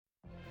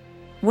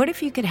What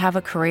if you could have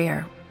a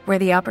career where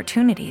the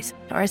opportunities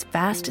are as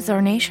vast as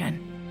our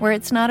nation, where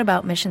it's not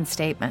about mission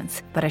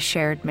statements, but a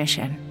shared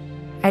mission?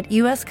 At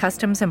U.S.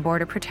 Customs and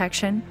Border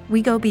Protection,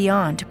 we go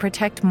beyond to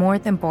protect more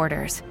than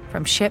borders.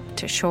 From ship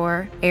to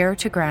shore, air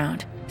to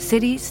ground,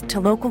 cities to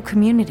local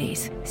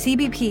communities,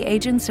 CBP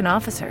agents and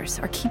officers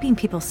are keeping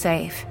people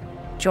safe.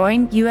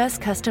 Join U.S.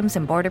 Customs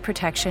and Border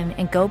Protection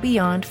and go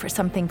beyond for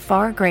something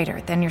far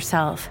greater than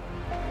yourself.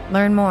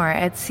 Learn more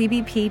at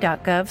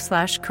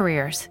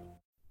cbp.gov/careers.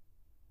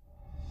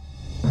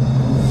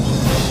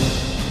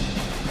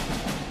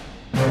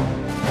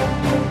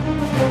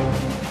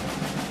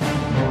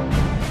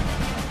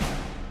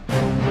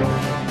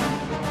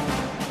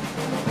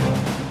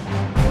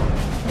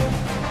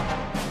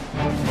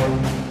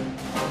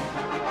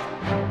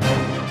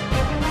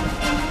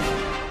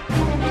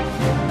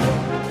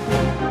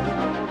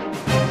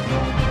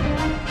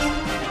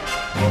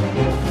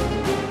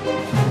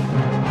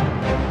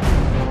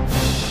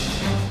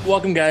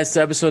 Welcome, guys,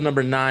 to episode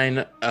number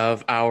 9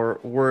 of our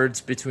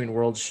Words Between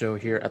Worlds show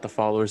here at the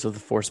Followers of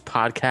the Force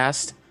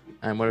podcast.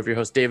 I'm one of your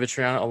hosts, David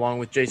Triana, along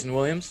with Jason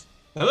Williams.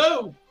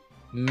 Hello.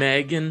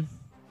 Megan.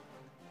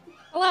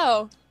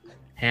 Hello.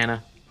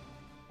 Hannah.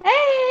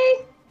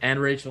 Hey. And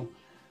Rachel.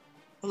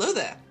 Hello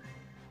there.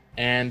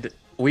 And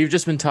we've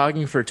just been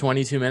talking for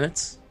 22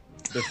 minutes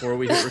before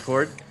we hit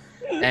record.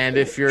 And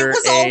if you're it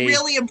was all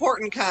really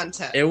important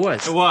content. It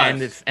was. It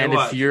was. And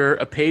if you're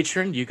a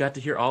patron, you got to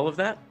hear all of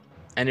that.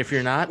 And if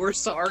you're not, we're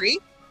sorry.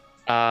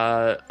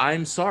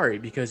 I'm sorry,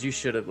 because you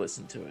should have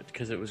listened to it,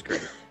 because it was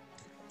great.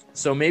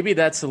 So maybe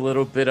that's a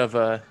little bit of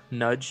a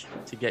nudge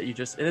to get you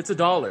and it's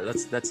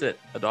 $1. That's it,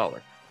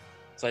 $1.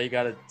 That's all you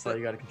gotta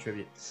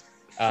contribute.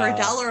 For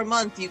 $1 a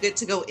month, you get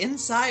to go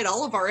inside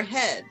all of our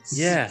heads.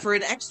 Yeah. For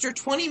an extra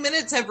 20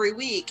 minutes every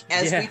week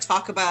as we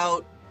talk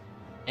about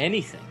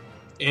anything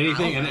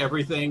and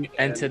everything.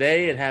 And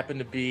today it happened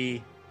to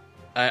be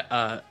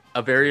a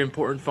very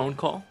important phone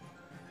call.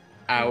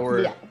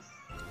 Our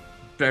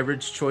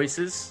beverage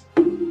choices,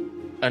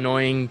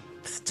 annoying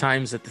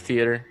times at the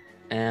theater,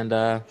 and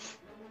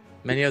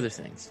many other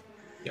things.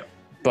 Yep.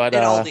 But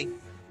and Aldi.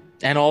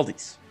 And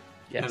Aldi's.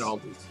 Yes. And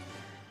Aldi's.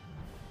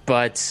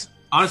 But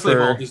honestly, if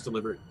Aldi's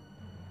delivered.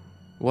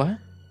 What?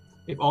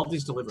 If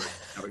Aldi's delivered.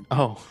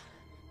 Oh.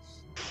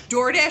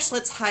 DoorDash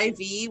lets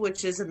Hy-Vee,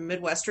 which is a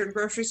Midwestern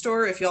grocery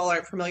store, if y'all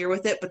aren't familiar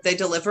with it, but they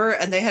deliver,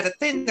 and they had a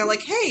thing. They're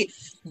like, hey,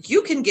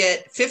 you can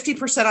get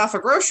 50% off a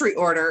grocery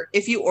order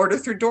if you order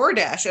through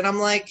DoorDash. And I'm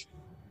like,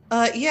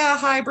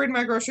 I bring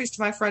my groceries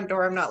to my front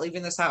door. I'm not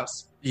leaving this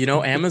house. You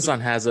know, Amazon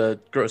has a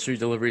grocery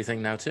delivery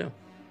thing now, too.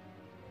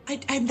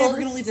 I'm never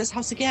going to leave this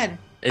house again.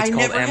 It's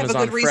called never Amazon have a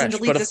good reason Fresh,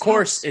 to leave but this of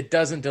course, house. it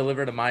doesn't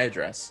deliver to my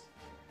address.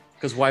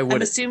 Because why would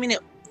I'm it? assuming it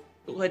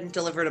wouldn't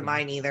deliver to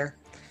mine either.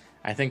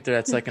 I think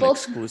that's like an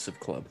exclusive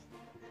club.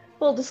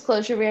 Full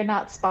disclosure, we are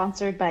not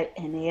sponsored by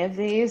any of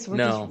these. We're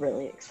just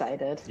really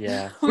excited.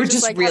 Yeah. We're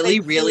just like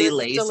really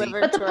lazy.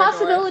 But the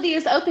possibility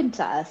is open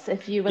to us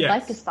if you would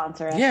like to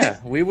sponsor us. Yeah,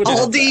 we would.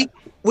 Aldi,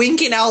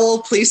 Winking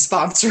Owl, please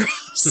sponsor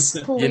us.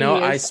 Please. You know,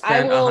 I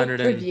spent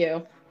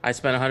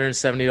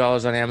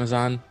 $170 on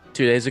Amazon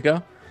 2 days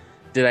ago.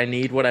 Did I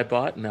need what I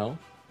bought? No.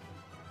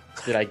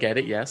 Did I get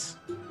it? Yes.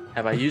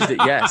 Have I used it?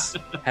 Yes.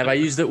 Have I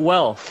used it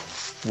well?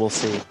 We'll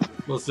see.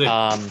 We'll see.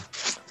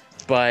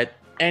 But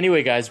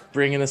anyway, guys,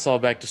 bringing this all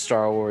back to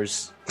Star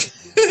Wars,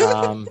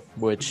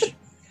 which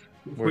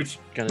we're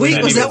gonna.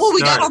 Wait, was that what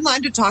we got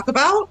online to talk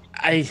about?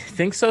 I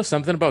think so.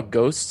 Something about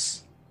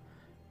ghosts.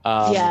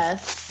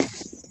 Yes,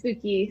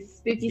 spooky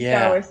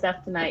Star Wars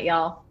stuff tonight,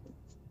 y'all.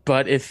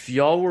 But if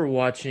y'all were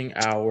watching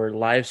our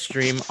live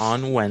stream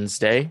on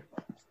Wednesday,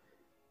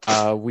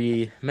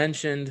 we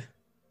mentioned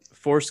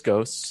Force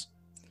Ghosts,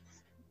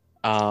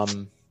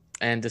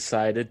 and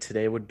decided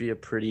today would be a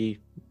pretty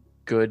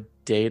good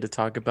day to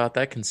talk about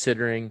that,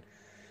 considering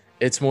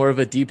it's more of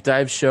a deep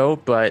dive show,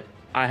 but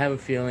I have a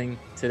feeling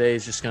today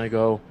is just going to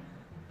go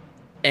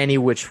any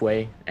which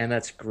way, and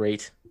that's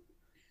great.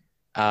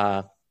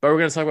 But we're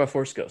going to talk about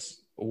Force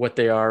Ghosts, what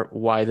they are,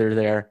 why they're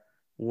there,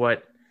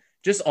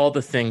 just all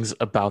the things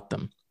about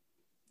them.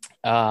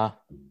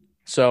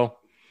 So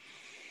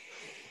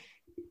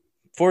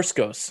Force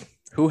Ghosts,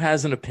 who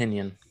has an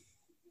opinion?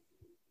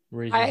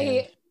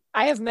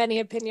 I have many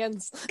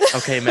opinions.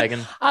 Okay,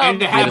 Megan. And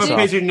have a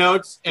page of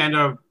notes and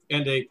a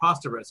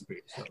pasta recipe.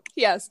 So.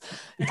 Yes,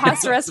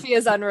 pasta recipe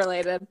is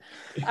unrelated.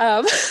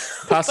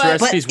 Pasta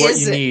recipe is what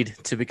you need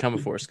to become a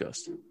Force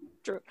Ghost.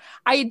 True.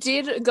 I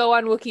did go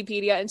on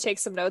Wikipedia and take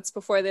some notes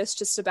before this,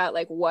 just about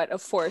like what a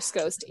Force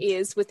Ghost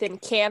is within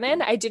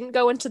canon. I didn't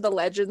go into the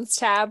Legends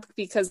tab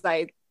because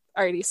I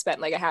already spent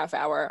like a half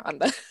hour on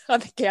the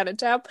canon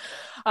tab.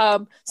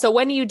 So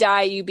when you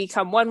die, you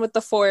become one with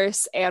the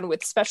Force, and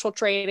with special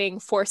training,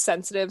 Force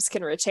sensitives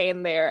can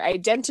retain their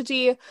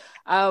identity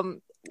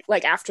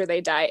like after they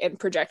die and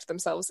project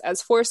themselves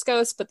as Force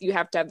Ghosts, but you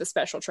have to have the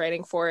special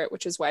training for it,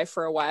 which is why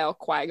for a while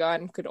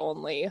Qui-Gon could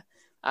only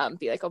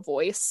be like a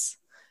voice,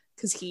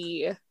 because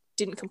he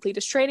didn't complete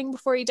his training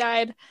before he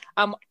died.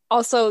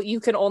 Also, you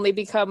can only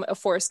become a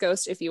Force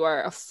Ghost if you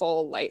are a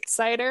full light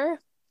sider.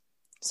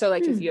 So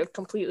like if you have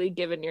completely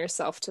given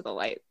yourself to the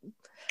light.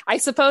 I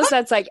suppose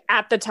that's like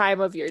at the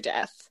time of your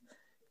death,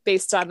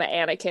 based on the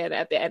Anakin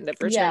at the end of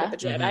Return of the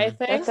Jedi, I think.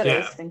 That's what I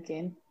was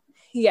thinking.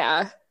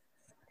 Yeah.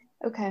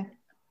 Okay.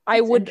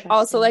 I would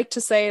also like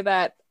to say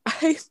that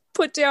I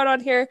put down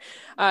on here,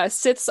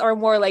 Siths are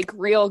more like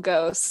real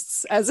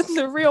ghosts, as in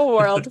the real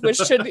world, which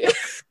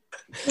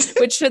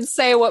should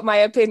say what my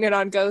opinion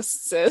on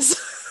ghosts is.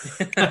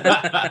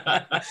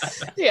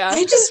 Yeah.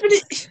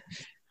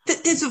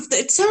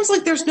 It sounds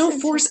like there's no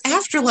Force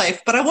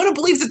afterlife, but I want to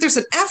believe that there's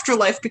an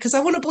afterlife because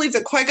I want to believe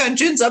that Qui-Gon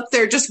Jinn's up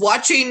there just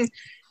watching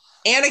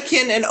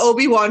Anakin and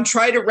Obi-Wan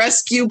try to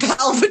rescue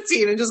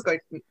Palpatine and just going,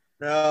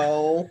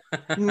 no.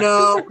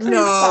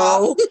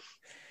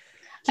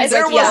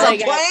 There was a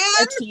plan.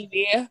 A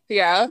TV.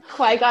 Yeah.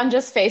 Qui-Gon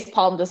just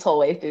face-palmed this whole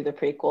way through the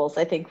prequels.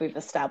 I think we've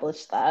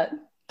established that.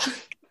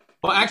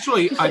 Well,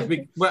 actually,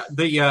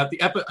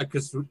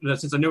 because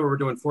since I knew we were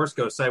doing Force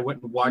Ghosts, I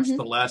went and watched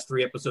the last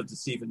 3 episodes of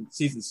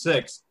season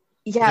 6.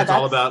 Yeah, it's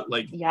all about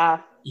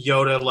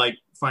Yoda like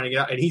finding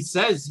out, and he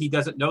says he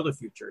doesn't know the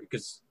future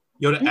because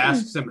Yoda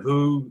asks him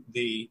who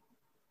the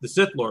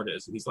Sith Lord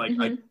is, and he's like,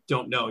 I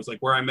don't know. He's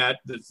like, where I'm at,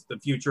 the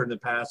future and the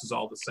past is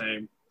all the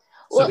same.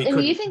 Well, and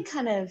we even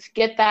kind of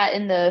get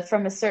that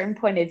from a certain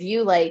point of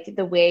view, like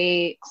the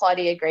way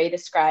Claudia Gray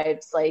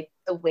describes, like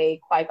the way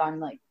Qui-Gon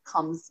like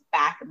comes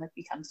back and like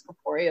becomes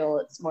corporeal.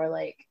 It's more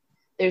like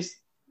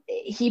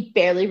he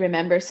barely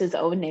remembers his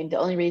own name. The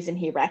only reason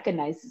he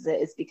recognizes it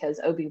is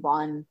because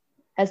Obi-Wan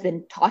has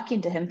been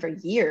talking to him for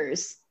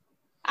years.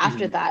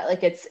 After that,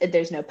 like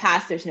there's no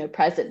past, there's no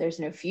present, there's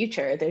no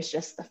future. There's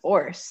just the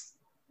Force.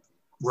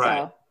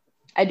 Right.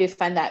 So I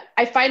find that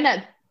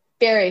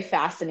very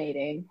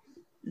fascinating.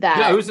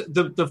 It was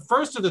the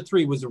first of the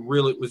 3 was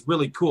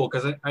really cool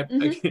because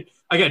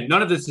again,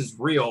 none of this is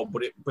real,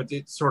 but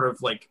it's sort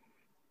of like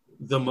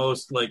the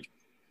most like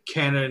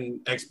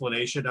canon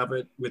explanation of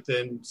it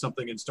within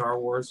something in Star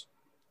Wars,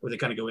 where they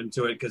kind of go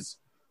into it because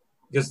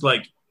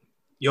like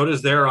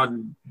Yoda's there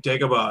on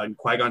Dagobah and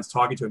Qui-Gon's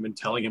talking to him and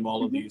telling him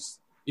all of these,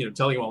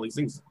 telling him all these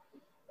things,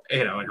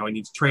 and how he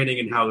needs training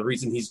and how the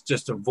reason he's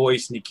just a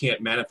voice and he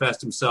can't manifest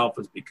himself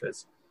is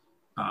because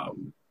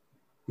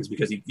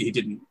he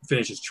didn't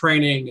finish his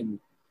training, and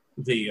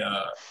the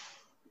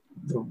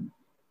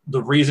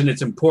reason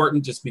it's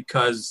important is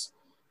because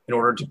in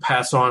order to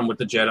pass on what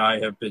the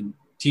Jedi have been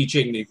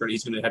teaching,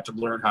 he's going to have to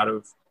learn how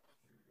to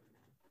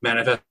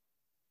manifest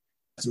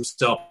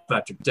himself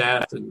after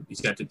death, and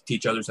he's got to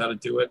teach others how to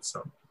do it.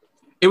 So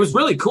it was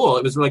really cool.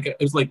 It was like,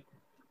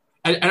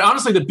 and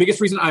honestly, the biggest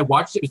reason I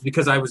watched it was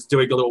because I was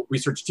doing a little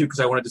research too, because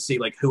I wanted to see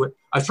like I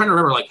was trying to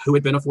remember like who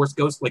had been a Force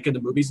ghost like in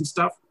the movies and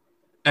stuff,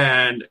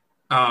 and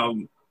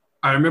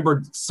I remember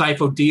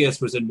Sifo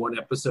Dyas was in one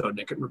episode, and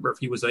I couldn't remember if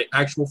he was an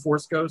actual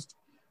Force ghost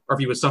or if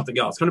he was something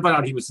else. Couldn't find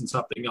out he was in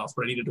something else,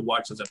 but I needed to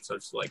watch those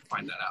episodes to like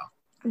find that out.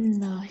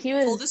 No, he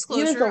was. Full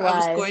disclosure, he was alive.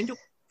 I was going to.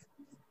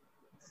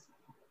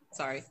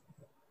 Sorry.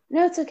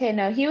 No, it's okay.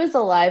 No, he was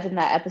alive in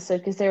that episode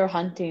because they were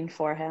hunting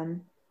for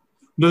him.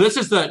 No, this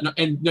is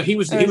he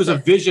was a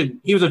vision.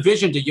 He was a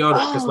vision to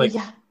Yoda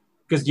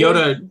because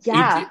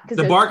Yoda,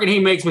 the bargain he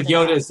makes with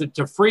Yoda is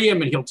to free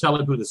him, and he'll tell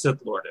him who the Sith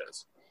Lord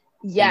is.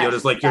 Yeah,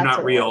 Yoda's like, you're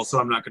not real, so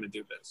I'm not going to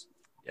do this.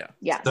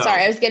 Yeah. So,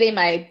 sorry, I was getting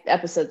my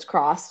episodes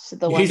crossed.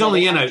 He's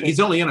only in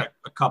a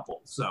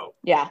couple, so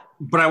yeah.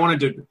 But I wanted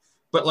to,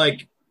 but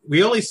like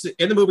we only see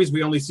in the movies,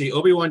 we only see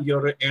Obi-Wan,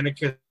 Yoda,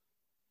 Anakin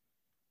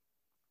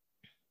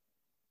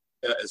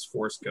as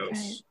Force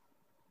ghosts.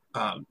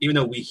 Right. Even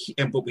though we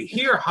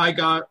hear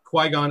Qui-Gon,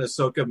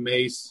 Ahsoka,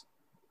 Mace,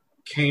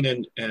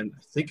 Kanan, and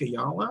I think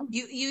Ayala.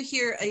 You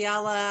hear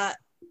Ayala.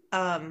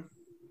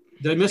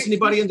 Did I miss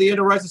anybody in the end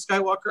of Rise of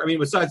Skywalker? I mean,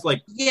 besides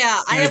like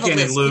I have a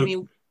list.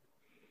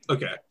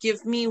 Okay.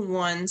 Give me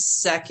 1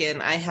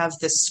 second. I have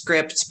the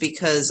script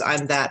because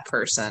I'm that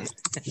person.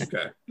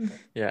 Okay.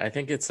 Yeah, I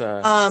think it's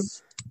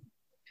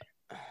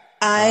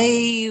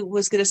I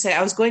was going to say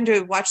I was going to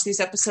watch these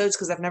episodes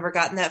because I've never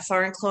gotten that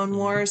far in Clone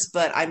Wars,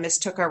 but I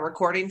mistook our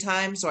recording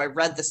time, so I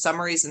read the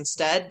summaries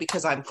instead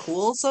because I'm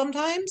cool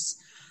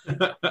sometimes.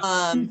 And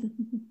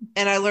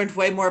I learned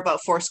way more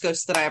about Force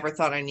Ghosts than I ever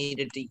thought I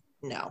needed to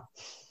know.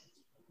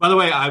 By the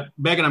way,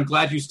 Megan, I'm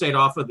glad you stayed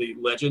off of the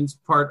Legends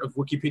part of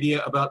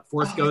Wikipedia about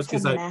Force Ghosts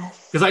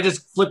because I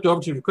just flipped over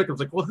to it quick. I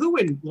was like, well, who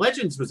in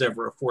Legends was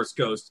ever a Force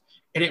Ghost?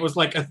 And it was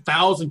like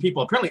 1,000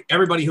 people. Apparently,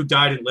 everybody who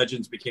died in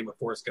Legends became a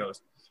Force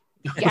Ghost.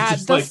 Yeah,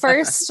 the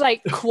first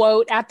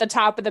quote at the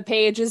top of the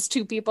page is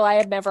 2 people I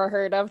had never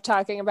heard of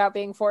talking about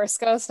being Force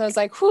Ghosts. And I was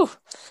like, whew.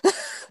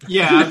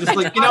 Yeah, I'm just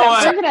like, you know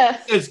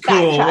what? It's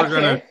cool. We're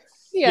gonna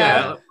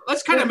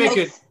let's kind of make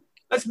it.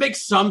 Let's make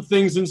some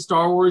things in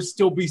Star Wars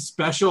still be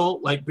special,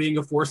 like being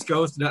a Force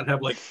ghost, and not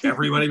have like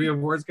everybody be a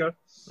Force ghost.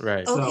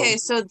 Right. Okay,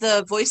 so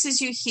the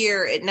voices you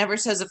hear, it never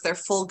says if they're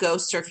full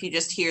ghosts or if you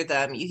just hear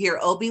them. You hear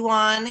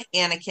Obi-Wan,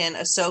 Anakin,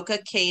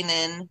 Ahsoka,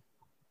 Kanan,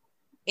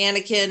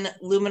 Anakin,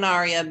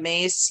 Luminaria,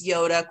 Mace,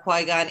 Yoda,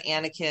 Qui-Gon,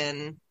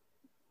 Anakin,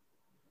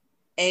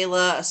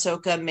 Ayla,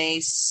 Ahsoka,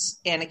 Mace,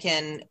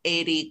 Anakin,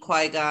 80,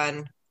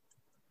 Qui-Gon,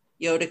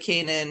 Yoda,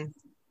 Kanan,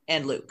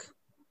 and Luke.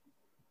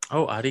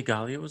 Oh, Adi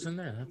Gallia was in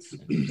there. That's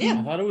Yeah.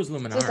 I thought it was So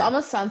Luminara. this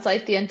almost sounds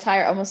like the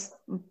entire, almost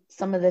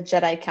some of the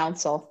Jedi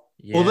Council.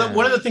 Yeah. Well, then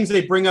one of the things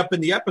they bring up in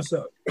the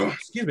episode,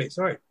 excuse me,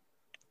 sorry,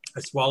 I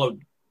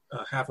swallowed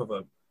half of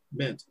a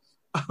mint.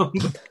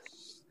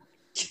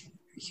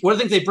 One of the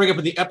things they bring up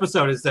in the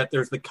episode is that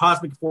there's the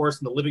cosmic force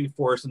and the living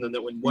force, and then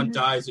that when one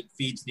dies, it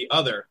feeds the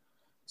other.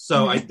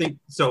 So I think,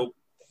 so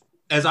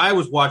as I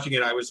was watching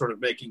it, I was sort of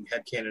making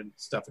headcanon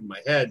stuff in my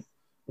head. I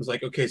was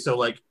like, okay, so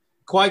like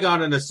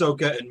Qui-Gon and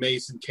Ahsoka and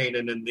Mace and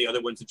Kanan and the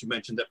other ones that you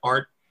mentioned that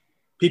aren't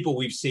people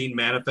we've seen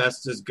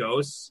manifest as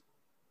ghosts,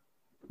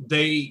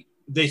 they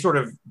sort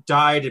of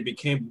died and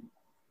became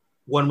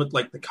one with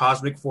like the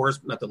cosmic force,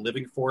 but not the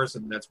living force,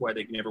 and that's why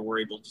they never were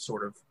able to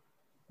sort of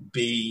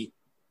be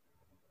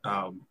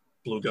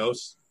blue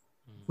ghosts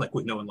like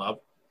we know and love.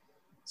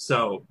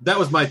 So that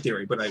was my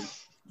theory, but I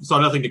saw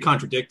nothing to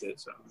contradict it.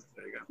 So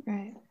there you go.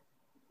 Right.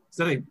 Is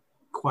that a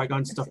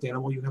Qui-Gon stuffed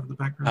animal you have in the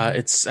background?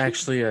 It's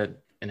actually an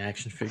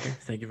action figure.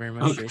 Thank you very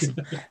much, Okay. Jason.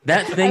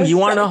 That thing, you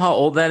want to know how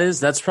old that is?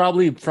 That's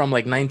probably from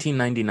like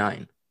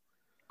 1999.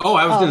 Oh,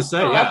 I was going to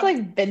say, yeah. That's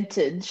like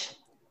vintage.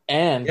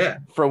 And Yeah.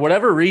 for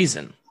whatever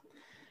reason,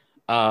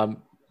 Qui-Gon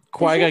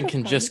a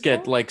can fun just get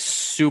fact? like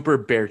super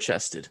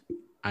bare-chested.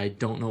 I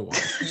don't know why,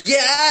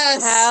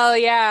 Yes. Hell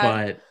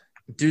yeah. but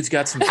dude's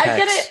got some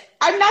pecs.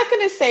 I'm not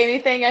gonna say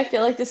anything. I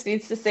feel like this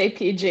needs to say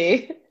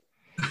PG.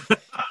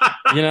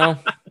 You know,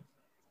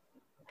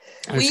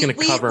 I'm just We- gonna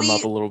cover him we-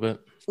 up a little bit.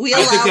 We I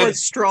think allow a that's-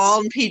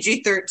 strong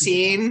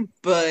PG-13,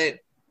 but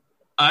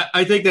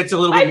I think that's a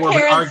little My bit more of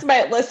an parents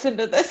might listen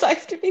to this. I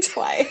have to be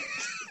quiet.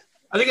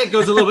 I think that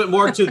goes a little bit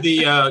more to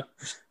the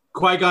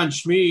Qui-Gon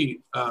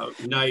Shmi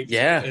night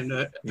Yeah. in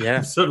Yeah,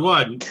 episode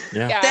 1.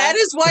 yeah. Yeah. that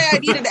is why I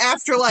need an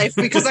afterlife,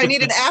 because I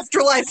need an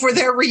afterlife where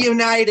they're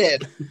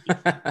reunited.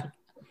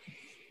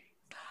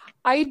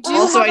 I do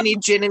Also, have I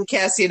need Jin and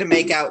Cassie to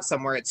make out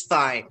somewhere. It's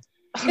fine.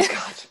 Oh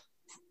God.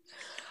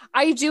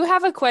 I do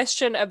have a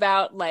question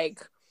about,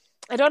 like,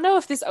 I don't know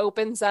if this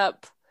opens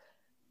up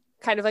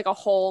kind of like a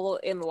hole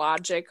in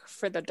logic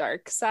for the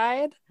dark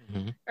side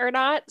Mhm. or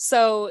not.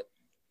 So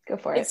Go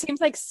for it it.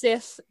 seems like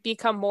Sith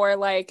become more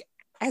like,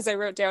 as I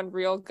wrote down,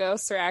 real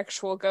ghosts or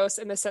actual ghosts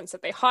in the sense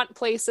that they haunt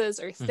places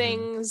or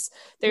things.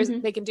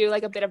 They can do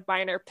like a bit of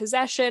minor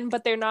possession,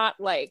 but they're not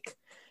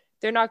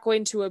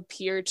going to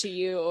appear to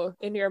you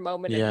in your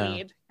moment Yeah. of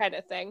need, kind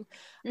of thing.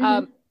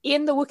 Mhm.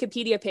 In the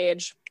Wikipedia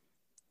page,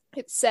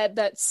 it said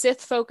that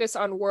Sith focus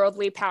on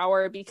worldly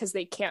power because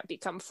they can't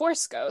become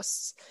Force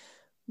ghosts.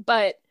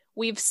 But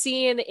we've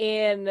seen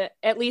in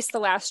at least The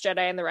Last Jedi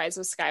and The Rise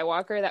of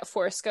Skywalker that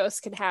Force ghosts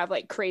can have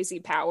like crazy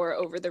power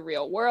over the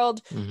real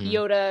world. Mhm.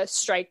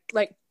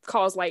 Yoda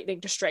calls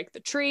lightning to strike the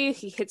tree.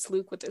 He hits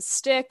Luke with his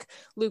stick.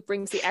 Luke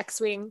brings the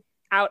X-Wing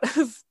out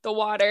of the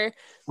water.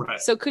 Right.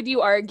 So could you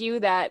argue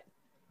that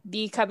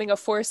becoming a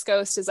Force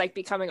ghost is like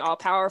becoming all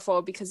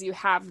powerful because you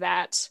have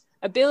that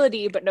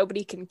ability, but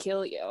nobody can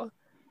kill you?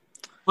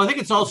 Well, I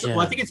think it's also. Yeah.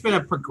 Well, I think it's been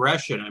a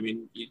progression. I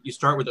mean, you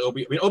start with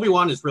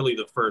Obi-Wan is really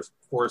the first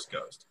Force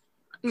ghost.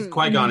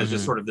 Qui-Gon is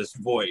just Mhm. sort of this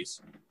voice,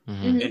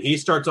 Mhm. and he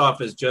starts off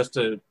as just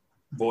a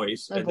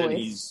voice, A and then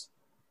voice.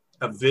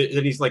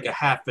 then he's like a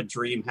half a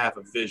dream, half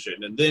a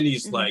vision, and then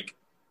he's Mhm. like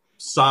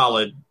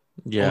solid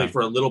Yeah. only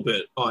for a little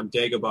bit on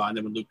Dagobah, and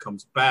then when Luke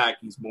comes back,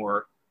 he's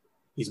more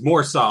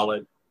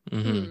solid.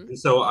 Mhm. And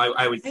so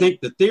I would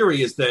think the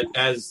theory is that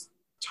as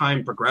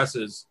time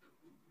progresses,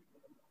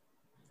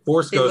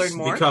 Force They ghosts learn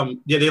more?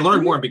 they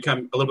learn more and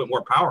become a little bit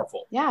more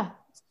powerful. Yeah,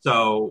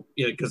 So,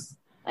 because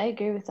I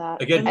agree with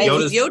that. Again, I mean,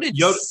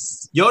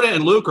 Yoda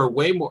and Luke are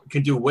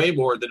can do way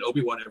more than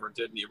Obi-Wan ever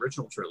did in the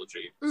original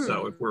trilogy.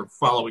 So if we're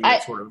following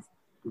that sort of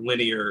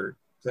linear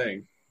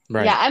thing.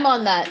 Right. Yeah, I'm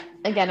on that.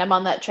 Again, I'm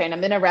on that train. I'm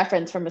going to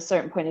reference from a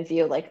certain point of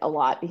view, like a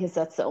lot, because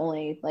that's the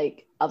only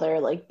like other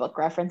like book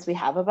reference we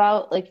have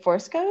about like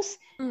Force ghosts.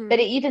 But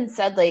it even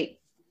said like,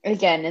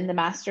 again, in the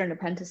Master and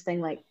Apprentice thing,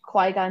 like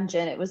Qui-Gon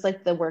Jinn, it was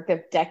like the work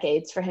of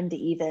decades for him to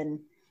even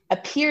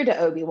appear to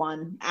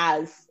Obi-Wan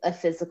as a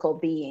physical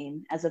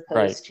being, as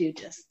opposed to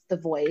just the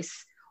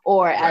voice,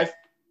 or as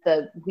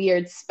the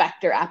weird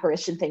specter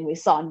apparition thing we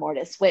saw in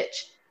Mortis,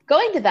 which,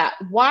 going to that,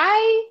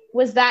 why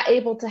was that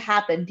able to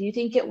happen? Do you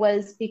think it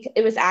was because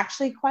it was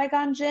actually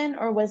Qui-Gon Jinn,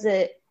 or was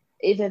it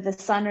either the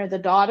son or the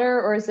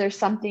daughter, or is there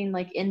something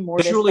like in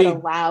Mortis Visually- that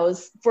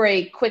allows for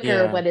a quicker,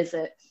 Yeah. what is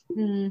it?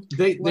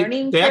 They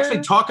Learning actually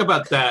curve? talk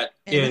about that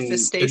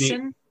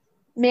Manifestation.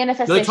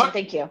 Manifestation. talk-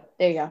 Thank you.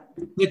 There you go.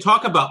 they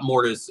talk about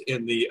Mortis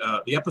in the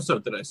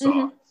episode that I saw.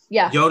 Mhm.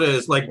 Yeah. Yoda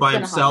is like by gonna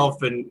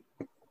himself, and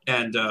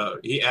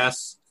he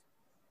asks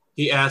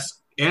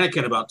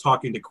Anakin about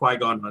talking to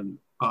Qui-Gon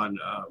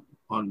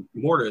on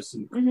Mortis,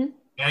 and Mhm.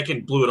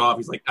 Anakin blew it off.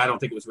 He's like, I don't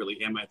think it was really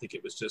him. I think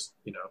it was just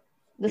The it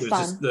was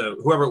son.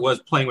 just whoever it was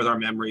playing with our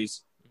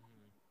memories.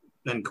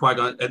 And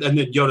Qui-Gon, and then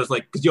Yoda's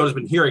like, because Yoda's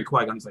been hearing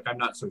Qui-Gon, he's like, I'm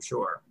not so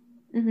sure.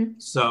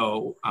 Mhm.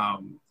 So,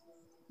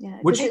 Yeah.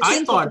 which 'Cause it I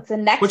seems thought- like it's a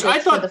nexus which I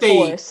thought for the they-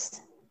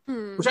 Force.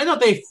 which I thought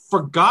they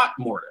forgot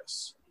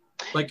Mortis.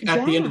 Like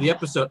at the end of the Yeah.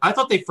 episode, I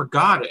thought they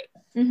forgot it.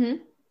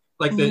 Mhm.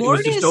 like it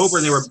was just over,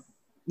 and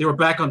they were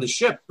back on the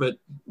ship, but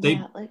they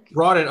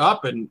brought it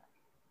up, and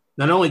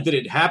not only did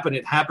it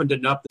happened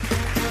enough.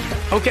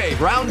 Okay,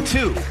 round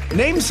 2.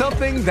 Name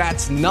something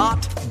that's not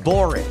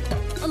boring.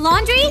 A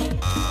laundry?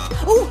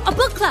 Ooh, a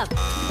book club.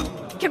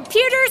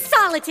 Computer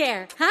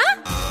solitaire,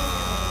 huh?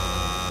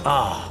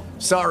 Ah,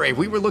 sorry,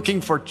 we were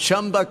looking for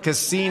Chumba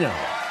Casino.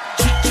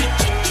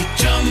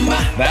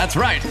 That's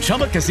right,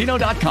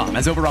 ChumbaCasino.com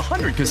has over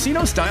 100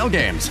 casino-style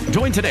games.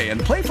 Join today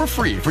and play for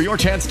free for your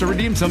chance to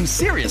redeem some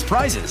serious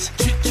prizes.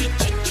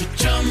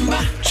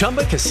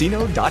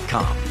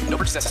 ChumbaCasino.com. No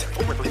purchase necessary.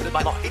 Void where prohibited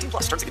by law. 18+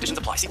 terms and conditions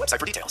apply. See website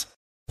for details.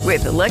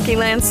 With the Lucky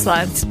Land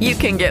Slots, you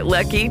can get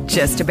lucky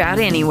just about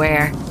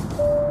anywhere.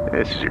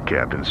 This is your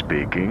captain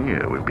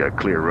speaking. We've got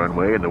clear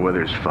runway and the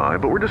weather's fine,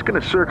 but we're just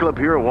going to circle up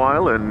here a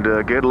while and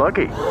get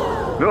lucky.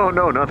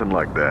 No, nothing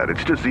like that.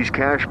 It's just these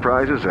cash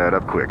prizes add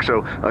up quick.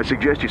 So I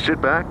suggest you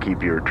sit back,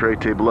 keep your tray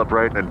table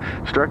upright, and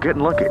start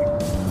getting lucky.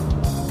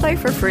 Play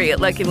for free at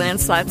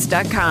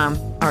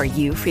LuckyLandSlots.com. Are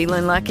you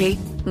feeling lucky?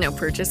 No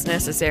purchase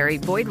necessary.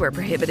 Void where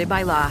prohibited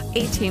by law.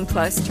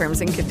 18+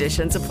 terms and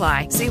conditions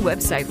apply. See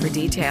website for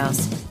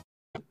details.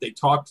 They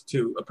talked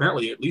to,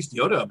 apparently, at least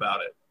Yoda about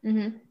it.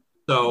 Mm-hmm.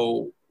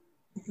 So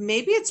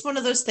maybe it's one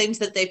of those things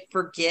that they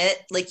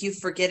forget, like you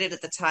forget it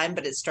at the time,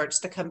 but it starts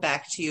to come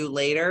back to you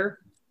later.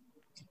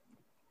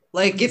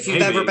 Like if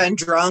you've ever been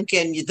drunk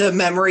and the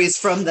memories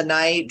from the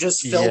night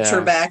just filter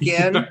back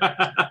in.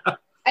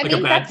 I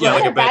mean, that's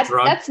not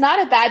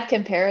a bad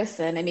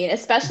comparison. I mean,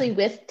 especially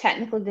with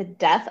technically the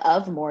death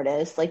of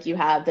Mortis, like you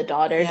have the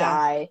daughter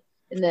die,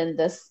 and then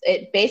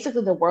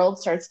basically the world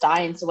starts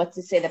dying. So what's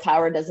to say the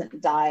power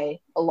doesn't die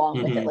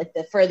along with it? Like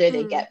the further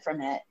they get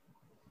from it.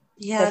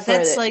 Yeah,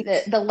 that's like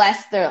the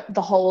less the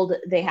hold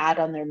they had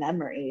on their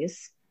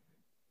memories.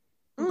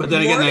 But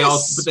then again,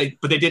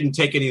 they didn't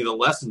take any of the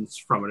lessons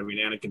from it. I mean,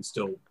 Anakin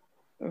still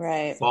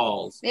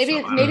falls. Maybe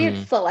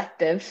it's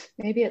selective.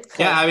 Maybe it's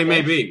selective. I mean,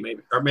 maybe.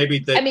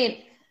 I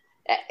mean,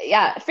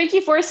 Freaky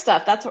Force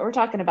stuff. That's what we're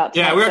talking about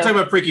tonight. Yeah, we were talking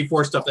about Freaky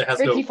Force stuff that has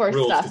no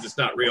rules because it's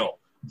not real.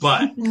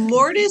 But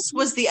Mortis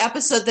was the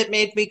episode that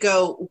made me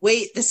go,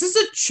 wait, this is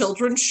a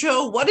children's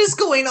show? What is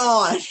going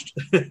on?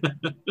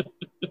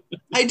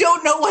 I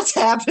don't know what's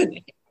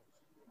happening.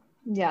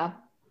 Yeah.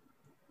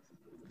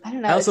 I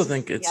don't know. I also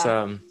think it's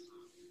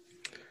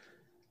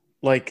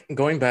like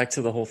going back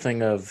to the whole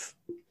thing of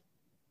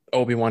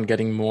Obi-Wan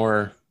getting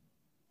more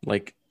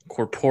like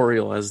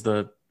corporeal as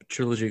the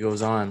trilogy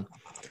goes on.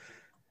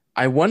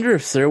 I wonder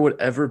if there would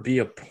ever be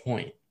a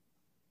point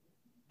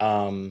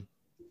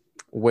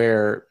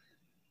where,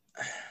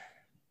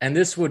 and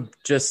this would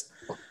just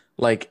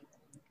like,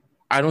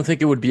 I don't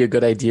think it would be a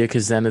good idea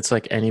because then it's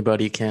like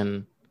anybody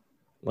can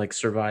like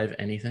survive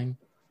anything.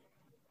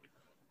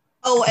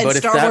 Oh, and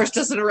Star Wars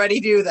doesn't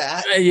already do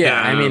that.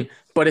 I mean,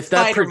 but if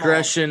that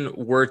progression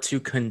were to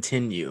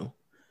continue,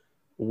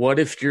 what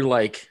if you're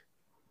like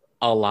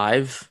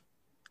alive,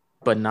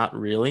 but not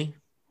really?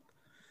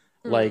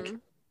 Mm-hmm. Like,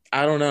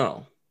 I don't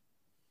know.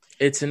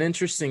 It's an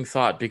interesting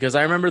thought because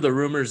I remember the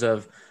rumors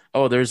of,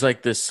 there's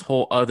like this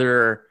whole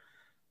other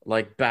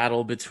like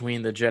battle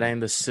between the Jedi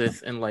and the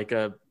Sith in like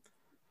a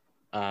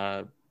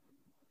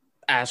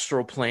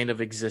astral plane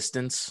of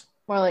existence.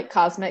 More like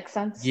cosmic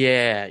sense.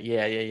 Yeah.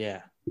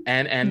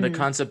 And the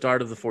concept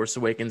art of The Force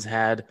Awakens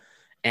had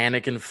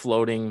Anakin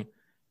floating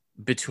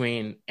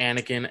between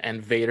Anakin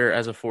and Vader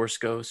as a Force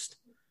ghost.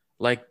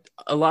 Like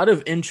a lot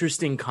of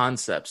interesting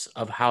concepts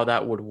of how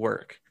that would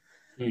work.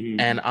 Mm-hmm.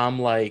 And I'm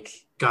like,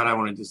 God, I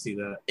wanted to see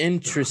that.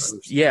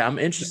 I'm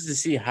interested to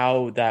see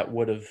how that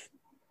would have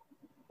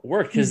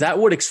worked because that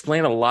would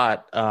explain a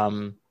lot.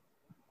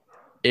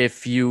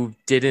 If you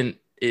didn't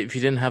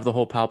have the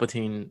whole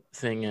Palpatine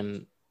thing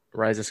in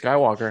Rise of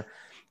Skywalker,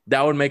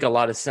 that would make a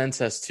lot of sense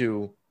as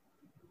to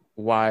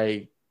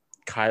why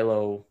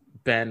Kylo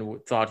Ben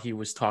thought he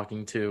was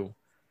talking to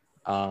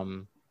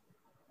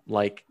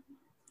like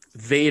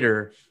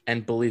Vader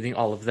and believing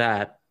all of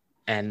that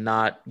and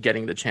not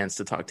getting the chance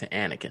to talk to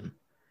Anakin.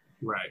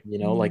 Right. You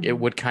know, like it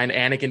would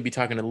Anakin be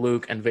talking to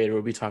Luke and Vader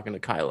would be talking to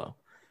Kylo.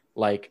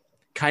 Like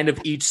kind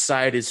of each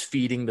side is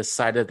feeding the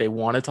side that they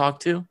want to talk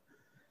to.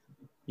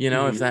 You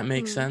know, if that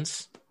makes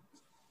sense.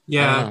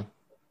 Yeah.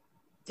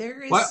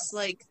 There is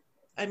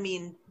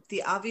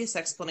the obvious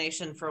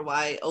explanation for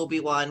why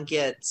Obi-Wan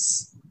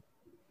gets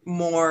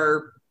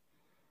more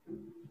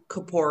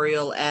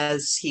corporeal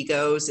as he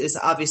goes is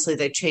obviously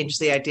they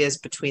changed the ideas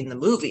between the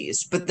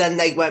movies, but then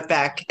they went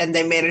back and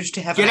they managed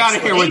to have get out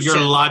of here with your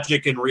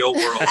logic in real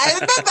world.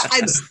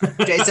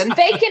 Jason,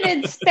 bacon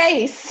in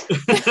space.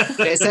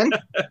 Jason,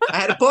 I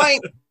had a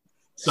point.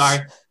 Sorry.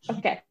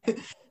 Okay.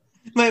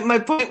 My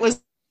point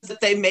was that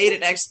they made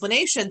an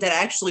explanation that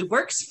actually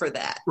works for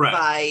that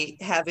by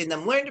having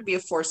them learn to be a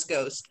Force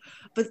ghost.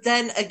 But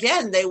then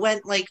again, they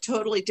went like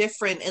totally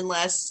different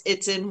unless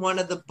it's in one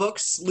of the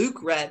books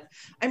Luke read.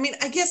 I mean,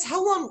 I guess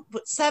how long?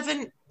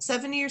 7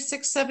 years,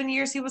 6-7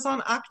 years he was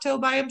on Octo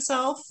by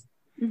himself.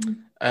 Mm-hmm.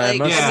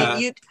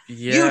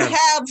 You'd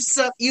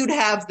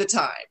have the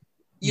time.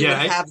 You would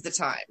have the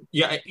time.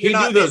 Yeah, you're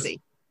not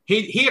busy.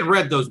 he had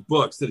read those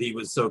books that he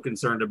was so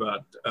concerned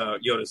about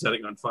Yoda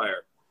setting on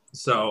fire.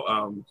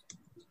 So,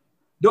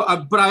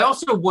 but I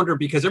also wonder,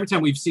 because every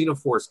time we've seen a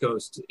Force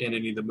ghost in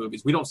any of the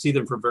movies, we don't see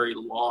them for very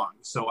long.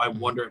 So I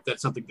wonder if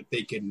that's something that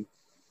they can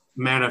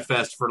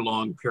manifest for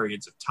long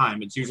periods of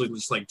time. It's usually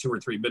just like 2 or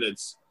 3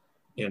 minutes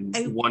in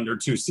 1 or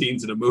 2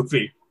 scenes in a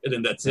movie, and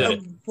then that's it.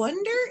 I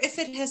wonder if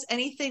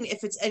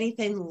it's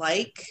anything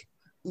like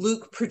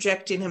Luke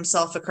projecting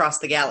himself across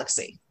the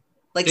galaxy.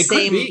 Like it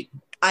same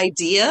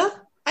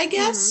idea, I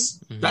guess.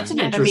 That's an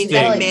interesting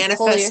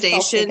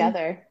manifestation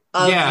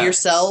of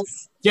yourself.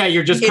 Yeah,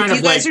 you're just kind of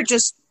if you guys are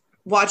just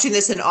watching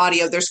this in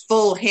audio, there's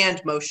full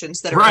hand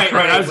motions that are right.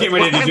 I was getting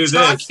ready to do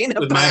this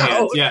with my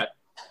hands. Yeah.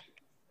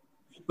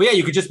 But yeah,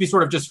 you could just be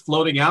sort of just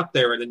floating out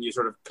there, and then you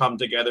sort of come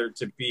together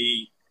to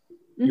be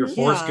your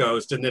Force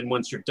ghost, and then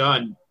once you're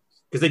done,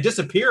 because they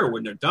disappear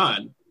when they're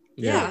done.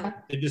 Yeah.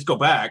 They just go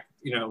back,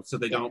 so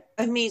they don't.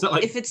 I mean,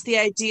 if it's the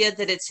idea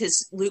that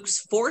it's Luke's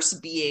Force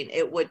being,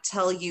 it would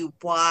tell you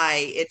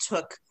why it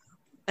took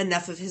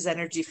enough of his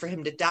energy for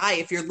him to die.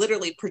 If you're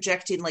literally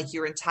projecting like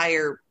your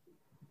entire,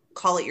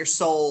 call it your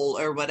soul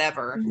or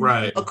whatever,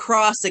 right,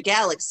 across a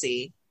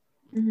galaxy,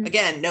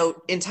 again,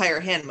 no entire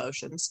hand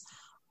motions.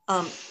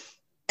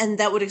 And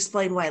that would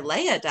explain why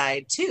Leia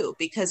died too,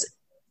 because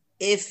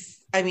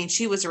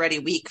she was already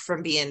weak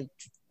from being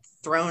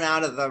thrown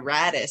out of the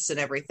Raddus and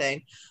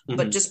everything,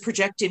 but just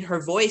projecting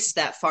her voice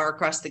that far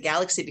across the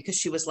galaxy because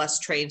she was less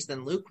trained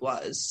than Luke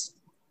was.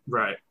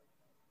 Right.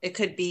 It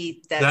could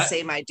be that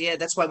same idea.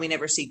 That's why we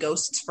never see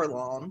ghosts for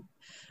long.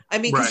 I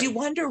mean, because you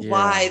wonder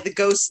why the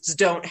ghosts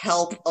don't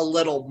help a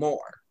little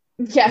more.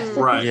 Yes,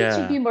 right. It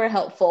should be more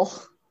helpful.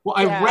 Well,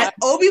 I read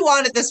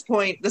Obi-Wan at this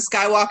point, the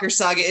Skywalker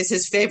saga is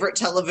his favorite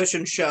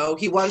television show.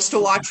 He wants to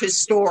watch his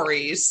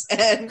stories.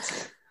 And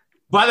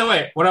by the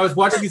way, when I was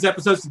watching these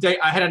episodes today,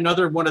 I had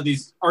another one of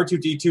these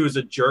R2-D2 is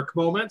a jerk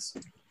moments.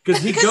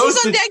 Because he's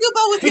on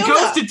Dagobah with Yoda. He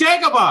goes to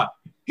Dagobah.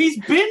 He's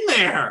been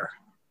there.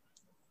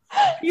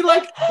 He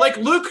like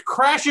Luke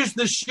crashes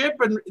the ship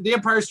and the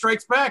Empire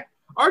Strikes Back.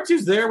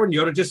 R2's there when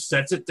Yoda just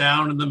sets it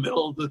down in the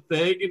middle of the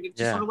thing, and it's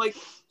just sort of like,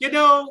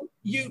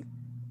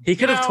 he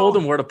could have told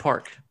him where to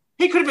park.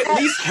 He could have at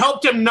least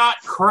helped him not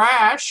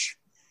crash.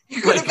 He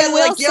could have been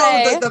like,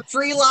 the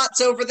free lot's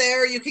over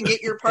there. You can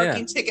get your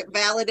parking ticket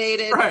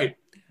validated. Right.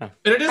 And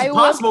it is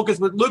possible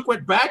because when Luke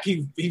went back,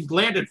 he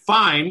landed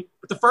fine.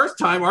 But the first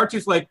time,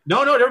 R2's like,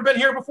 no, never been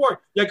here before.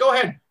 Yeah, go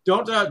ahead.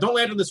 Don't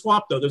land in the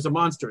swamp, though. There's a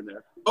monster in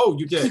there. Oh,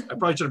 you did. I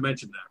probably should have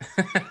mentioned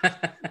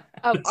that.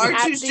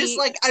 R2's just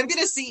like, I'm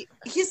going to see.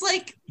 He's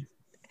like,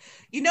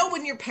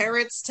 when your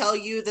parents tell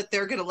you that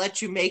they're going to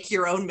let you make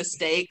your own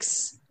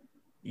mistakes?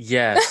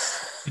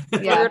 Yes.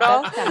 Yeah,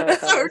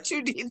 that's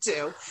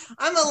R2-D2.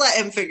 I'm going to let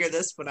him figure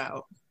this one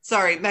out.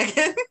 Sorry,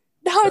 Megan.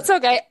 No, it's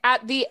okay.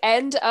 At the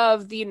end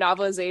of the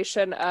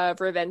novelization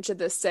of Revenge of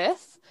the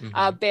Sith,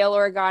 Bail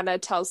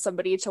Organa tells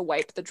somebody to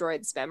wipe the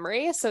droid's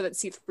memory so that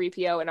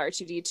C-3PO and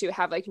R2-D2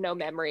 have no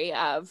memory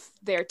of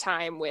their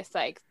time with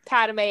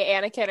Padme,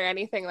 Anakin, or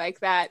anything like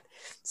that.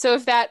 So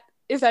if that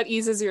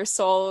eases your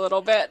soul a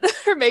little bit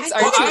or makes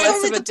R2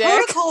 less of a dick.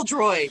 Protocol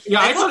droid. Yeah,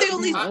 I thought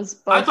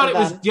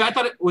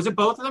it was it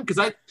both of them? Because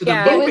it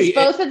was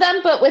both of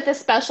them, but with a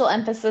special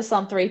emphasis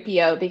on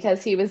 3PO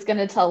because he was going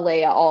to tell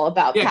Leia all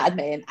about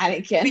Padme and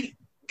Anakin.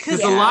 Because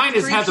the line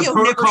is have the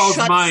protocol's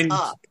mind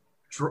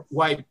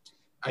wiped.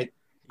 I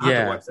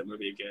have to watch that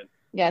movie again.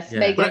 Yes,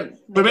 Megan.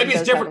 But maybe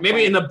it's different.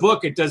 Maybe in the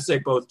book it does say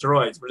both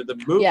droids, but in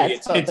the movie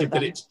it's hinted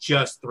that it's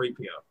just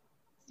 3PO.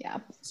 Yeah.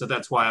 So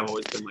that's why I've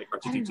always been like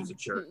R2-D2's a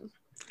jerk.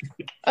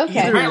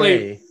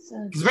 Okay.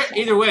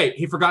 Either way,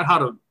 he forgot how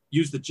to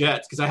use the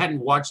jets because I hadn't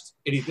watched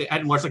anything. I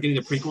hadn't watched any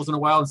of the prequels in a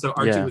while, and so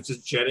R2 was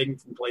just jetting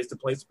from place to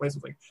place to place. I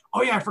was like,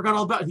 oh yeah, I forgot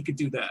all about it. He could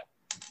do that.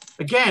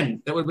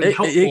 Again, that would have been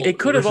helpful. It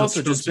could have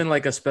also just been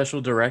a special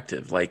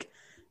directive,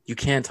 you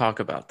can't talk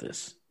about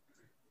this.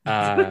 When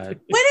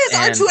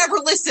has R2 ever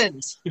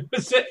listened?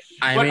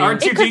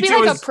 It could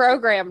be a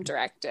program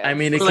directive. I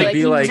mean, it could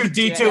be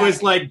R2-D2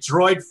 is like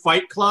Droid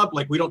Fight Club.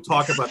 Like we don't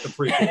talk about the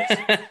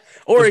prequels.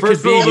 Or it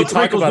could be you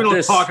talk about we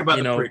this. Talk about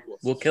the prequels.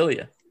 We'll kill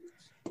you.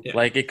 Yeah.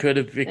 It could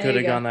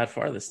have gone that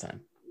far this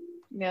time.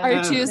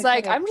 Yeah. R2's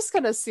I'm just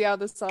gonna see how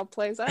this all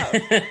plays out.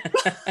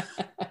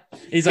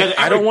 He's like,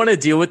 I don't want to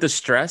deal with the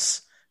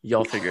stress.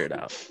 Y'all figure it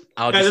out.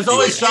 There's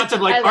always shots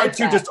of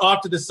R2 just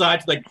off to the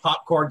side,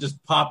 popcorn,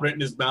 just popping it in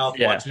his mouth,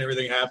 watching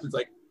everything happen. It's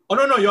like, oh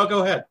no, y'all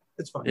go ahead.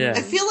 It's fine. Yeah.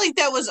 I feel like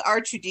that was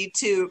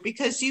R2-D2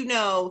 because he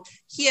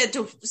had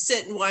to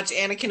sit and watch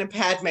Anakin and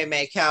Padme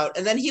make out,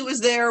 and then he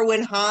was there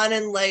when Han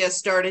and Leia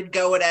started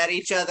going at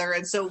each other,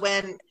 and so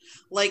when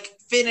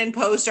Finn and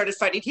Poe started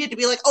fighting, he had to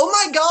be like, "Oh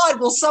my God,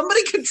 will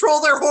somebody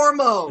control their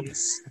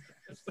hormones?"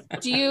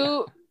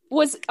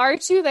 Was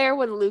R2 there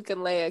when Luke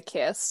and Leia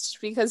kissed?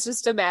 Because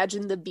just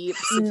imagine the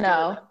beeps.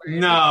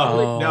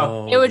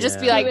 No. It would just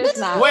be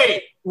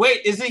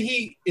wait, is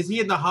he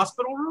in the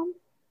hospital room?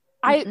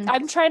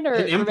 I'm trying to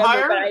remember,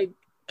 Empire? but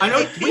I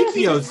know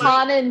 3PO's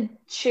Han and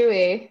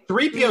Chewie.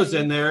 3PO's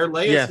in there.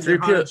 Leia's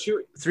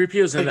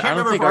 3PO's in there. I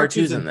don't think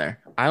R2's in there.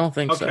 I don't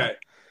think so. Okay.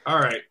 All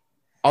right.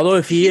 Although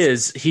if he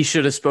is, he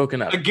should have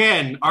spoken up.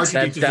 Again,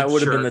 R2D2 that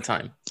would have been the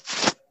time.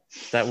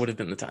 That would have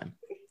been the time.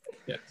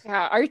 Yes.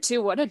 Yeah,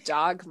 R2, what a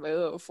dog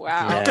move.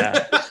 Wow.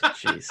 Yeah.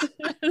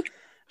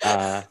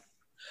 Jeez.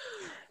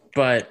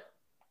 But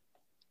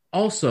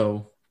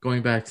also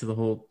going back to the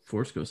whole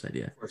Force Ghost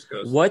idea. Force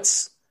Ghost.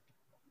 What's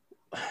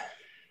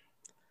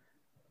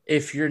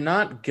if you're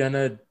not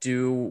gonna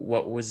do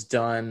what was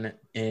done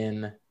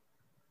in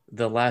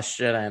The Last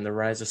Jedi and The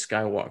Rise of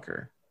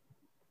Skywalker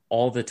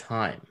all the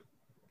time?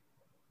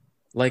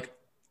 Like,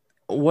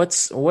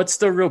 what's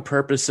the real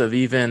purpose of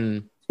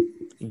even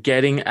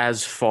getting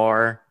as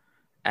far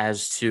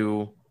as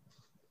to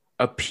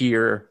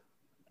appear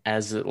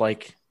as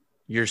like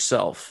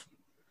yourself?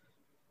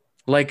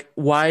 Like,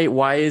 why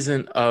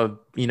isn't a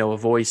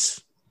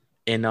voice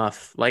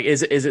enough? Like,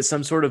 is it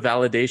some sort of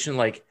validation?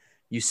 Like,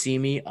 you see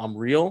me, I'm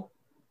real,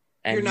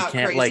 and You're you not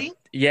can't crazy?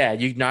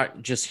 you're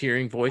not just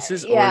hearing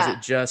voices, or is Yeah.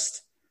 it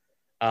just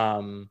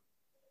or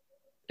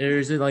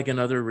is it like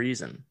another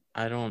reason?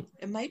 I don't.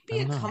 It might I be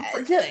a don't know.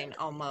 comfort thing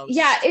almost.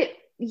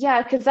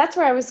 Yeah, because that's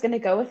where I was going to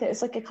go with it.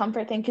 It's like a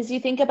comfort thing. Because you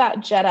think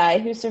about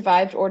Jedi who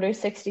survived Order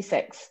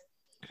 66,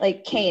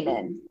 like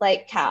Kanan,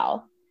 like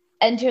Cal,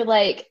 and you're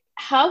like,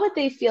 how would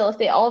they feel if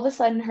they all of a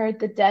sudden heard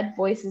the dead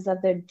voices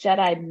of their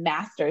Jedi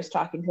masters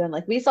talking to them?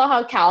 Like we saw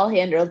how Cal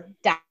handled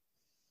that.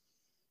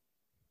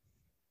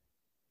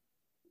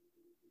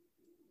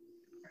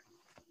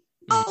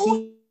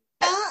 Oh,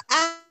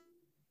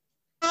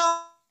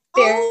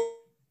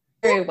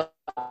 Very well.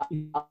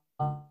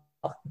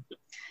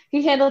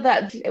 He handled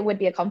that. It would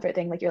be a comfort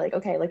thing. Like you're like,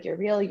 okay, like you're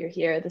real, you're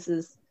here. This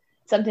is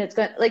something that's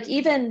going. Like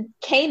even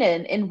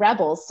Kanan in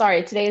Rebels.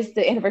 Sorry, today's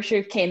the anniversary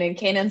of Kanan.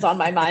 Kanan's on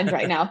my mind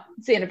right now.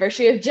 It's the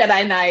anniversary of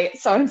Jedi Knight.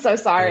 So I'm so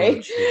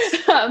sorry.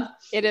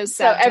 It is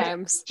so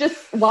sometimes.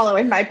 just wallow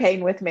in my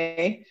pain with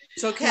me.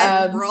 It's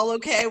okay. We're all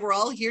okay. We're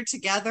all here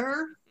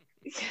together.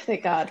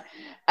 Thank God.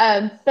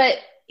 But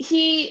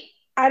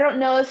I don't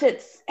know if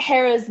it's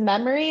Hera's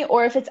memory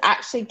or if it's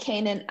actually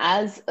Kanan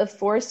as a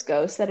Force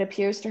ghost that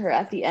appears to her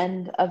at the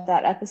end of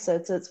that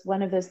episode. So it's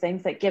one of those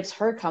things that gives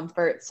her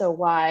comfort. So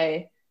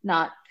why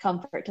not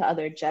comfort to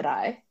other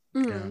Jedi?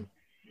 Yeah.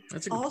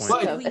 That's a good Also,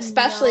 point. So,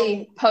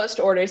 especially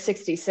post Order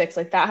 66,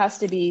 like that has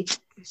to be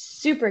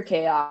super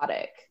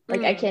chaotic.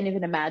 Like I can't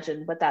even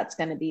imagine what that's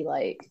going to be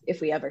like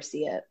if we ever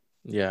see it.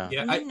 Yeah.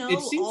 Yeah, it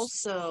seems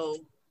also.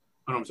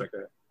 Oh, I'm sorry. Go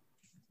ahead.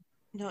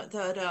 No,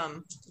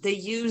 that they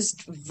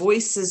used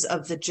voices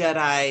of the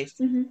Jedi.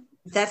 Mm-hmm.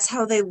 That's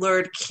how they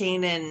lured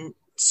Kanan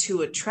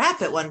to a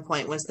trap at one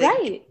point. Was they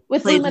right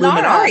with played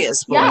Luminara.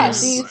 Luminaria's voice? Yeah,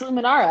 she used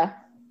Luminara.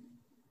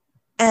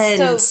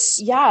 And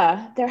so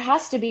yeah, there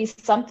has to be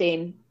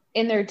something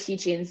in their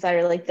teachings that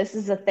are like, this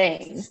is a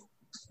thing.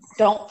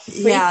 Don't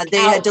freak they out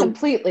had to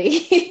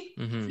completely.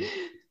 Mm-hmm.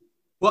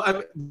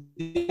 Well,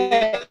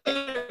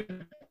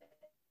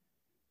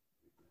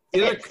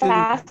 It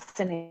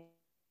fascinates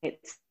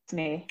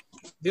me.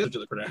 The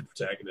other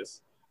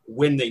protagonists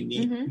when they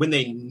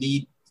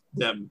need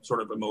them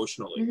sort of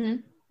emotionally. Mm-hmm.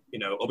 You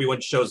know,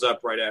 Obi-Wan shows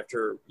up right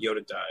after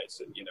Yoda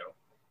dies, and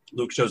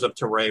Luke shows up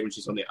to Rey when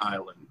she's on the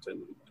island,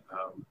 and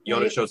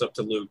Yoda shows up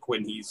to Luke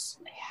when he's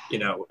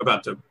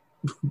about to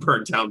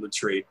burn down the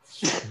tree,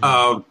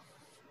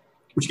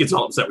 which gets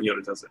all upset when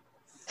Yoda does it.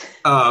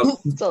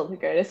 Still the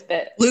greatest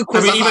bit. Luke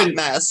was a hot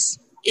mess.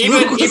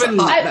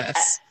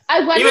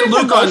 I wonder even if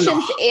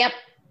Luke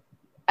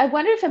I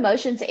wonder if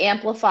emotions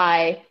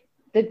amplify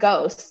the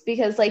ghosts,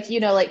 because like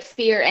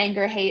fear,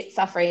 anger, hate,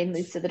 suffering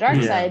leads to the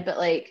dark side, but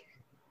like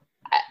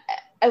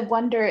I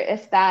wonder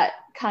if that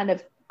kind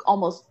of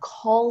almost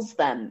calls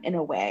them in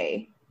a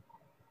way,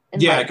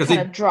 and kind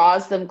of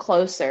draws them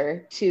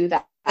closer to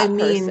that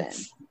person.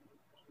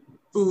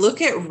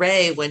 Look at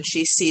Rey when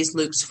she sees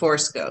Luke's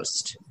Force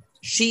ghost.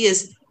 She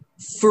is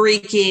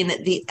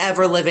freaking the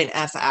ever-living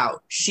F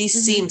out. She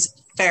seems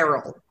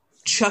feral,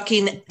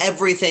 chucking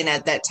everything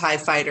at that TIE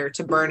fighter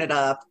to burn it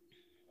up,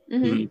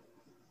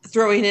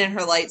 throwing in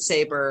her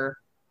lightsaber,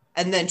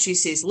 and then she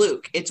sees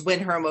Luke. It's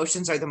when her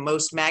emotions are the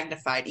most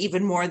magnified,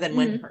 even more than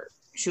when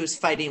she was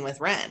fighting with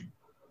Ren.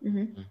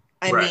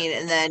 I mean,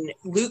 and then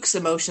Luke's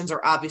emotions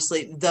are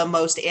obviously the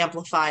most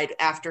amplified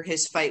after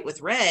his fight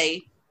with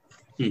Rey,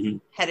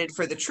 headed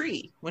for the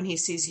tree when he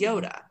sees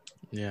Yoda.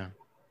 Yeah.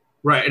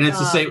 Right, and it's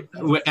the same.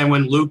 And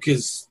when Luke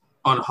is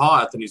on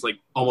Hoth and he's like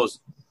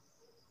almost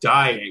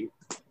dying,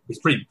 he's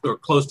pretty or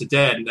close to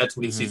dead, and that's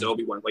when he sees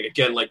Obi-Wan. Like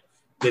again, like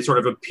they sort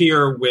of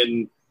appear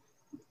when,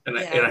 and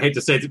I hate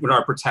to say it, when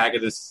our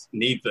protagonists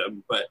need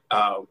them, but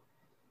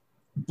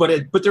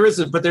there's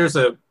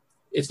a.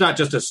 It's not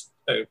just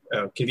a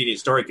convenient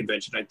story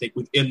convention. I think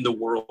within the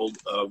world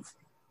of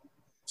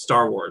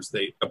Star Wars,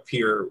 they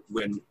appear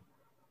when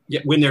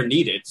they're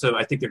needed. So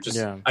I think they're just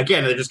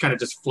they're just kind of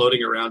just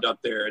floating around up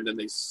there, and then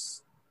they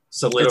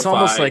solidify. It's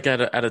almost like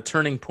at a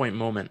turning point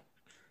moment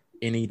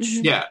in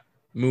each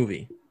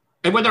movie,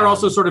 and when they're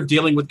also sort of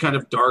dealing with kind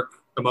of dark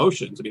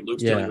emotions. I mean,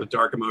 Luke's dealing with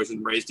dark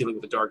emotion, Rey's dealing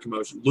with a dark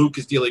emotion, Luke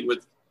is dealing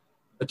with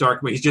a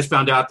dark emotion. He's just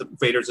found out that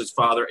Vader's his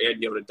father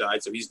and Yoda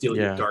died, so he's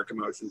dealing with dark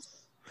emotions.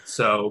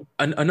 So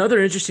another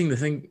interesting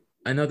thing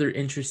another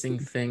interesting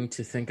thing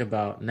to think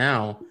about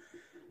now,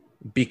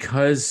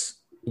 because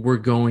we're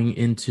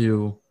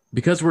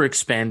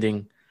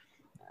expanding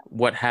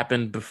what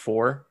happened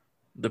before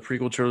the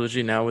prequel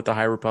trilogy now with the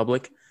High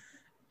Republic.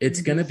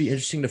 It's going to be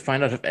interesting to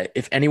find out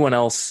if anyone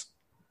else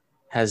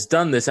has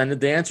done this. And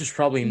the answer is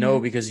probably no,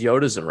 because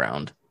Yoda's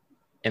around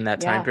in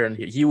that time period.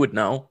 He would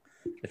know.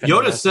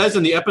 Yoda says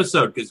in the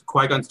episode, because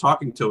Qui-Gon's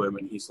talking to him,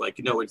 and he's like,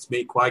 it's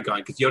me, Qui-Gon,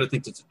 because Yoda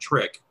thinks it's a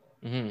trick.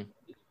 Mm-hmm.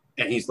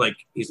 And he's like,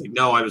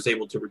 no, I was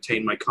able to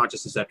retain my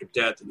consciousness after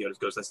death. And Yoda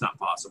goes, that's not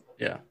possible.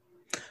 Yeah.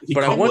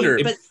 But I wonder.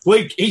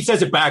 He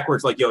says it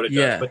backwards like Yoda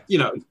does, but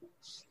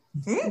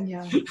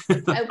Yeah,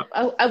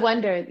 I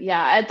wonder.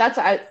 Yeah,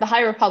 the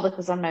High Republic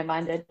was on my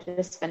mind. I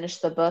just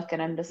finished the book,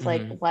 and I'm just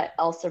like, what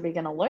else are we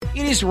gonna learn?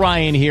 It is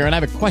Ryan here, and I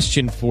have a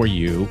question for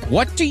you.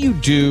 What do you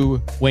do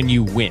when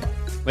you win?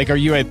 Like, are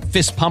you a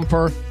fist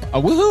pumper, a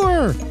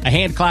woohooer, a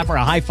hand clapper,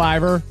 a high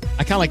fiver?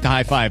 I kind of like the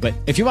high five, but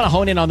if you want to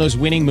hone in on those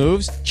winning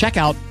moves, check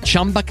out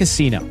Chumba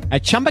Casino.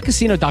 At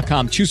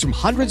ChumbaCasino.com, choose from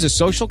hundreds of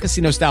social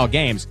casino-style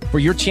games for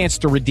your chance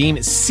to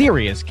redeem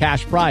serious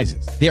cash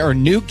prizes. There are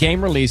new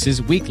game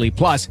releases weekly,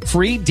 plus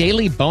free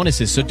daily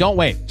bonuses. So don't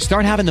wait.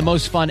 Start having the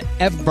most fun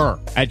ever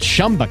at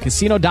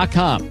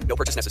ChumbaCasino.com. No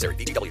purchase necessary.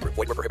 VGW. Void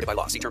where prohibited by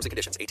law. See terms and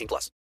conditions.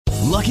 18+.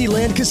 Lucky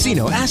Land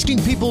Casino,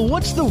 asking people,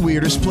 what's the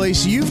weirdest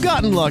place you've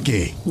gotten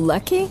lucky?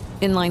 Lucky?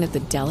 In line at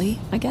the deli,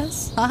 I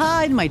guess?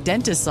 Aha, in my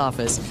dentist's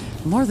office.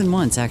 More than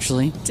once,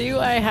 actually. Do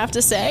I have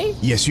to say?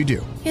 Yes, you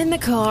do. In the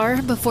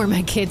car before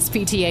my kids'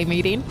 PTA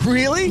meeting.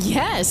 Really?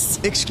 Yes.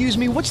 Excuse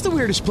me, what's the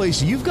weirdest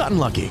place you've gotten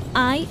lucky?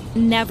 I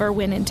never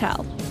win and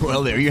tell.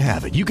 Well, there you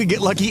have it. You can get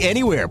lucky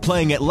anywhere,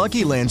 playing at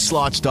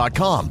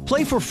LuckyLandSlots.com.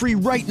 Play for free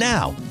right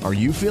now. Are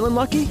you feeling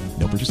lucky?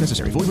 No purchase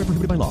necessary. Void where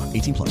prohibited by law.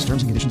 18+.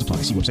 Terms and conditions apply.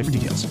 See website for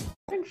details.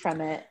 Learn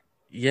from it.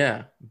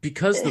 Yeah,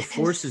 because the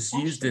Force is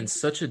used in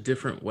such a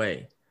different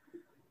way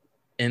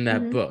in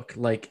that book.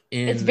 Like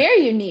it's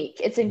very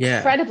unique. It's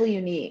incredibly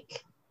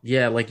unique.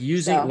 Yeah, like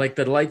using like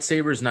the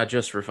lightsaber is not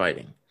just for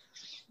fighting.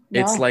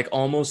 No. It's like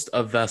almost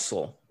a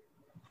vessel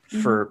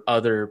for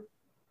other,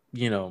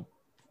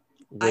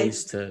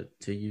 ways to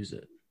use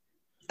it.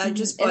 I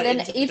just and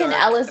then even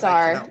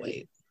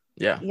Elazar.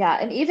 Yeah,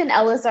 and even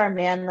Elazar,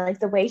 man, like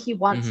the way he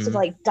wants to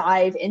like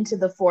dive into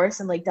the Force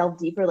and like delve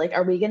deeper. Like,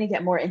 are we going to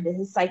get more into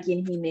his psyche?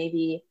 And he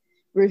maybe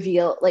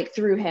reveal like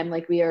through him,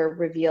 like we are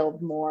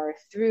revealed more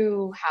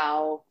through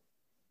how.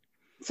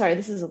 Sorry,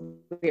 this is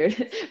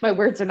weird. My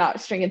words are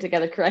not stringing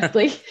together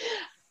correctly.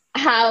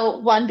 How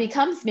one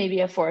becomes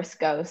maybe a Force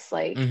ghost,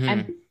 like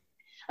and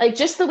like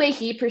just the way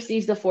he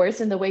perceives the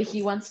Force and the way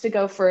he wants to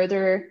go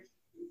further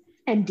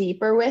and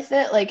deeper with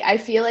it. Like I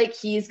feel like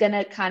he's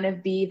gonna kind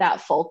of be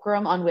that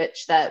fulcrum on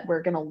which that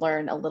we're gonna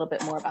learn a little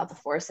bit more about the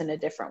Force in a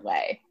different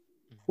way.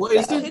 Well,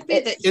 it could be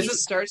that he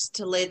starts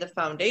to lay the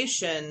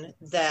foundation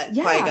that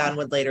Qui-Gon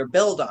would later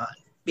build on.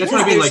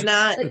 Because there's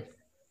not.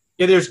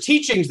 There's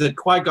teachings that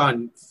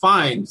Qui-Gon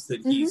finds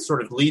that he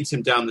sort of leads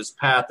him down this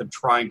path of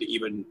trying to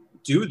even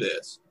do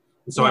this.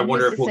 And so I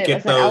wonder if we'll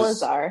get those.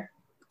 So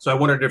I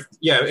wondered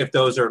if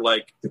those are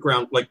like the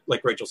ground, like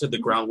Rachel said, the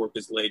groundwork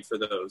is laid for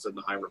those in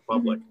the High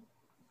Republic.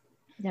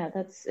 Yeah,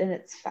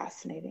 it's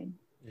fascinating.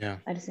 Yeah,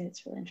 I just think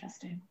it's really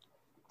interesting.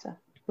 So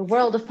the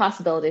world of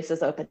possibilities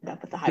has opened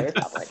up with the High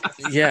Republic.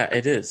 Yeah,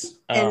 it is.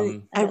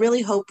 And I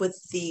really hope with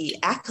the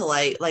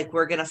Acolyte, like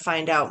we're going to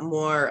find out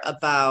more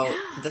about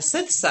the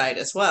Sith side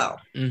as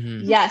well.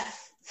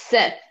 Yes,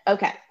 Sith.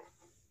 Okay.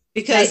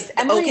 Because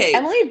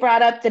Emily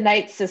brought up the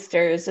Night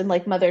Sisters and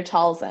like Mother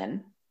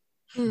Talzin.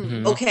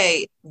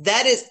 Okay,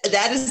 that is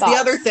the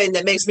other thing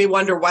that makes me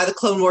wonder why the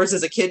Clone Wars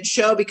is a kid's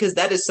show, because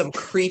that is some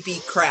creepy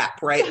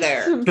crap right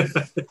there.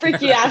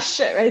 Freaky ass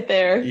shit right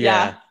there.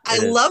 Yeah. I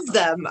love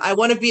them. I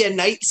want to be a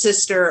Night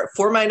Sister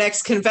for my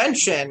next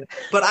convention,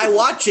 but I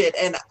watch it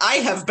and I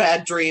have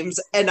bad dreams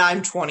and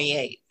I'm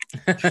 28.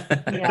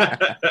 Yeah.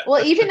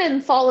 Well, even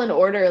in Fallen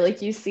Order,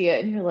 like you see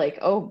it and you're like,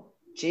 oh,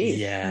 geez,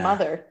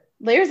 mother.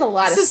 There's a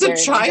lot of scary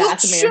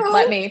child show.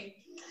 Let me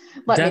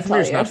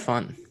tell you. Not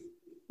fun.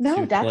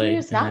 No, Dathomir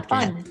is not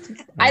fun.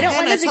 I don't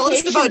want to tell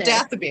us about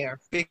Dathomir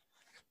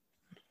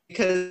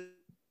because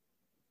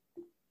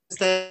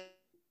it's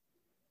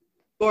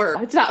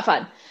not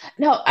fun.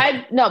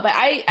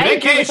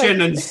 Vacation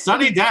in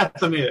sunny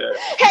Dathomir.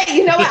 Hey,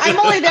 you know what? I'm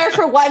only there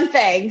for one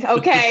thing,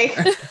 okay?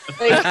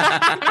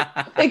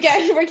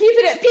 Again, we're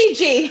keeping it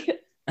PG.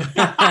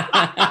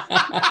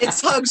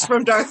 It's hugs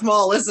from Darth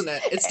Maul, isn't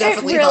it? It's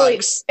definitely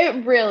hugs.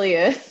 It really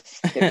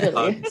is. It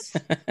really is.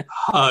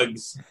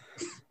 Hugs.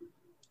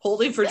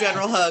 Holding for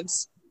General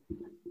Hugs.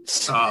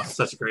 Oh,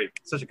 such a good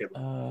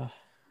one.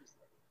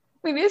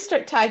 We need to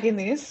start tagging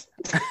these.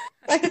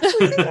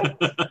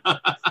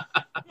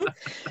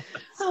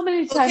 How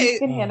many times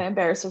can Hannah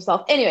embarrass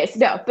herself? Anyways,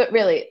 no, but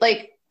really,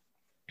 like,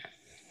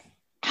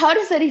 how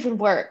does that even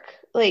work?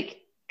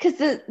 Like, because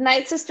the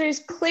Night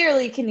Sisters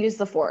clearly can use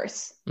the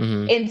Force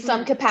in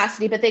some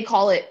capacity, but they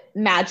call it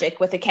magic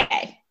with a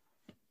K.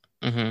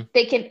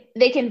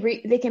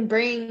 They can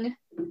bring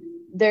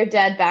their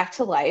dead back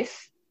to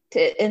life.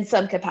 in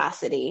some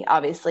capacity,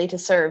 obviously, to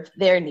serve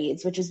their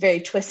needs, which is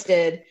very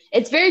twisted.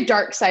 It's very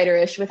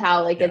Darksider-ish with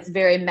how it's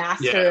very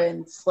master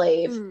and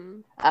slave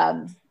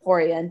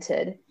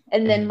oriented.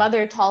 And then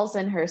Mother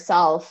Talzin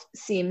herself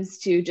seems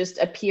to just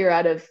appear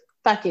out of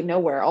fucking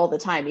nowhere all the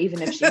time,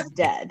 even if she's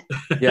dead.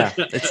 Yeah,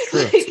 it's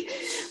true.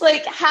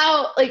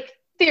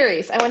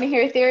 Theories. I want to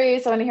hear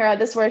theories. I want to hear how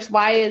this works.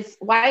 Why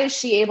is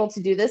she able to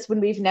do this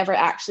when we've never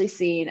actually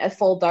seen a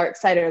full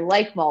Darksider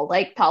like Maul,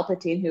 like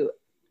Palpatine, who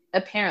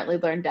apparently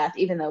learned death,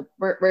 even though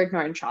we're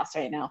ignoring Tross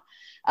right now.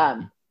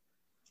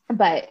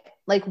 But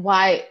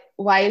why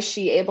is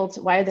she able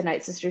to, why are the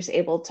Night Sisters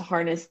able to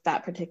harness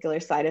that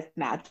particular side of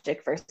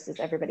magic versus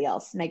everybody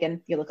else?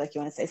 Megan, you look like you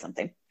want to say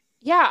something.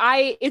 Yeah,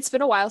 it's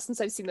been a while since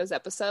I've seen those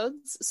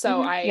episodes,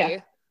 so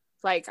I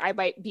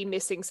might be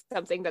missing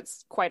something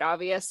that's quite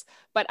obvious,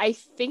 but I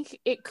think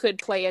it could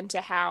play into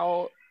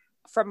how,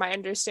 from my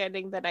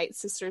understanding, the Night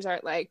Sisters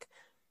aren't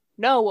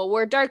no, well,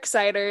 we're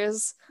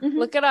Darksiders.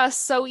 Look at us,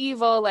 so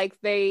evil.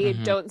 They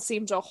don't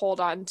seem to hold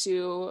on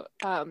to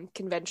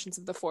conventions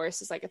of the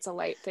Force. It's a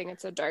light thing,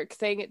 it's a dark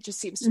thing. It just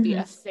seems to be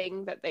a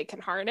thing that they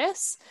can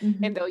harness,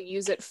 and they'll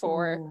use it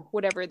for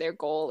whatever their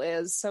goal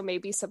is. So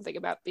maybe something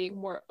about being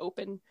more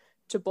open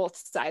to both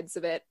sides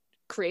of it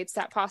creates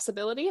that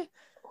possibility.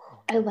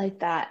 I like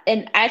that.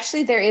 And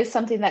actually, there is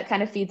something that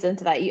kind of feeds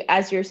into that.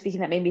 As you were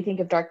speaking, that made me think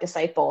of Dark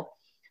Disciple,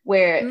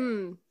 where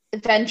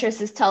Ventress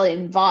is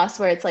telling Voss,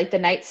 where it's the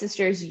Night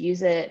Sisters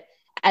use it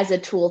as a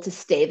tool to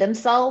stay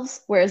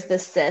themselves, whereas the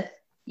Sith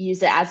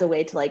use it as a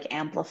way to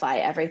amplify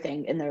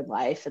everything in their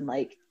life and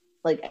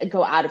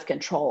go out of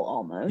control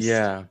almost.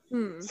 Yeah.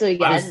 So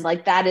again,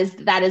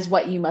 that is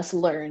what you must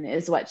learn,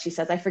 is what she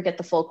says. I forget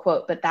the full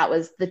quote, but that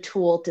was the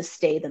tool to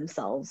stay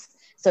themselves.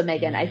 So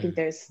Megan, I think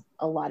there's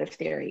a lot of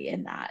theory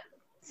in that.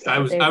 So I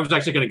was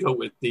actually going to go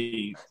with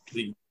the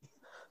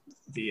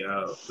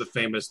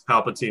famous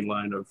Palpatine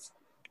line of,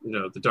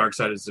 the dark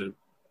side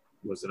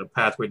was it a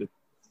pathway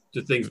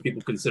to things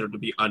people consider to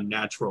be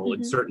unnatural,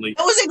 and certainly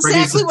that was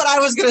exactly what I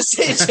was going to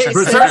say, Jason.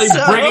 But certainly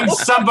bringing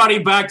somebody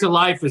back to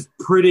life is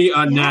pretty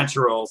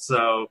unnatural.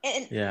 So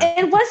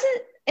and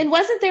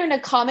wasn't there in a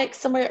comic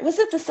somewhere? Was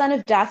it the Son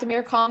of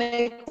Dathomir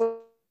comic where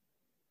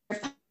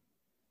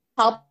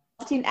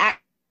Palpatine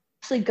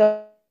actually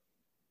goes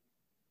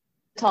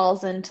to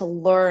Talzin to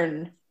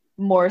learn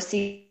more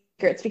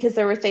secrets, because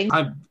there were things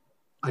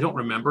I don't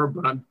remember,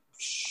 but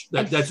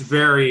that's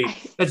very up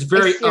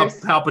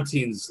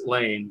Palpatine's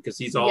lane, because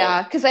he's all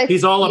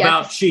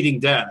about cheating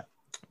death,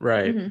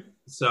 right?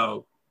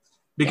 So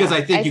because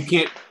I think you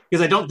can't,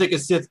 because I don't think a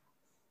Sith,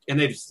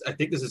 and I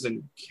think this is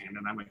in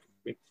canon,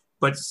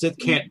 but Sith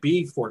can't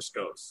be Force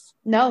ghosts.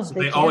 No,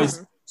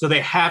 so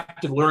they have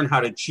to learn how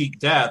to cheat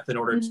death in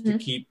order to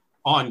keep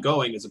on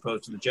going, as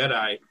opposed to the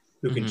Jedi,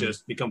 who can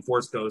just become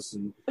Force ghosts,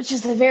 which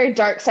is a very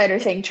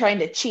Darksider thing, trying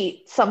to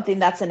cheat something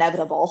that's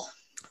inevitable.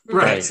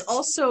 Right. It's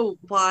also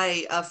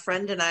why a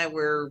friend and I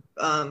were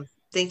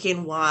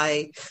thinking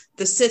why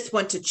the Sith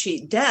went to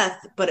cheat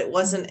death, but it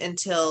wasn't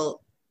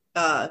until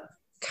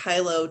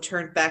Kylo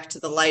turned back to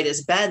the light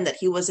as Ben that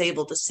he was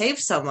able to save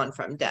someone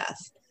from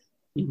death.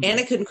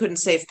 Anakin couldn't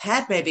save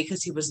Padme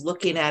because he was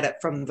looking at it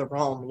from the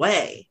wrong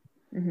way.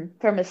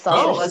 From a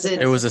selfish.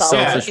 It was a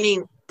selfish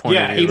point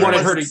of view. He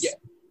wanted her to.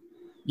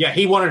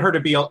 He wanted her to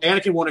be.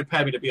 Anakin wanted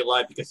Padme to be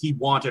alive because he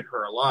wanted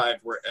her alive,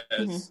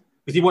 whereas.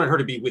 Because he wanted her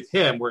to be with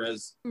him,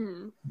 whereas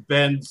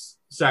Ben's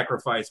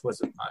sacrifice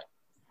wasn't,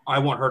 I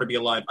want her to be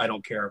alive. I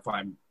don't care if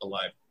I'm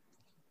alive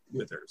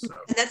with her. So.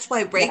 And that's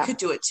why Rey could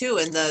do it too.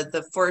 And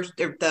the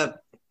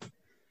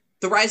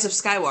Rise of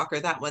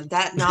Skywalker,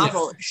 that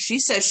novel, she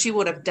says she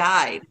would have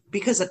died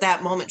because at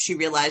that moment she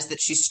realized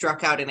that she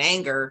struck out in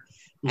anger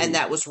and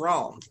that was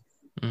wrong.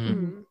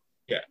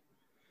 Yeah.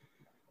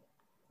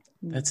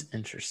 That's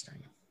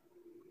interesting.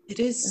 It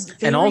is.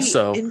 And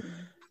also,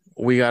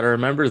 we got to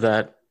remember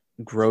that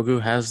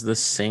Grogu has the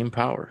same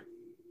power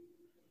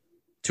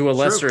to a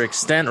lesser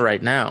extent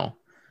right now,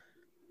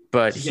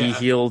 but he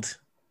healed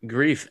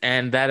Grief,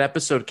 and that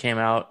episode came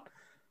out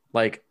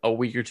a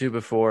week or two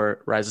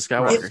before Rise of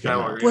Skywalker came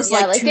out. It was 2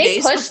 they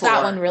days pushed before.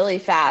 that one really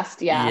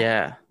fast.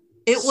 Yeah.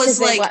 It was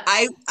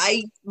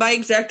my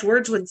exact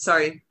words when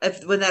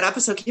that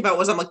episode came out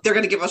was, I'm like, they're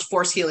going to give us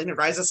Force healing in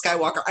Rise of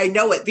Skywalker. I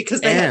know it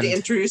because they had to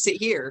introduce it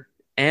here.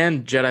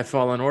 And Jedi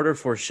Fallen Order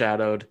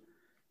foreshadowed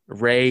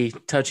Rey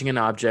touching an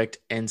object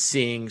and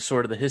seeing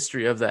sort of the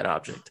history of that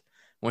object.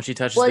 When she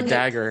touches the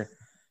dagger,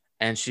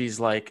 and she's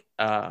like,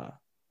 I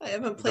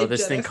haven't played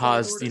this Jedi thing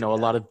caused, a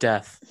lot of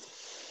death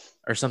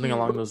or something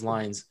along those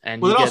lines.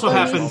 And it also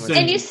happens.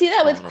 And you see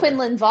that with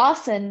Quinlan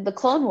Voss in the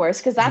Clone Wars,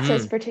 because that's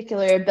his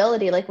particular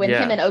ability. When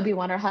him and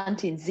Obi-Wan are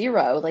hunting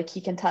Zero, he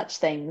can touch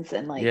things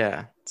and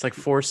it's like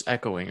Force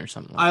echoing or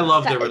something. I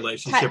love their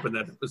relationship in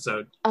that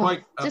episode.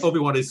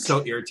 Obi-Wan is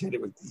so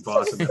irritated with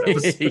Voss in that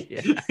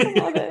episode. I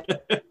love it.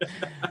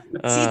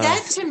 See,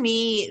 that to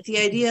me, the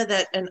idea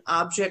that an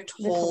object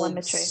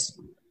holds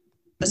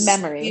a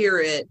memory,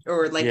 spirit,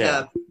 or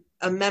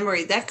a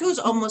memory, that goes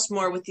almost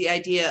more with the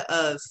idea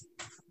of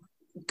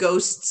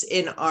ghosts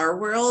in our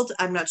world.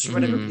 I'm not sure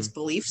what everybody's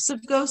beliefs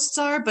of ghosts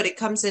are, but it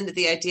comes into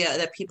the idea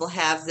that people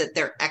have that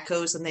they're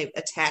echoes and they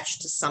attach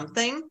to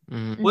something.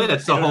 Well,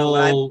 that's the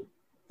whole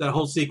that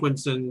whole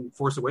sequence in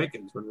Force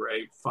Awakens when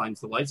Rey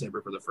finds the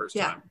lightsaber for the first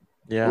time.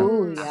 Yeah.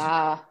 Ooh,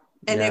 yeah.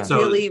 And it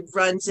really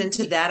runs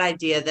into that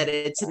idea that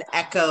it's an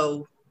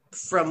echo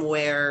from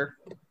where,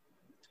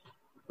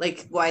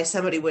 like, why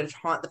somebody would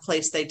haunt the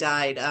place they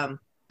died.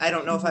 I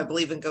don't know if I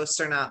believe in ghosts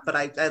or not, but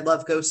I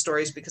love ghost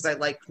stories because I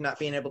like not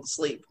being able to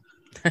sleep.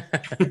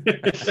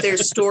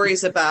 There's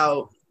stories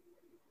about,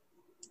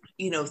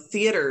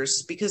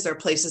 theaters because they're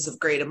places of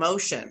great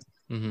emotion.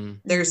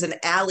 There's an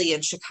alley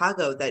in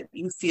Chicago that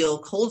you feel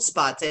cold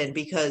spots in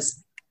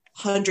because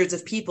hundreds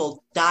of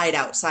people died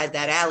outside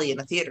that alley in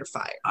a theater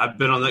fire. I've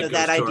been on that.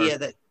 That idea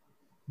that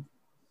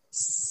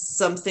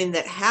something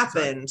that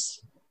happened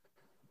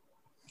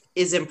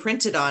is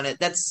imprinted on it.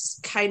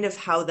 That's kind of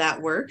how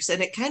that works.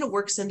 And it kind of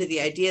works into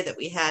the idea that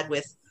we had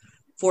with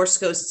Force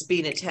ghosts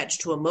being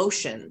attached to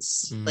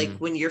emotions. Like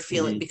when you're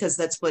feeling, because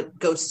that's what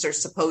ghosts are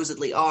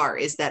supposedly are,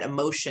 is that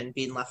emotion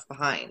being left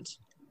behind.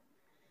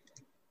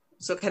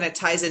 So it kind of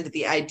ties into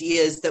the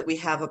ideas that we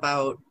have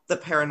about the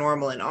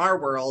paranormal in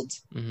our world,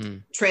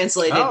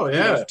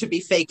 translated to be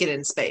fake it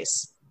in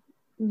space.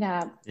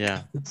 Yeah.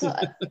 Yeah. So,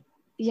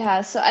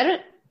 so I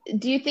don't,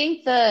 do you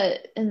think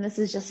and this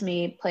is just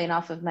me playing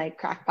off of my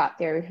crackpot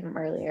theory from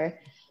earlier.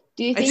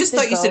 Do you think I just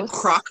thought you said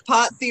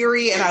crockpot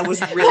theory and I was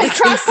really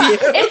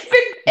confused.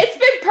 It's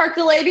been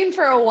percolating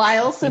for a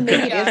while, so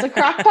maybe it is a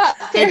crockpot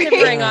theory. It can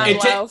bring on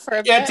low for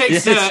a bit. Yeah, it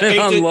takes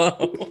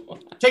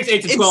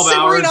 8 to 12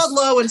 hours. It's simmering on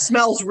low and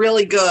smells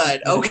really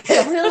good. Okay.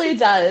 It really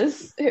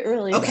does. It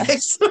really does. Okay,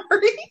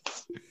 sorry.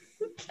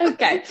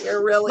 Okay.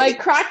 You're really...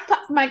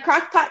 My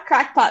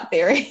crackpot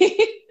theory.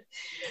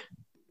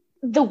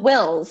 The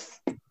Wills.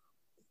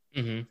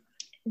 Do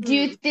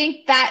you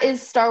think that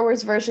is Star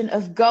Wars version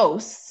of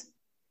ghosts?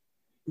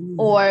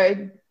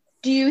 Or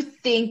do you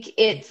think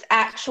it's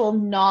actual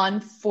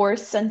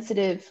non-Force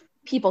sensitive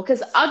people?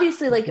 Because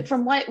obviously, like,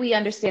 from what we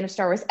understand of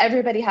Star Wars,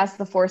 everybody has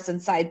the Force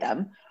inside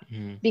them.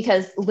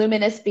 Because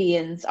luminous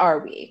beings are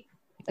we,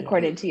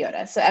 according to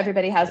Yoda. So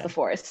everybody has the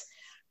Force.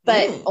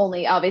 But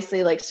only,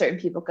 obviously, like, certain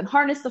people can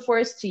harness the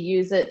Force to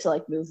use it to,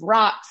 like, move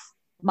rocks,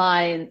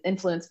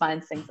 influence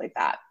minds, things like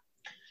that.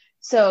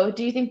 So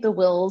do you think the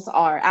Wills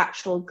are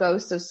actual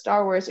ghosts of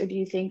Star Wars, or do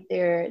you think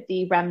they're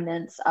the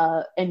remnants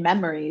and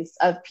memories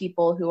of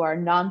people who are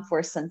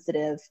non-Force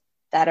sensitive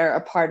that are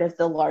a part of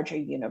the larger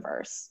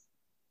universe?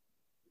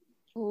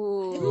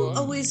 Ooh.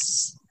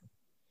 Always...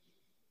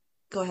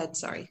 Go ahead,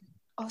 sorry.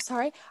 Oh,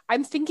 sorry.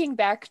 I'm thinking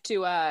back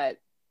to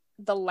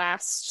the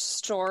last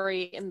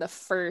story in the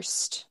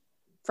first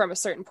From a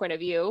Certain Point of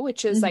View,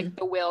 which is like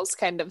the Wills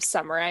kind of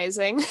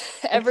summarizing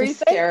everything. It's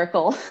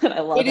hysterical. I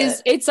love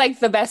it. It's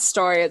like the best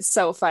story. It's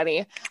so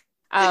funny.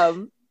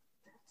 And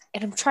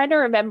I'm trying to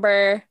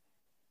remember,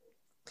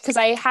 because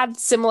I had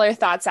similar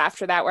thoughts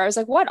after that where I was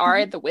like, what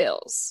are the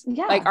Wills?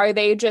 Yeah. Like, are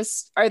they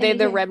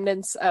the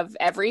remnants of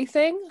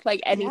everything? Like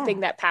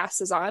anything that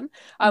passes on?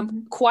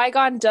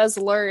 Qui-Gon does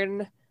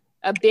learn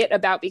a bit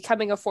about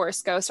becoming a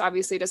Force ghost.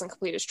 Obviously, he doesn't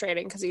complete his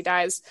training because he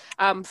dies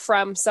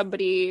from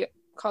somebody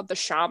called the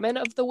Shaman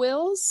of the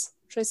Wills,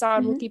 which I saw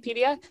on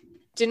Wikipedia.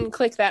 Didn't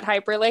click that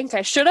hyperlink.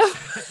 I should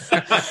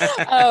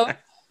have.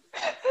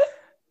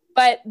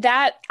 But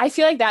that, I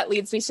feel like that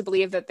leads me to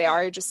believe that they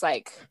are just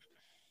like,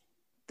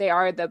 they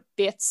are the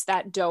bits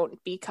that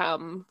don't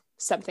become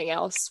something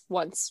else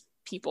once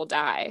people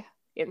die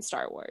in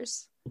Star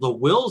Wars. The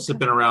Wills have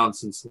been around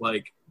since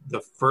like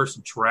the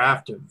first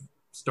draft of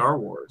Star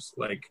Wars.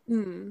 Like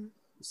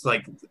it's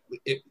like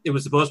it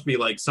was supposed to be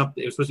like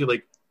something. It was supposed to be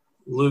like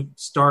Luke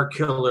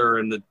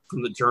Starkiller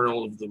from the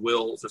Journal of the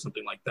Wills or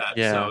something like that.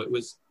 Yeah. So it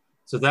was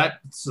so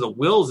the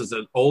Wills is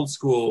an old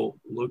school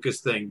Lucas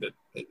thing that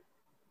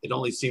it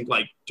only seemed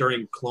like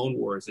during Clone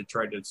Wars it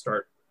tried to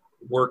start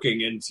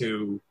working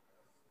into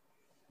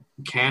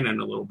canon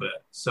a little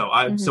bit. So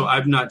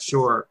I'm not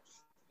sure.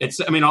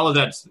 All of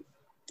that.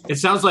 It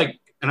sounds like,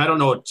 and I don't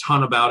know a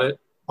ton about it.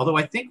 Although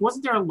I think,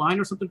 wasn't there a line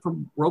or something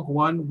from Rogue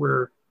One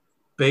where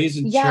Baze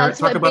and Chirrut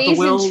talk about the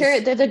Wills? Yeah,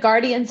 they're the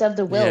guardians of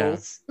the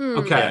Wills. Yeah.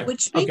 Okay.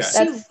 Which makes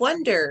you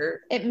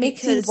wonder. It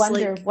makes you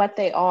wonder what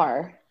they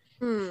are.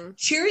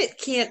 Chirrut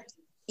can't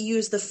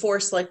use the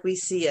Force like we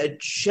see a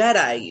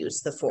Jedi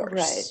use the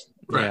Force.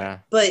 Right. Yeah.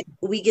 But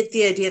we get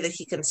the idea that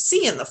he can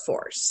see in the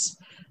Force.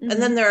 And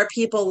then there are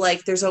people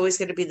like, there's always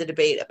going to be the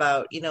debate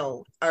about,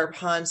 are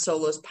Han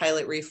Solo's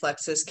pilot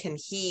reflexes, can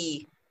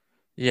he...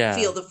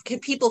 can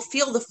people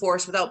feel the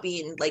Force without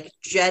being like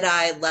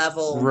Jedi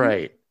level?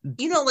 Right.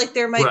 Like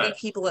there might be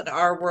people in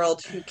our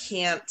world who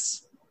can't,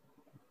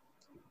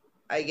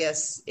 I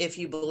guess, if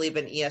you believe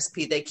in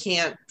ESP, they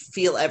can't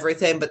feel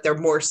everything, but they're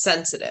more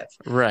sensitive.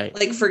 Right.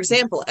 Like, for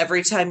example,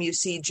 every time you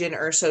see Jyn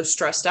Erso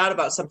stressed out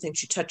about something,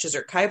 she touches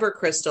her Kyber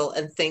crystal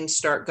and things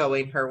start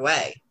going her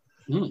way.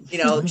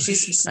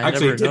 She's I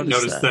actually didn't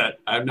notice that.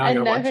 I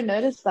never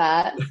noticed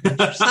that.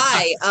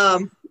 Hi.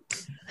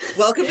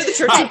 Welcome to the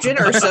Church of Jyn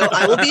Erso.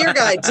 I will be your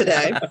guide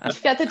today.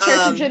 We've got the Church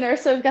of Jyn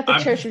Erso. We've got the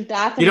Church of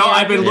Dathomir. You know,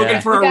 I've been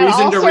looking for a We've got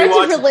reason to all sorts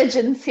rewatch. of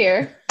religions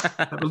here.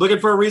 I've been looking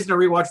for a reason to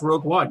rewatch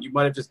Rogue One. You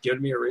might have just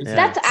given me a reason.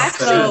 That's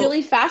actually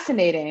really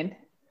fascinating.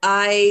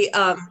 I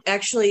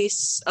actually,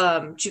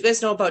 do you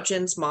guys know about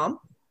Jyn's mom?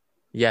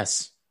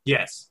 Yes.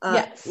 Yes.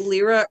 Yes.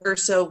 Lyra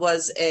Erso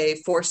was a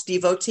Force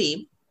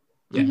devotee.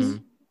 Yes. Mm-hmm.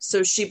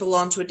 So she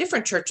belonged to a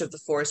different Church of the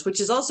Force, which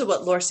is also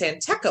what Lor San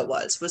Tekka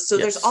was. So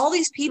Yes. there's all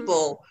these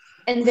people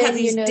And who then have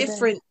these you know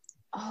different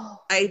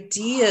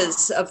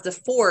ideas of the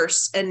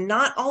Force, and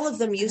not all of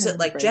them use it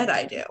like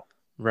Jedi do.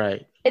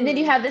 Right. And then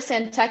you have the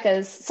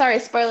Santekas. Sorry,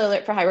 spoiler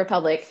alert for High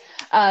Republic.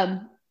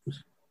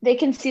 They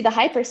can see the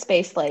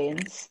hyperspace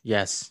lanes.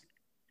 Yes.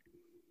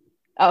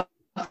 Oh,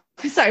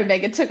 sorry,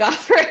 Megan took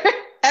off her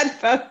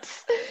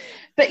headphones.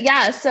 But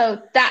yeah,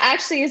 so that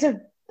actually is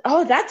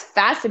that's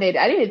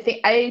fascinating.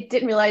 I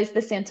didn't realize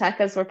the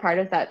Santekas were part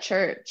of that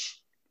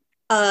church.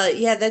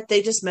 Yeah, that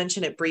they just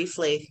mention it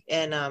briefly,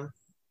 and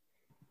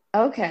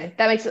okay,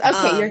 that makes sense.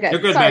 Okay, you're good.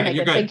 You're good, Sorry, Megan.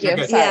 You're Megan. good. Thank you. You're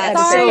good. yeah.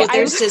 Sorry, So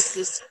there's just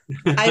this.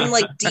 I'm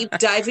like deep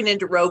diving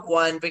into Rogue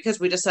One because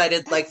we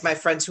decided, like, my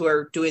friends who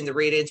are doing the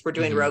readings were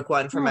doing Rogue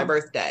One for my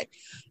birthday.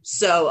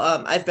 So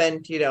I've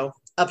been,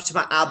 up to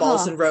my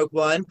eyeballs in Rogue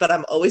One, but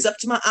I'm always up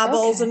to my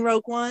eyeballs in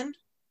Rogue One.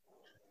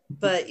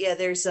 But yeah,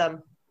 there's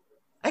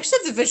I actually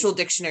have the visual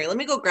dictionary. Let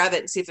me go grab it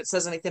and see if it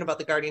says anything about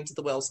the Guardians of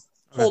the Whills.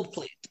 Hold,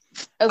 please.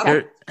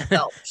 Okay.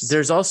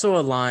 There's also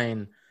a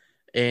line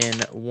in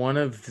one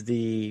of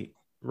the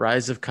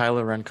Rise of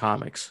Kylo Ren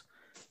comics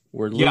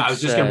where Luke I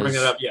was just going to bring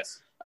it up. Yes.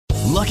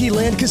 Lucky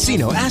Land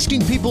Casino,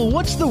 asking people,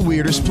 what's the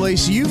weirdest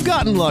place you've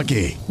gotten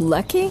lucky?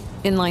 Lucky?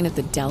 In line at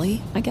the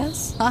deli, I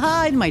guess?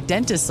 Aha, in my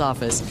dentist's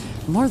office.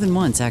 More than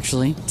once,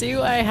 actually.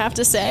 Do I have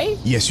to say?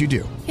 Yes, you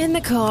do. In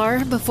the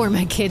car before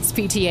my kids'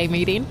 PTA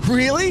meeting.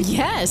 Really?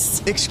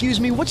 Yes.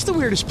 Excuse me, what's the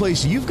weirdest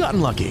place you've gotten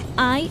lucky?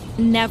 I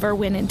never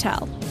win and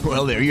tell.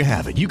 Well, there you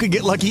have it. You can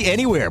get lucky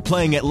anywhere,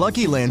 playing at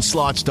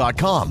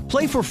LuckyLandSlots.com.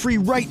 Play for free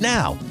right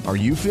now. Are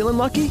you feeling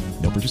lucky?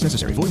 No purchase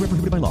necessary. Void where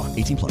prohibited by law.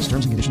 18+.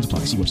 Terms and conditions apply.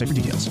 See website for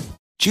details.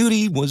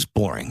 Judy was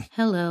boring.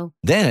 Hello.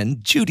 Then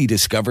Judy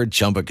discovered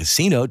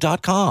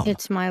ChumbaCasino.com.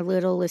 It's my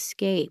little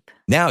escape.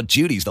 Now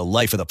Judy's the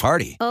life of the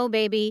party. Oh,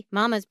 baby,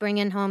 mama's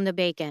bringing home the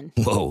bacon.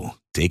 Whoa,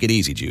 take it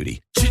easy,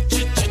 Judy.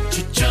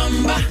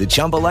 The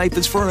Chumba life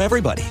is for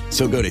everybody.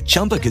 So go to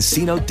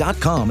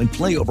ChumbaCasino.com and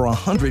play over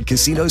 100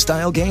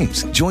 casino-style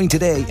games. Join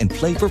today and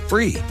play for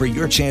free for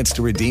your chance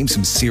to redeem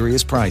some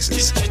serious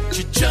prizes.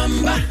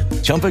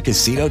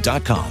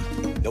 ChumbaCasino.com.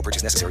 No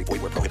purchase necessary.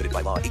 Void where prohibited by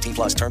law.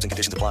 18+ terms and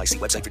conditions apply. See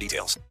website for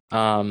details.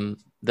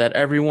 That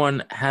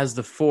everyone has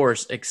the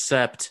Force,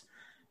 except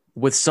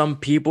with some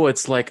people,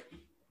 it's like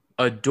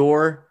a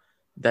door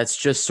that's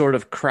just sort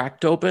of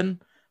cracked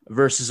open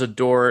versus a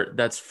door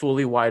that's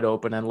fully wide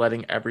open and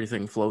letting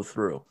everything flow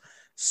through.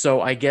 So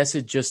I guess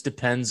it just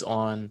depends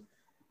on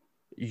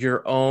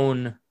your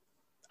own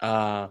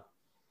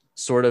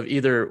sort of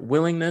either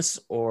willingness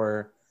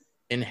or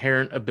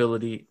inherent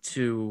ability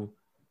to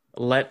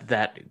let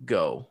that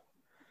go.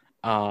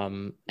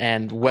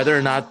 And whether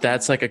or not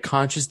that's like a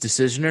conscious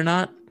decision or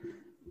not,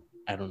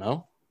 I don't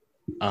know.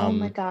 Oh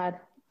my God.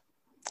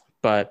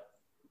 But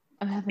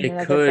I'm having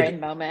another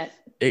brain moment.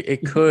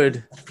 It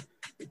could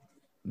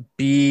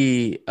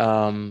be,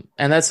 and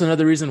that's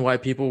another reason why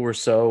people were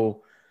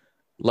so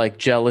like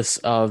jealous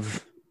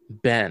of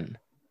Ben,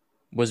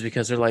 was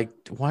because they're like,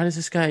 why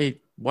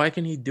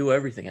can he do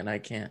everything and I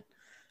can't?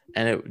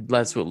 And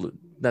that's what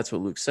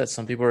Luke said.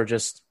 Some people are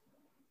just,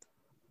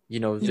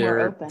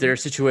 their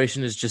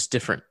situation is just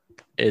different.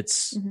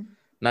 It's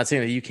not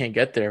saying that you can't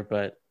get there,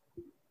 but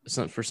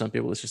for some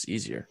people it's just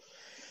easier.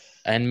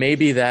 And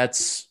maybe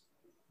that's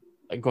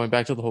going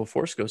back to the whole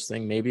Force Ghost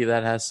thing. Maybe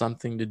that has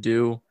something to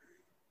do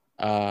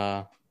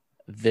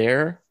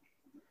there.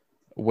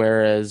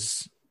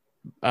 Whereas,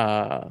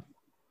 not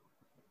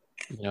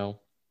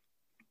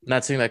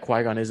saying that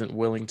Qui-Gon isn't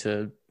willing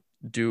to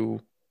do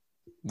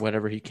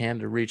whatever he can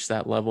to reach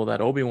that level that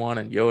Obi-Wan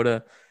and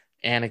Yoda,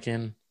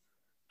 Anakin,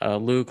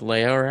 Luke,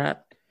 Leia are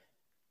at.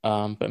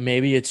 But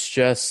maybe it's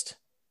just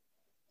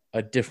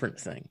a different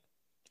thing.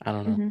 I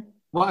don't know. Mm-hmm.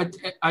 Well,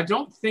 I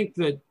don't think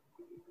that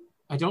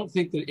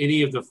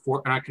any of the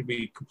Force, and I could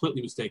be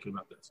completely mistaken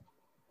about this,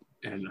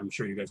 and I'm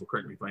sure you guys will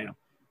correct me if I am,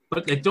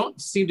 but they don't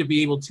seem to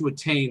be able to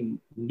attain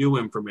new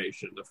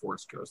information, the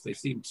Force Ghosts. They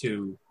seem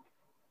to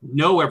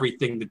know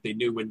everything that they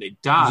knew when they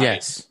died.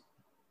 Yes.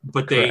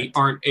 But they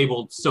aren't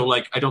able. So,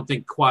 like, I don't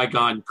think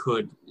Qui-Gon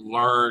could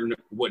learn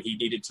what he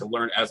needed to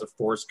learn as a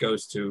Force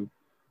Ghost to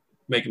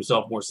make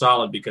himself more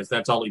solid, because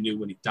that's all he knew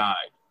when he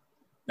died,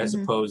 as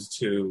opposed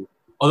to,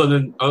 other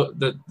than but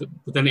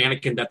then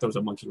Anakin, that throws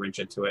a monkey wrench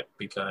into it,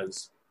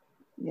 because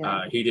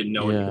he didn't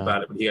know anything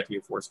about it, but he had to be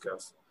a Force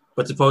Ghost.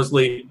 But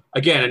supposedly,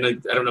 again, and I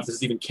don't know if this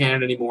is even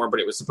canon anymore, but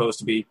it was supposed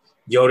to be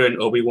Yoda and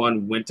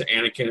Obi-Wan went to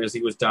Anakin as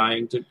he was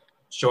dying to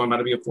show him how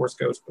to be a Force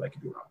Ghost, but I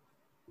could be wrong.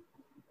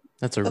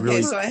 That's a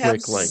really so I quick,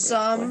 have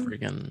some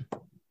freaking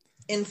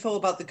info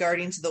about the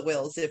Guardians of the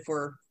Whills, if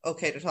we're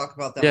okay to talk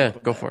about them. Yeah,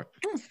 go for it.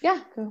 Yeah.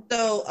 Go.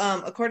 So,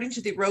 according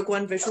to the Rogue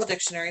One Visual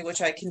Dictionary,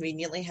 which I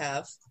conveniently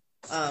have,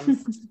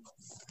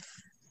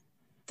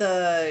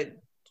 the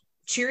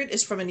Chirrut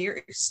is from a near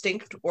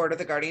extinct order,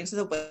 the Guardians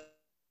of the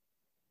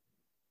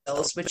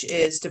Whills, which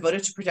is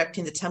devoted to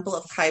protecting the Temple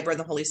of Kyber and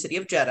the Holy City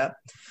of Jeddah.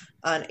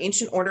 An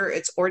ancient order,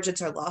 its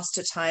origins are lost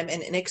to time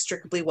and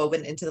inextricably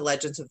woven into the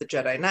legends of the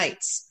Jedi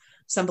Knights.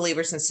 Some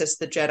believers insist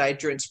the Jedi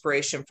drew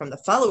inspiration from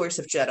the followers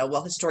of Jeddah,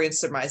 while historians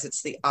surmise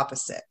it's the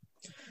opposite.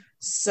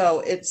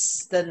 So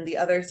then the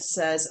other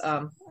says,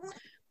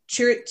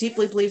 Chirrut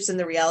deeply believes in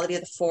the reality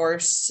of the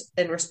Force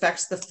and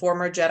respects the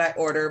former Jedi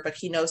Order, but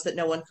he knows that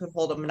no one could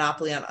hold a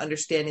monopoly on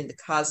understanding the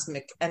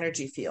cosmic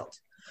energy field.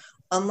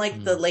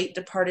 Unlike the late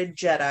departed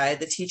Jedi,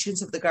 the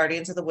teachings of the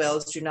Guardians of the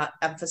Whills do not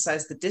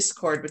emphasize the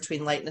discord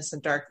between lightness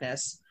and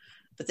darkness,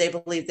 but they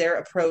believe their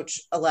approach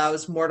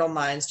allows mortal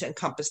minds to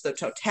encompass the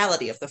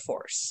totality of the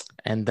Force.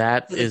 And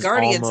that So is the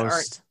Guardians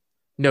almost...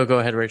 No, go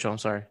ahead, Rachel. I'm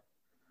sorry.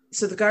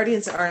 So the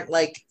Guardians aren't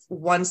like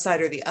one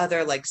side or the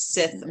other, like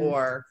Sith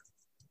or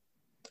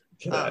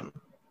Jedi.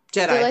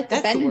 They're like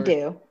the That's the word.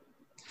 Bendu.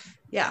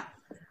 Yeah.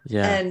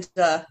 Yeah. And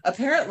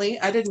apparently,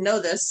 I didn't know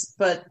this,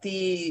 but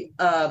the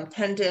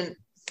pendant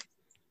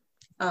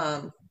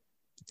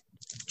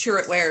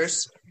Chirrut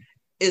wears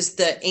is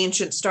the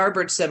ancient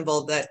starboard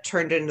symbol that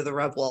turned into the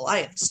Rebel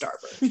Alliance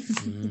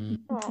starboard.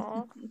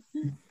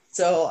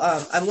 So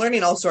I'm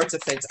learning all sorts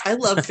of things. I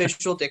love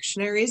visual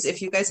dictionaries.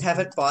 If you guys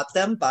haven't bought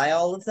them, buy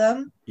all of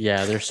them.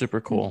 Yeah, they're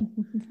super cool.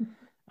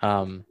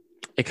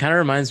 It kind of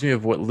reminds me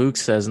of what Luke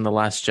says in The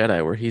Last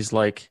Jedi, where he's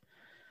like,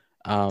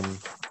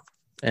 and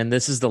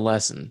this is the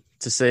lesson,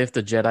 to say if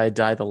the Jedi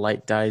die, the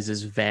light dies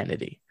is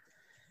vanity.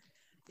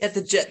 Yeah,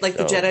 the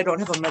Jedi don't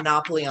have a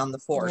monopoly on the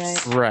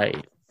Force.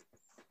 Right.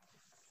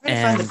 I'm going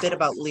to find a bit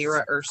about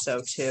Lyra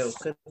Erso, too.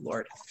 Good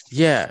Lord.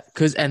 Yeah,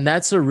 and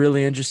that's a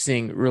really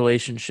interesting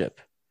relationship,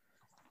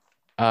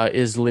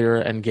 is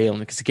Lyra and Galen.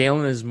 Because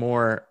Galen is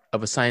more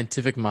of a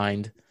scientific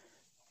mind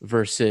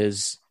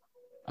versus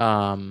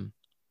Lyra,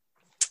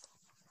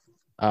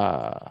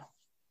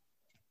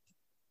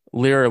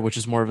 which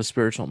is more of a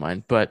spiritual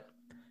mind. But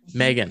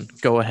Megan,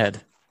 go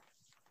ahead.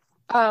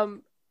 My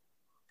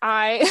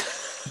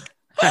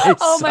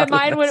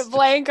mind went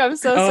blank. I'm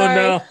so sorry.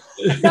 No.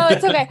 No,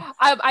 it's okay.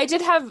 I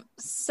did have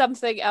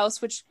something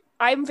else, which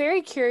I'm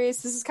very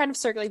curious. This is kind of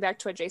circling back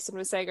to what Jason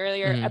was saying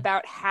earlier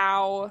about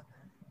how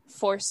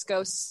Force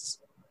ghosts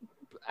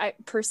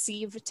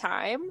perceive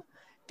time,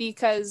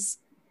 because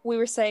we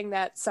were saying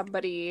that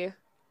somebody,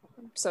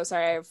 I'm so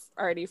sorry, I've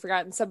already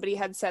forgotten. Somebody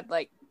had said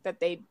like that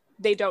they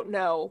don't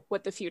know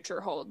what the future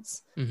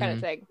holds, kind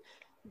of thing.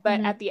 But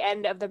at the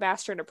end of the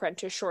Master and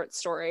Apprentice short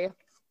story,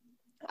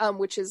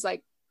 which is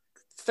like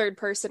third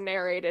person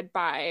narrated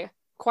by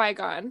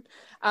Qui-Gon,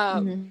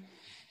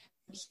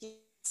 he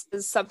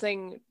says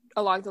something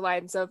along the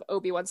lines of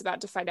Obi-Wan's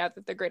about to find out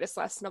that the greatest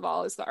lesson of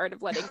all is the art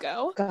of letting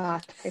go.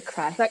 God, I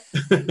cry.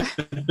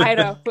 I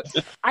know.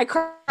 I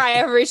cry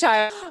every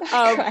time.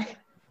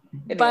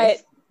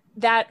 But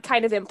that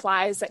kind of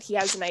implies that he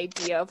has an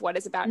idea of what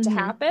is about to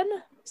happen.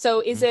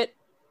 So is it,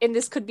 and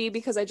this could be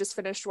because I just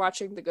finished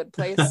watching The Good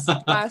Place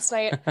last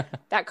night,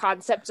 that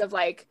concept of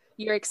like,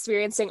 you're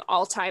experiencing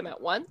all time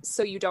at once,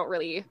 so you don't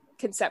really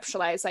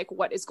conceptualize like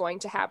what is going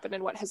to happen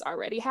and what has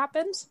already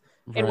happened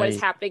and what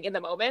is happening in the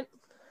moment.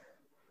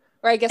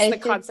 Or I guess the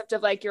concept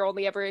of like you're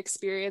only ever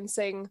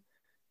experiencing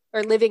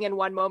or living in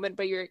one moment,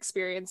 but you're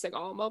experiencing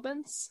all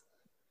moments.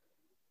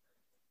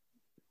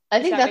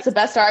 I think that's the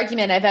best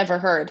argument I've ever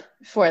heard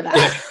for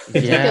that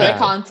particular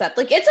concept.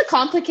 Like, it's a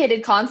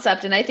complicated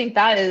concept, and I think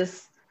that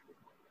is,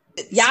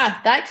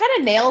 that kind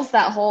of nails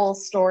that whole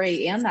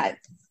story and that.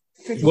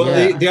 Well,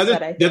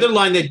 the other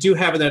line they do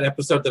have in that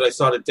episode that I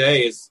saw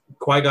today is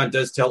Qui-Gon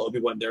does tell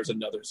Obi-Wan there's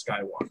another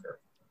Skywalker.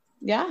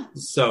 Yeah.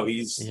 So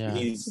he's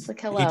like,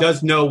 he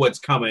does know what's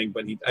coming,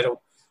 but I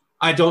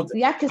don't.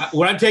 Yeah,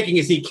 what I'm taking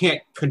is he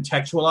can't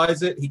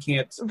contextualize it. He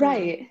can't.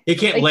 Right. He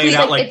can't lay it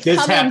out like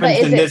this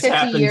happens and this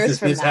happens.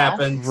 This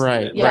happens.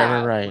 Right.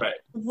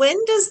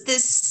 When does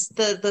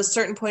the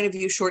certain point of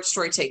view short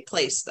story take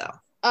place, though?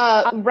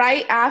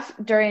 Right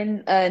after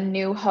during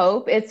New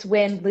Hope, it's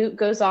when Luke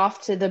goes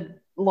off to the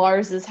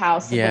Lars's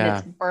house and then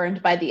it's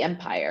burned by the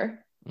Empire.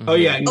 Oh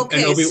yeah.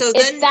 Okay, and so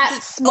then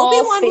that small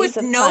Obi-Wan would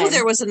space of know time.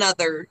 there was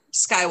another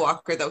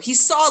Skywalker, though. He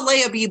saw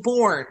Leia be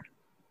born.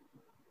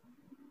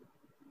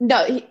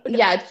 No,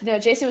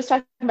 Jason was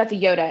talking about the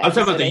Yoda. I'm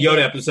talking about the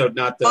Yoda episode,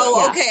 not the.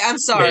 Oh, okay. I'm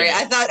sorry. Yeah.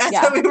 I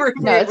thought we were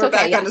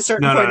back on a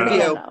certain point of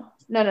view.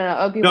 No.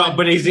 Obi-Wan. No,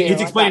 but he's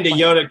explaining to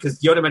Yoda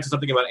because Yoda mentioned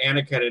something about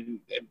Anakin and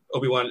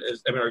Obi-Wan.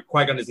 Or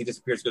Qui-Gon as he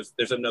disappears goes,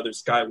 "There's another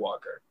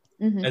Skywalker,"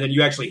 and then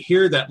you actually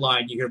hear that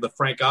line. You hear the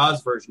Frank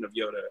Oz version of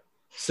Yoda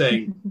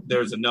saying,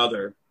 "There's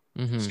another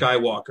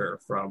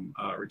Skywalker from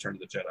Return of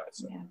the Jedi."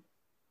 So.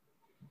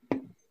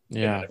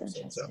 Yeah.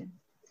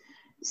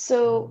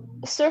 So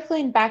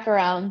circling back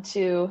around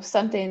to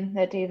something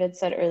that David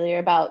said earlier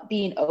about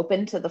being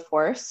open to the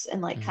Force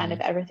and like kind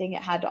of everything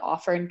it had to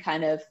offer and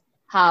kind of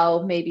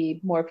how maybe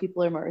more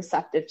people are more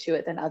receptive to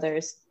it than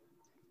others.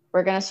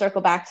 We're going to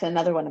circle back to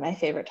another one of my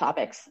favorite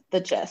topics,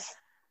 the Chiss.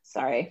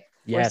 Sorry.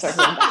 Yes. We're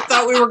circling back. I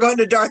thought we were going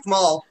to Darth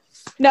Maul.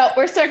 No,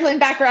 we're circling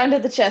back around to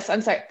the Chiss.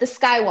 I'm sorry. The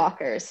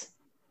Skywalkers,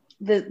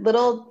 the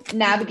little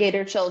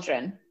navigator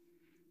children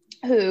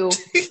who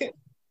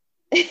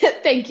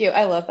thank you.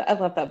 I love that. I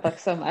love that book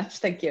so much.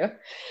 Thank you.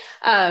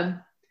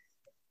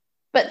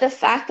 But the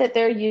fact that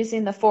they're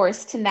using the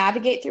Force to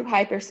navigate through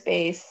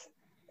hyperspace,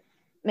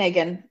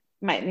 Megan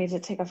might need to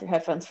take off your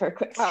headphones for a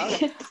quick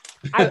second.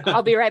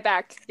 I'll be right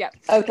back. Yep.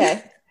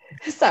 Okay.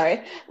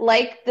 Sorry.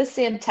 Like the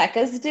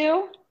Santekas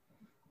do,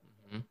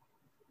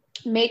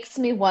 makes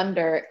me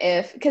wonder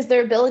if, because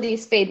their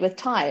abilities fade with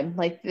time,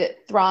 like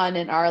Thrawn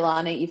and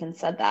Arlana even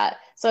said that.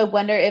 So I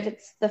wonder if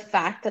it's the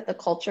fact that the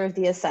culture of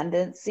the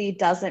Ascendancy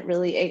doesn't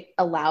really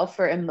allow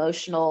for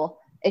emotional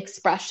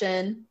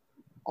expression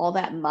all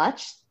that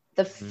much.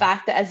 The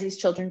fact that as these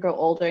children grow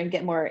older and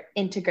get more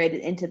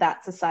integrated into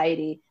that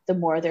society, the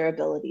more their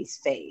abilities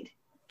fade.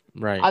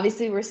 Right.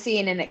 Obviously, we're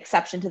seeing an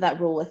exception to that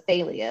rule with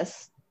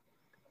Thalius,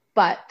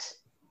 but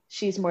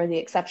she's more the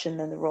exception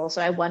than the rule.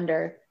 So I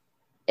wonder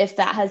if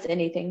that has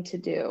anything to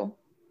do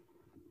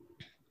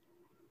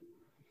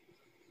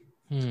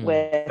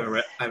with...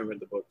 I haven't read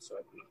the book, so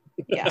I don't know.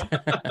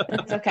 Yeah,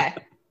 it's okay.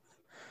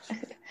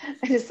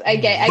 I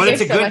gave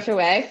so much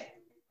away.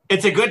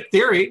 It's a good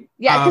theory.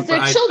 Yeah, because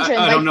they're children.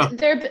 I don't know.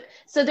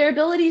 Their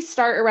abilities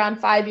start around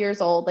 5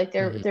 years old. Like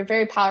they're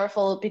very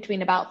powerful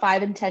between about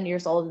 5 and 10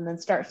 years old, and then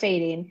start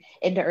fading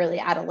into early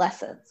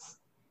adolescence.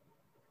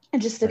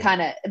 And just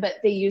to but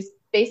they use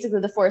basically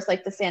the Force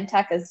like the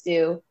Santekas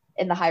do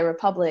in the High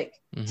Republic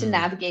to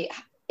navigate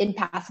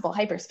impassable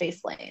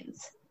hyperspace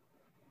lanes.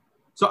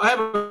 So I have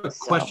a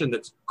question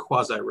that's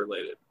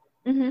quasi-related.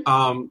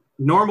 Mm-hmm.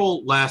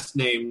 Normal last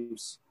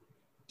names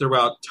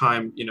throughout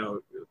time,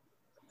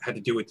 had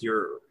to do with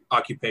your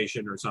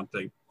occupation or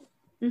something.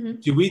 Mm-hmm.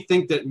 Do we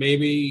think that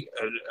maybe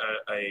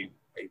a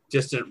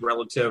distant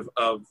relative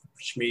of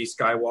Shmi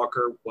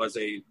Skywalker was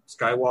a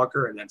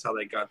Skywalker, and that's how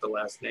they got the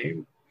last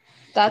name?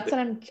 That's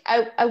what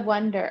I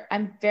wonder.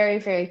 I'm very,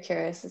 very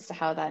curious as to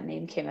how that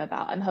name came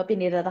about. I'm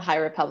hoping either the High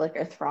Republic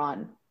or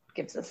Thrawn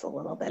gives us a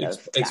little bit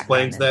of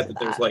explains that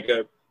there's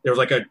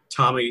like a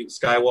Tommy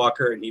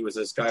Skywalker, and he was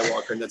a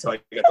Skywalker, and that's how he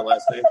got the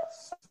last name.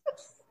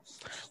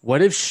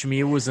 What if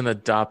Shmi was an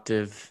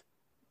adoptive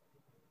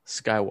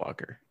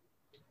Skywalker?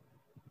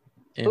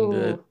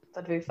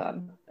 That'd be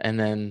fun. And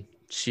then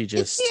she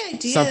just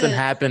something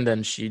happened,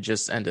 and she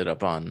just ended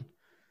up on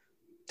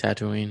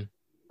Tatooine.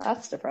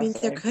 That's depressing.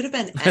 There could have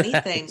been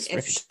anything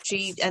if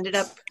she ended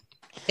up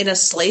in a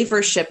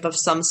slaver ship of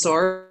some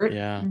sort.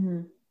 Yeah.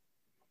 Mm-hmm.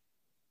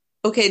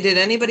 Okay, did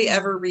anybody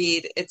ever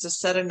read? It's a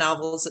set of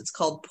novels. It's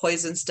called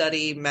Poison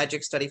Study,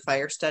 Magic Study,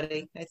 Fire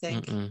Study, I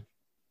think.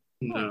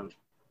 No.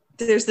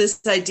 There's this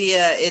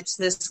idea, it's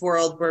this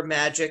world where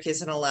magic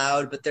isn't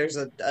allowed, but there's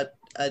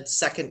a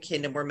second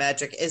kingdom where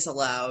magic is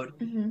allowed.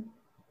 Mm-hmm.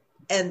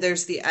 And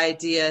there's the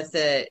idea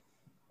that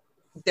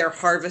they're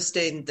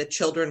harvesting the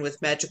children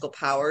with magical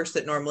powers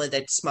that normally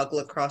they'd smuggle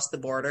across the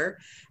border,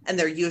 and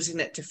they're using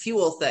it to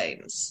fuel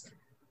things.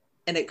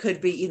 And it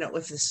could be,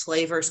 if the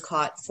slavers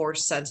caught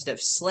Force-sensitive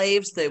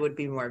slaves, they would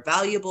be more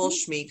valuable.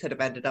 Shmi could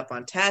have ended up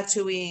on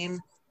Tatooine.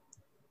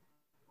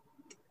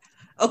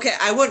 Okay,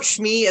 I want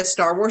Shmi a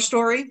Star Wars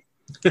story,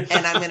 and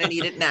I'm going to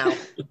need it now.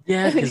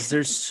 Yeah, because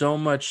there's so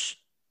much...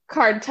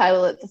 Card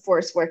title it, The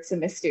Force Works in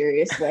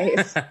Mysterious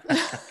Ways.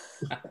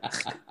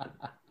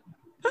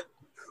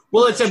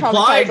 Well, it's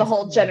implied... the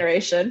whole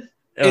generation.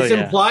 It's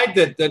implied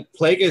that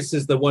Plagueis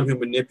is the one who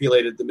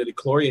manipulated the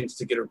midichlorians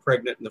to get her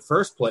pregnant in the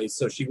first place,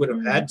 so she would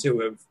have had to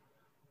have,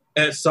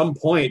 at some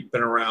point,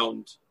 been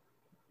around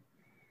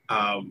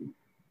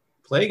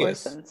Plagueis. Force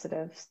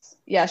sensitives.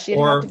 Yeah, she'd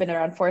have to have been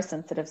around Force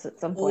sensitives at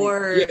some point.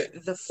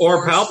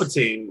 Or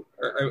Palpatine.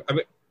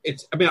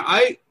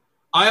 I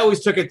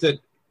always took it that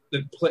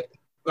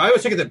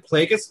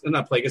Plagueis,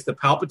 not Plagueis, the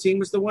Palpatine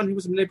was the one who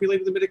was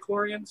manipulating the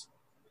midichlorians.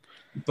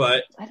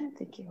 But I don't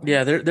think he was.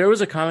 Yeah, there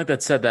was a comic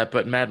that said that,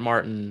 but Matt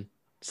Martin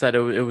said it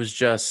was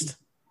just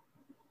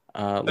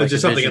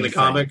just something in the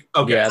comic.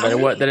 Okay, yeah,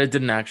 that it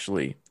didn't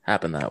actually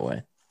happen that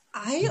way.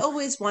 I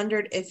always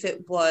wondered if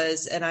it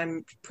was, and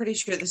I'm pretty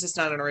sure this is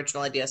not an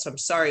original idea, so I'm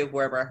sorry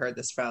wherever I heard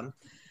this from,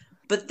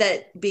 but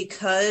that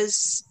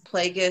because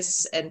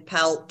Plagueis and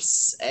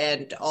Palps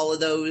and all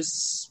of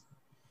those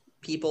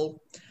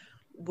people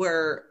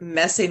were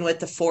messing with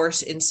the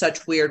Force in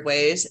such weird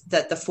ways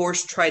that the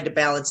Force tried to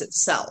balance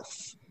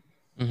itself.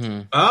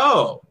 Mm-hmm.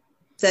 Oh.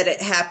 That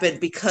it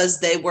happened because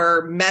they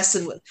were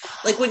messing with,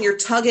 like when you're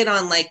tugging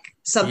on like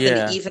something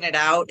to even it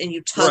out, and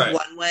you tug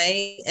one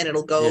way and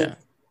it'll go. Yeah.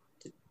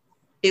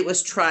 It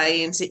was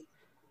trying to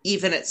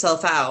even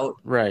itself out,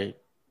 right,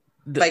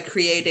 by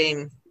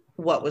creating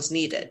what was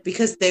needed,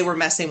 because they were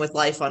messing with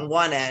life on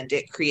one end.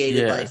 It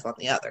created life on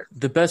the other.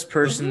 The best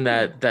person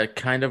that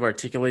kind of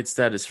articulates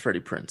that is Freddie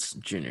Prinze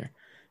Jr.,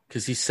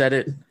 because he said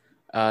it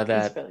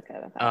that really good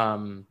at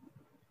that.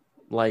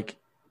 Like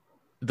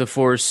the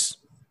Force,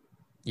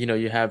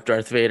 you have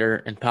Darth Vader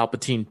and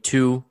Palpatine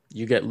 2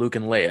 you get Luke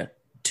and Leia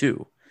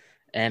too.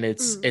 And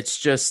it's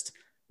just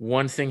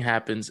one thing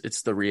happens,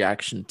 it's the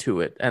reaction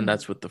to it, and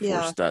that's what the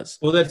Force does.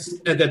 Well,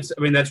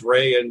 that's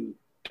Rey and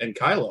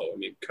Kylo. I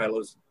mean,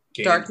 Kylo's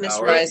darkness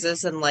power.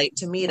 rises and light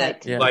to meet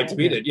it. Light to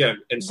meet it, yeah.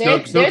 And they're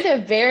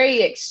the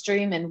very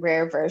extreme and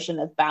rare version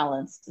of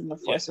balance in the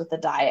Force with the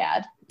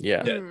dyad.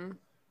 Yeah.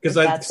 Because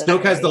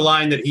Snoke has the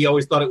line that he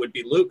always thought it would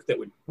be Luke that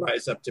would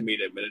rise up to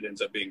meet him, and it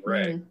ends up being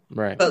Rey.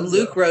 Right. But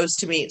Luke rose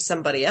to meet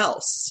somebody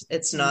else.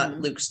 It's not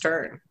Luke's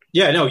turn.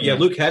 Yeah, no, yeah.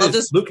 Luke had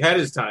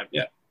his time.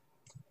 Yeah.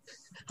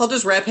 I'll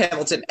just rap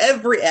Hamilton.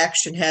 Every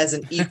action has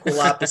an equal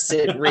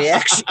opposite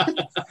reaction.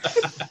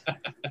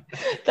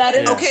 That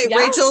is okay. Yeah.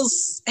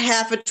 Rachel's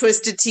half a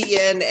twisted tea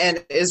in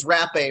and is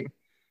rapping.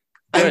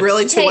 I'm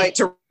really too white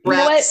to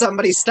rap.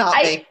 Somebody stop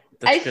me.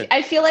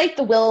 I feel like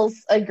the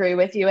Wills agree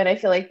with you, and I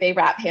feel like they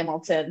rap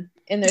Hamilton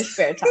in their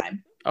spare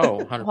time.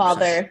 100%.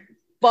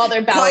 while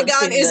they're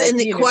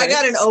balancing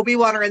Qui-Gon and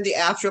Obi-Wan are in the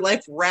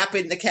afterlife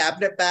rapping the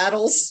cabinet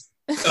battles.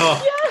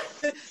 Oh.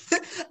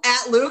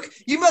 At Luke,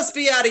 you must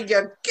be out of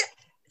your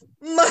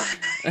mind.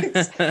 Every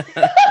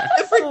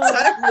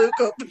time Luke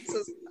opens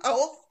his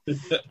mouth.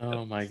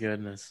 Oh my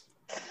goodness.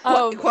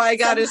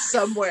 Qui-Gon is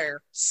somewhere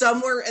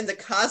in the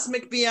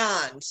cosmic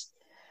beyond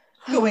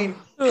going,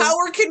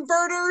 power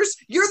converters,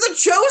 you're the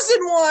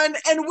chosen one,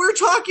 and we're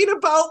talking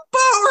about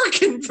power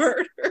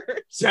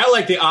converters. See, I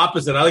like the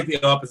opposite. I like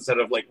the opposite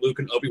of like Luke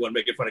and Obi-Wan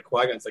making fun of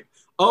Qui-Gon. It's like,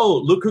 oh,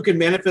 look who can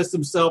manifest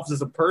themselves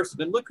as a person,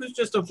 and look who's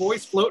just a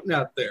voice floating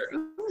out there.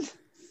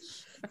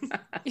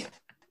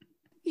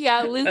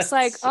 Yeah, Luke's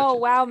like, oh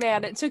wow,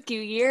 man, it took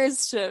you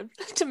years to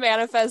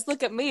manifest.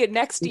 Look at me,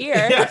 next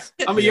year. Yeah,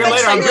 I'm a year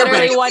later. I'm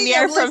literally 1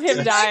 year from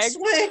him dying.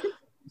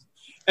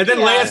 And then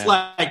Leia's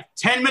like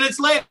 10 minutes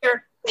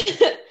later.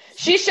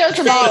 She shows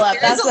them all up.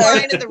 There's a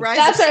line in the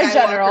Rise of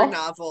Skywalker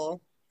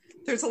novel.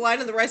 There's a line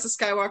in the Rise of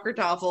Skywalker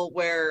novel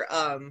where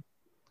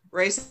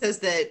Rey says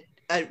that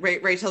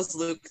Rey tells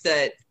Luke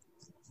that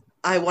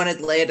I wanted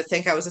Leia to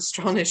think I was as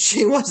strong as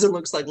she was. It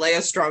looks like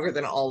Leia's stronger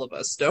than all of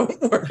us.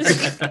 Don't worry.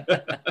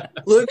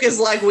 Luke is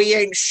like, we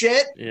ain't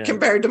shit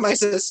compared to my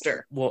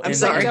sister. Well, I'm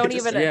sorry. Don't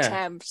even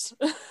attempt.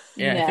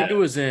 Yeah, I think it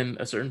was in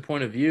A Certain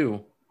Point of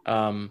View.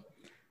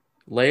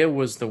 Leia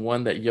was the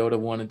one that Yoda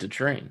wanted to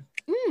train.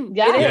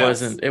 It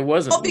wasn't.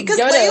 Well, because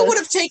Leia would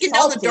have taken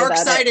down the dark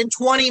side in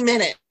 20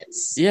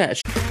 minutes. Yeah.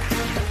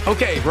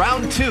 Okay,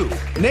 round 2.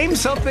 Name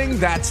something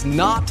that's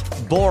not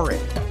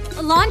boring.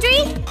 A laundry?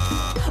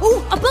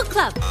 Ooh, a book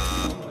club.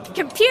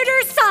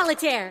 Computer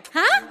solitaire,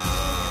 huh?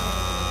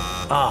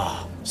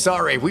 Ah,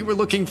 sorry, we were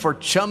looking for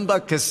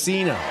Chumba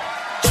Casino.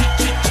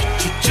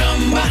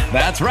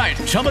 That's right.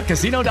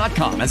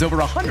 ChumbaCasino.com has over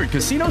 100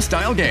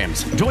 casino-style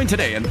games. Join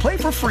today and play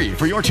for free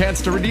for your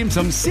chance to redeem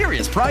some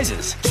serious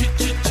prizes.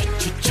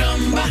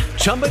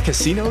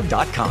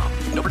 ChumbaCasino.com.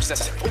 No purchase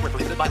necessary. Void where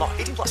prohibited by law.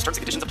 18+ terms and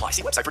conditions apply.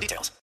 See website for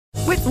details.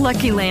 With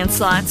Lucky Land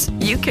Slots,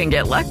 you can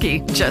get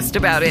lucky just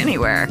about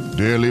anywhere.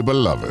 Dearly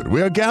beloved,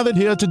 we are gathered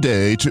here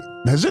today to...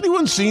 Has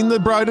anyone seen the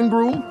bride and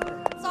groom?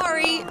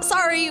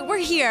 Sorry, we're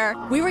here.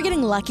 We were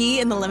getting lucky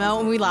in the limo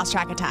and we lost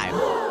track of time.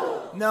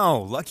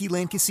 No, Lucky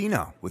Land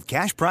Casino, with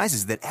cash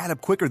prizes that add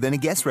up quicker than a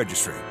guest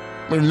registry.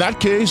 In that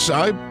case,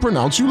 I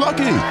pronounce you lucky.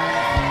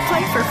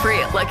 Play for free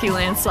at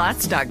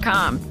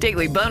LuckyLandSlots.com.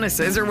 Daily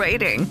bonuses are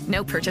waiting.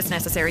 No purchase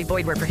necessary.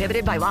 Void where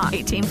prohibited by law.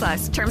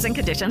 18+. Terms and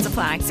conditions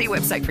apply. See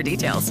website for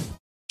details.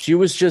 She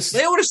was just...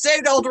 They would have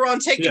saved Alderaan,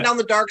 taken down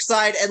the dark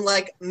side, and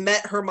like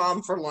met her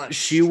mom for lunch.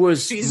 She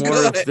was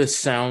more of the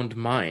sound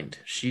mind.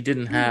 She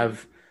didn't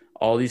have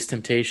all these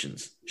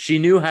temptations. She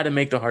knew how to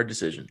make the hard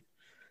decision,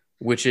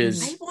 which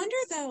is... I wonder,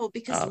 though,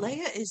 because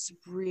Leia is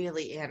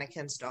really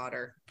Anakin's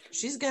daughter.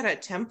 She's got a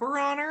temper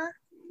on her.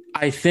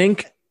 I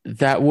think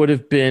that would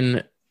have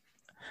been...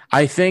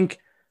 I think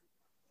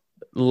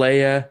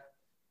Leia...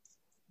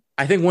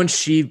 I think once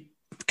she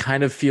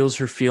kind of feels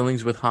her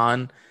feelings with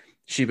Han,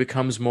 she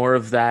becomes more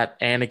of that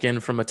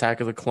Anakin from Attack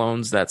of the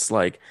Clones that's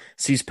like,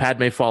 sees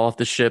Padme fall off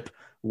the ship,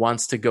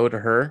 wants to go to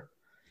her.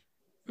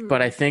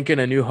 But I think in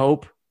A New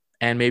Hope,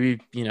 and maybe,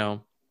 in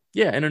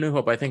A New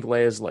Hope, I think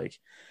Leia's like,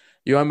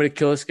 you want me to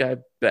kill this guy?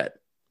 Bet.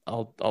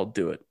 I'll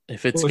do it.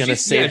 If it's going to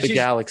save the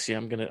galaxy,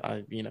 I'm going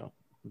to,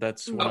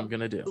 that's what I'm going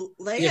to do.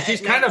 Leia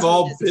she's kind of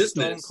all business.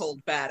 Stone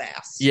cold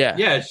badass.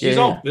 Yeah. She's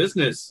all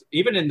business.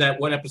 Even in that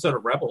one episode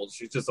of Rebels,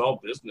 she's just all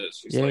business.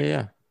 She's I'm going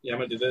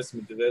to do this, I'm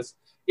going to do this.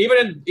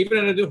 Even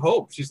in A New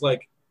Hope, she's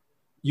like,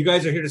 you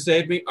guys are here to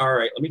save me? All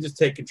right, let me just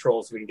take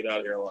control so we can get out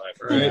of here alive.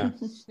 All right?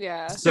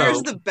 Yeah. So,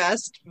 there's the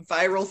best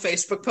viral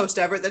Facebook post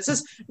ever that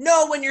says,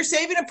 no, when you're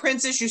saving a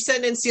princess, you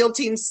send in SEAL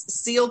Team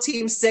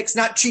 6,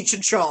 not Cheech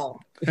and Chong.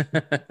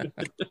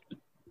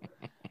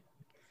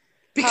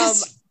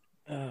 Because...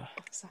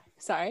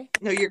 sorry.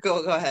 No,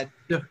 go ahead.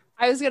 Yeah.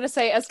 I was going to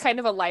say, as kind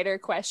of a lighter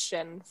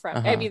question from...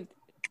 I mean,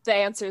 the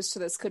answers to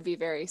this could be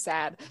very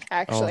sad,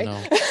 actually.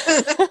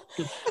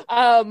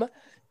 Oh, no.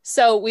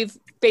 So we've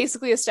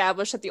basically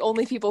established that the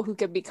only people who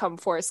can become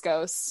Force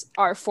ghosts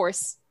are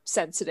Force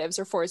sensitives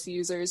or Force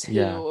users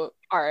who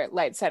are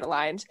light side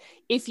aligned.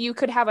 If you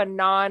could have a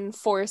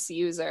non-Force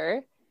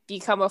user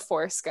become a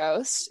Force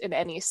ghost in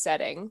any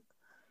setting,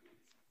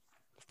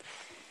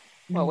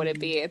 what would it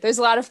be? There's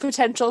a lot of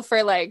potential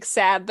for like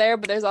sad there,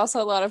 but there's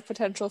also a lot of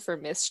potential for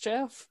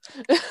mischief,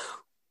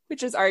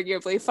 which is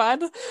arguably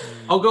fun.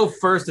 I'll go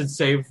first and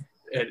save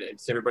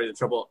everybody the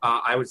trouble.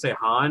 I would say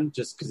Han,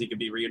 just because he could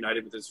be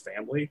reunited with his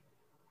family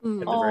at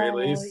the very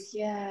least.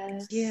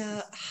 Yes.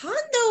 Yeah. Han,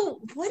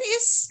 though, what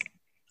is...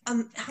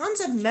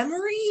 Han's a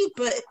memory,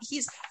 but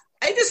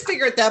I just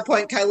figure at that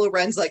point Kylo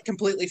Ren's like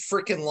completely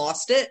freaking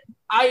lost it.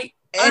 I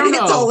don't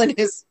know. It's all in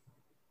his...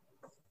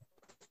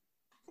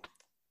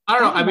 I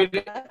don't know.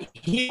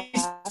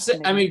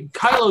 I mean,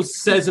 Kylo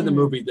says in the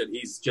movie that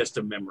he's just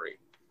a memory,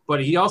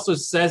 but he also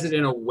says it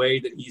in a way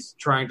that he's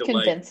trying to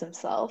convince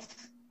himself,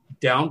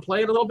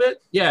 downplay it a little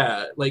bit.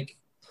 Yeah, like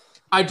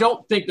I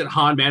don't think that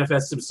Han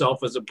manifests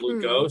himself as a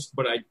blue ghost,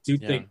 but I do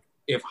think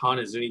if Han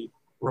is any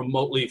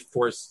remotely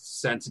Force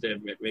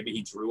sensitive, maybe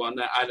he drew on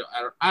that.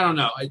 I don't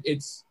know.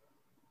 It's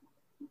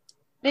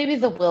maybe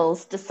the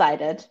Wills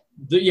decided.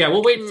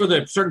 We'll wait for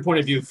the certain point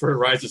of view for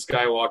Rise of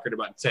Skywalker in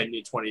about 10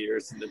 to 20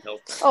 years, and then they'll.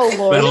 Oh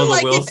Lord! I feel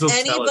like if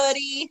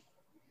anybody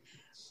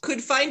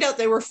could find out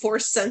they were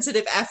Force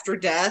sensitive after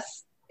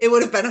death, it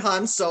would have been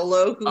Han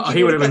Solo.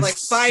 He would have been like,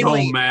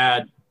 finally, so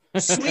mad.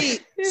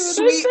 Sweet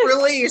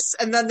release,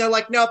 and then they're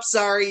like, "Nope,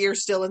 sorry, you're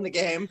still in the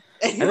game."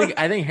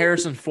 I think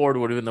Harrison Ford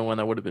would have been the one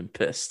that would have been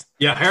pissed.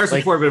 Yeah,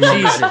 Harrison Ford would have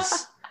been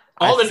Jesus.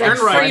 Alden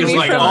Ehrenreich is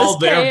like all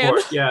there for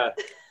it. Yeah,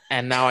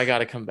 and now I got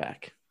to come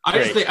back. I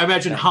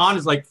imagine Han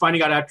is like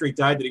finding out after he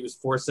died that he was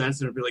Force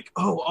sensitive and be like,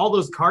 "Oh, all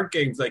those card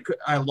games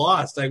I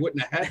lost. I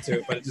wouldn't have had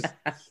to, but I just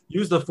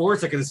used the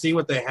Force. I could have seen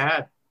what they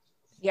had."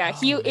 Yeah,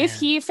 if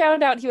he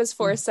found out he was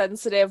Force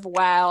sensitive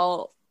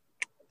while.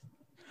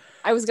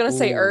 I was gonna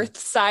say Earth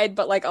side,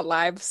 but like a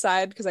live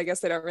side because I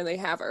guess they don't really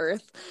have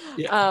Earth.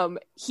 Yeah.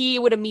 He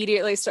would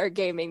immediately start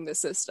gaming the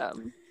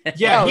system.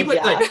 Yeah, he would.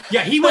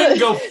 Yeah. He wouldn't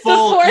go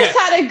full. The Force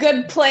had a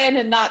good plan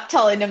in not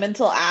telling him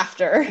until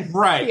after.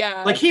 Right.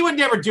 Yeah. Like he would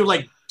never do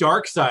like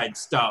dark side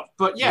stuff,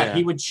 but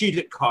he would cheat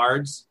at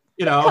cards.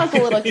 You know, cause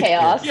a little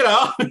chaos. You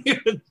know, he'd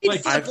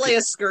flip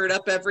Leia skirt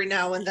up every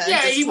now and then.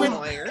 Yeah, he would.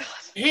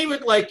 He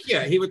would like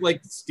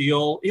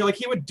steal. He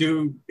would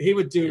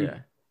do.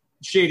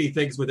 Shady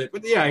things with it,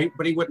 but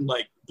he wouldn't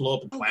like blow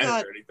up a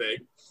planet or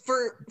anything.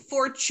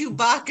 For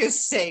Chewbacca's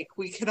sake,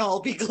 we can all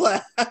be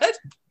glad.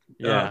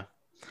 Yeah,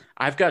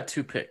 I've got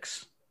 2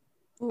 picks.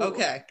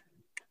 Okay,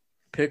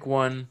 pick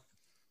one,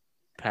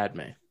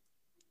 Padme.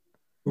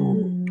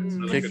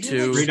 Pick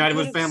 2, reunited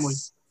with family.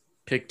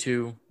 Pick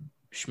 2,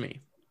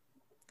 Shmi.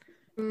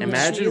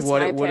 Imagine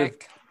what it would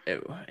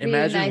have.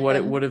 Imagine what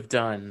it would have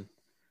done,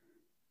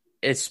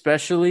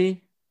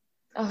 especially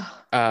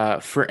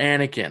for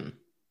Anakin.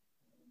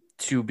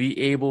 To be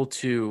able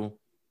to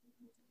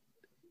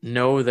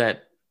know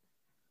that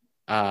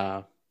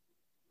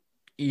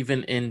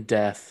even in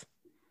death,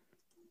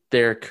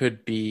 there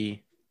could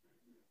be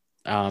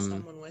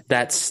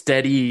that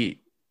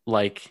steady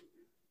like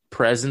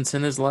presence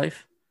in his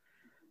life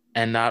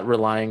and not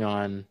relying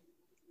on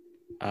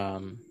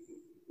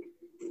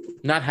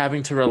not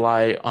having to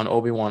rely on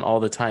Obi-Wan all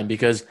the time,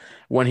 because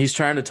when he's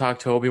trying to talk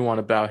to Obi-Wan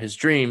about his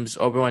dreams,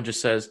 Obi-Wan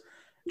just says,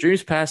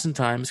 dreams pass in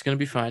time. It's going to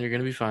be fine. You're going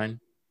to be fine.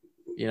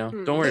 You know,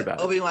 don't worry about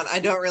Obi-Wan, I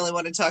don't really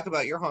want to talk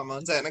about your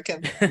hormones,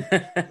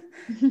 Anakin.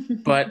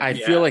 But I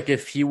feel like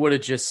if he would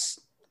have just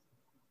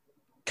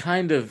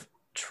kind of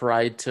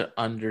tried to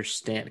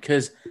understand,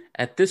 because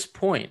at this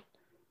point,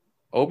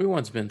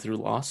 Obi-Wan's been through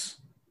loss.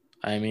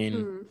 I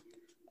mean,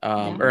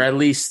 or at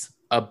least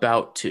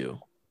about to.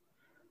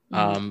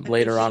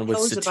 Later on with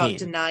Satine. About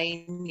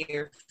denying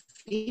your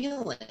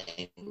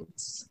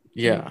feelings.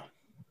 Yeah.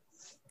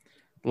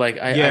 Like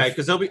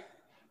because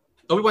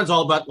Obi-Wan's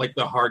all about like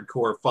the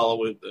hardcore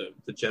following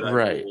the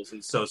Jedi rules,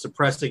 and so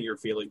suppressing your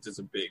feelings is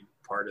a big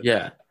part of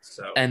that.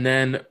 So, and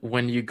then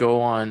when you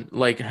go on,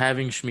 like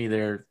having Shmi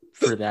there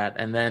for that,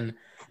 and then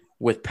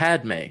with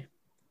Padme,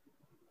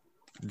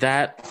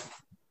 that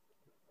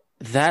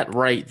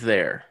right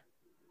there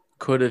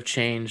could have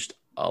changed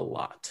a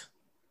lot.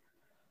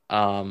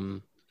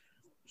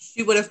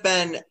 She would have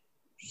been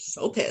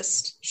so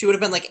pissed. She would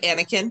have been like,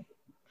 Anakin,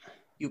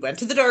 you went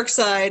to the dark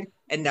side,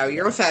 and now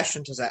you're a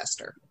fashion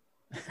disaster.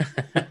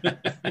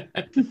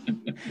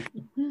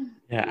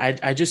 Yeah,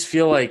 I just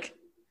feel like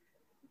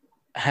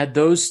had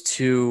those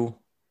two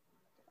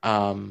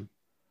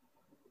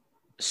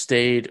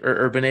stayed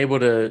or been able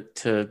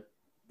to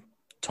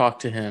talk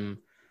to him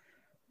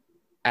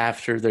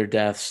after their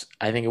deaths,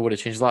 I think it would have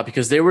changed a lot,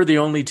 because they were the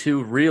only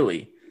two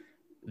really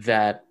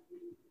that,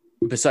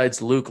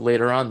 besides Luke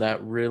later on,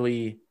 that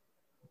really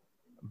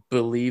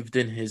believed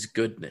in his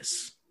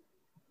goodness.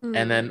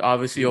 And then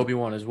obviously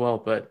Obi-Wan as well,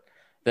 but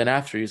then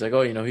after he's like,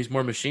 oh, you know, he's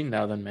more machine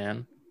now than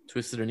man,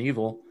 twisted and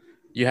evil.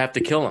 You have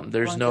to kill him.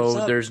 There's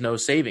no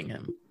saving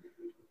him.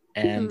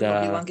 And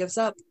Obi-Wan gives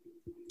up.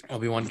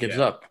 Obi-Wan gives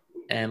up,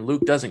 and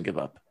Luke doesn't give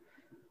up.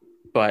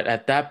 But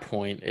at that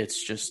point,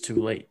 it's just too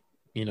late.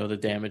 You know, the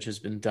damage has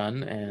been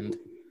done, and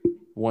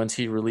once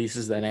he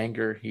releases that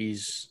anger,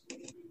 he's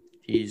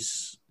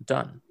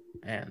done.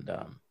 And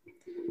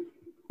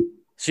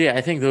So yeah,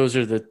 I think those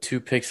are the two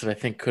picks that I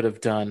think could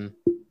have done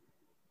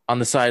on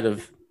the side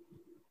of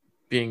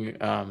being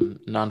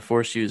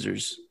non-Force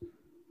users.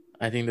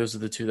 I think those are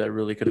the two that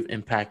really could have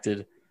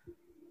impacted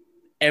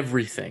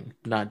everything,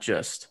 not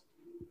just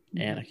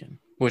Anakin.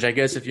 Which I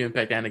guess if you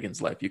impact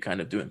Anakin's life, you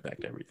kind of do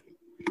impact everything.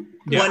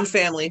 Yeah. One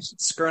family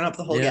screwing up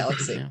the whole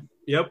galaxy. Yeah.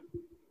 Yep.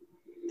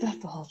 That's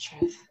the whole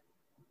truth.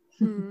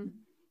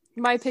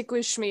 My pick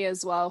was Shmi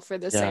as well for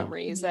the same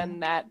reason,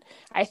 that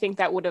I think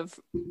that would have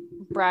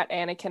brought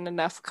Anakin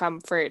enough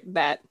comfort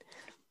that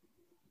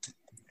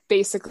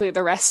basically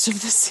the rest of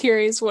the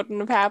series wouldn't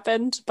have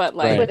happened, but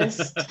like would have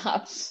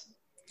stopped.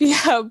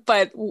 Yeah,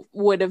 but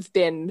would have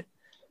been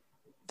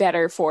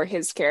better for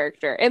his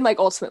character and like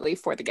ultimately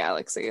for the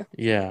galaxy.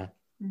 Yeah.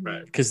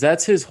 Right. Because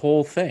that's his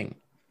whole thing.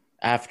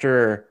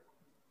 After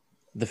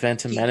the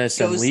Phantom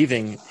Menace and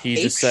leaving, he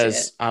just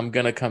says, I'm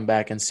going to come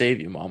back and save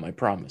you, Mom, I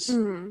promise.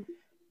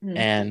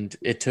 And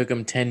it took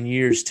him 10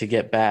 years to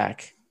get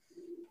back,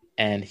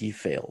 and he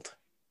failed.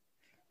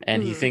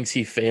 And he thinks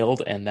he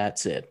failed, and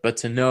that's it. But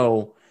to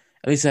know,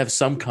 at least have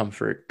some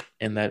comfort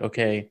in that,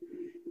 okay,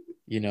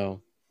 you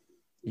know,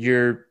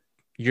 you're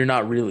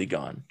not really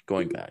gone,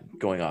 going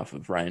off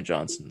of Rian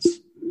Johnson's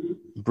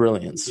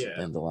brilliance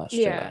in The Last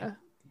Jedi.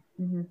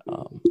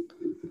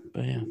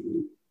 But yeah.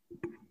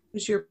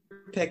 Who's your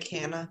pick,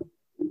 Hannah?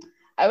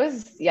 I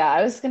was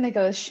gonna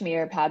go with Shmi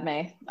or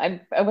Padme. I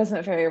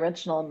wasn't very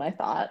original in my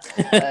thought.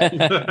 But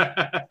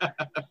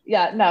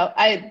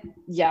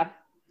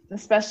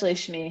especially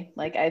Shmi.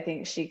 Like I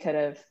think she could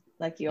have,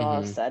 like you all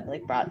have said,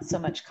 like brought so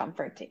much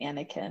comfort to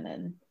Anakin,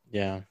 and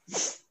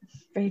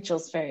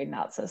Rachel's very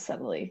not so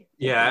subtly.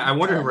 Yeah, I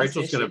wonder who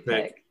Rachel's gonna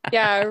pick.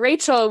 Yeah,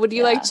 Rachel, would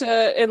you like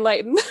to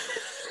enlighten?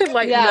 Would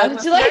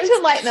you like to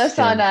enlighten us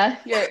on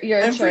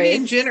your Emperor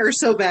and choice? Jyn are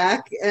so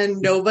back,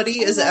 and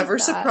nobody is ever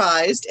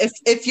surprised.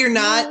 If you're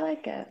not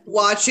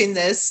watching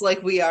this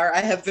like we are, I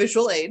have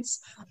visual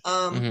aids.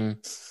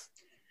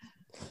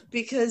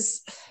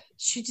 Because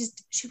she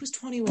was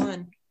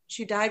 21.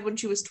 She died when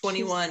she was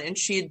 21, and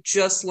she had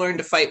just learned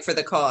to fight for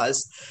the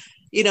cause.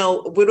 You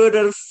know, would it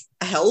have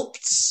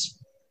helped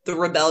the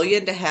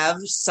rebellion to have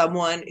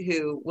someone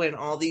who, when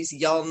all these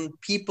young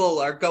people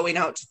are going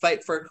out to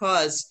fight for a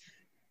cause,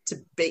 to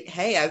be,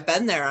 hey, I've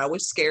been there. I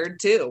was scared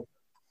too.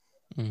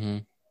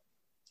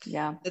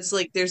 Yeah. It's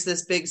like there's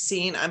this big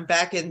scene. I'm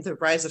back in the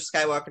Rise of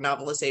Skywalker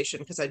novelization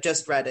because I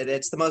just read it.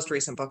 It's the most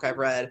recent book I've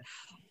read.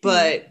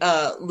 But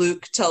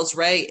Luke tells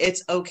Rey,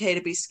 it's okay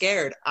to be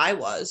scared. I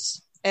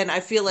was. And I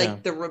feel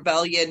like the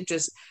rebellion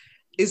just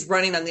is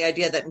running on the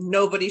idea that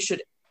nobody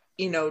should,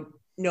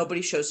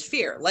 nobody shows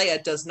fear.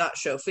 Leia does not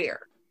show fear.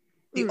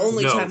 The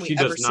only time we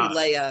ever see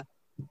Leia,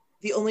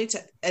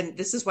 and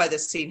this is why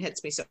this scene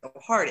hits me so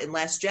hard. In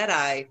Last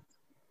Jedi,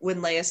 when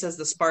Leia says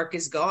the spark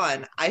is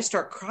gone, I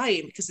start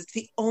crying because it's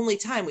the only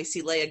time we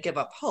see Leia give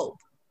up hope.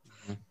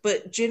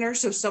 But Jyn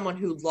Erso, someone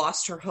who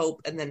lost her hope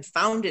and then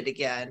found it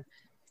again,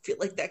 I feel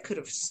like that could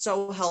have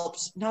so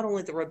helped not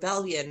only the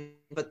rebellion,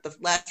 but the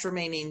last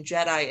remaining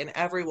Jedi and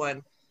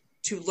everyone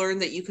to learn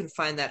that you can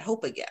find that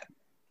hope again.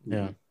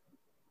 Yeah.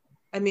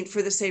 I mean,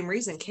 for the same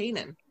reason,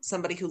 Kanan,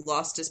 somebody who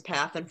lost his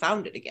path and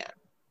found it again.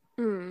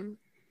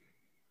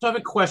 So I have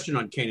a question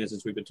on Kanan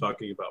since we've been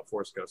talking about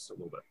Force Ghosts a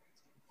little bit.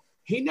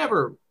 He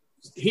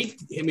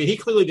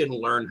clearly didn't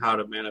learn how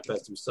to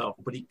manifest himself,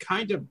 but he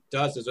kind of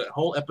does. There's a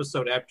whole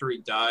episode after he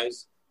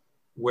dies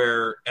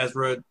where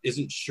Ezra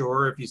isn't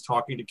sure if he's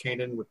talking to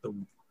Kanan with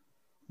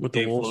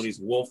Dave Filoni's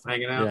wolf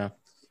hanging out.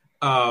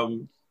 Yeah.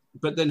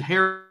 But then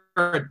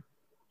Herod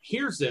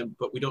hears him,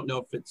 but we don't know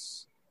if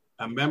it's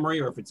a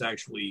memory or if it's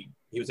actually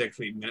he was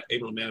actually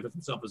able to manifest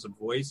himself as a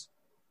voice.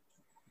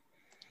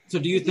 So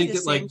do you think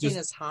that like just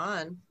as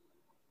Han?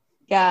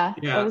 Yeah,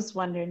 I was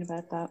wondering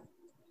about that.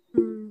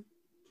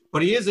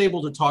 But he is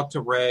able to talk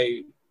to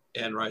Rey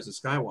and Rise of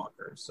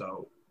Skywalker.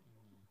 So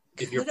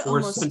if you're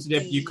force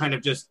sensitive, you kind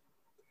of just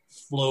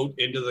float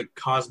into the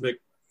cosmic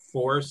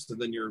force,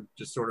 and then you're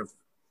just sort of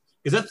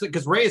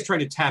because Rey is trying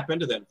to tap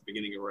into that at the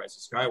beginning of Rise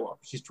of Skywalker.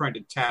 She's trying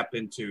to tap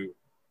into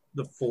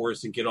the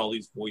force and get all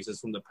these voices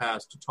from the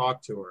past to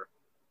talk to her.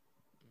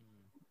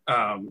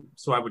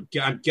 So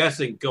I'm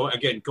guessing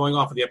going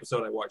off of the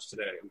episode I watched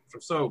today. I'm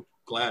so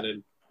glad,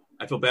 and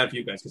I feel bad for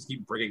you guys because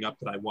keep bringing up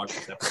that I watched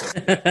this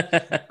episode.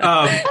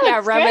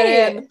 Rub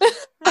it in.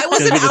 I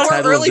was an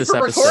hour early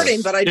for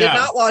recording, but I did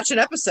not watch an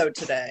episode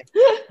today.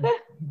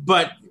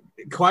 But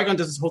Qui-Gon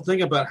does this whole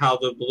thing about how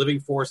the living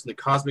force and the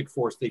cosmic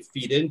force, they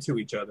feed into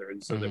each other,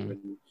 and so that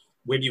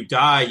when you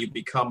die, you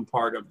become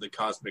part of the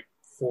cosmic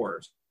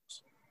force.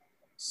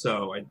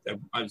 So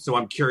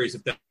I'm curious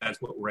if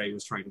that's what Rey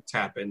was trying to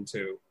tap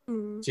into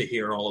to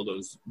hear all of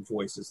those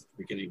voices at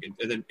the beginning,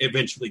 and then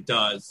eventually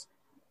does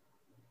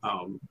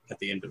at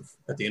the end of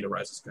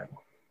Rise of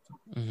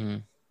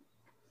Skywalker,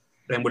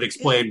 and would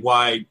explain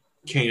why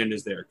Kanan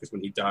is there, because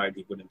when he died,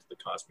 he went into the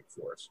cosmic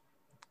force,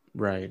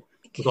 right?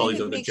 With all these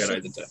other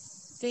Jedi that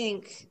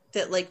think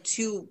that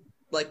to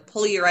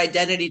pull your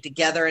identity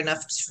together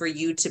enough for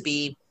you to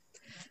be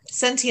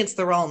sentient's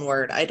the wrong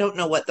word. I don't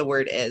know what the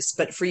word is,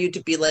 but for you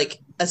to be like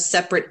a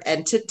separate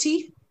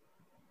entity,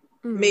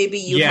 maybe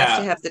you have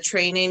to have the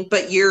training,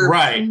 but you're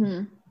right.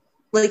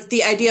 Like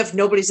the idea of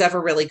nobody's ever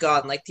really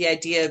gone, like the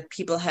idea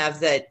people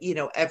have that,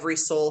 every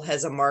soul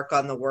has a mark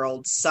on the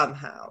world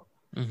somehow.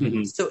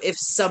 So if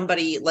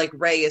somebody like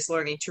Ray is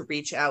learning to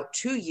reach out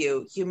to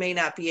you, you may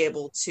not be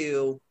able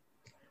to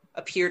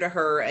appear to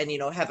her and,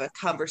 have a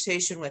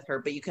conversation with her,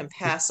 but you can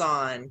pass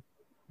on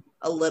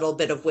a little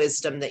bit of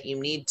wisdom that you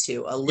need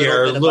to, a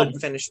little bit of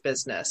unfinished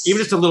business. Even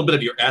just a little bit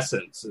of your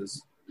essence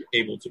is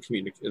able to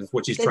communicate, is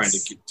what she's trying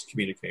to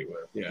communicate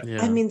with.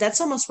 Yeah. I mean,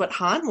 that's almost what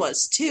Han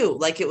was too.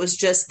 Like it was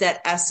just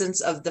that essence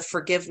of the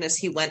forgiveness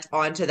he went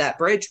onto that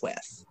bridge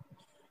with.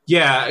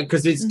 Yeah,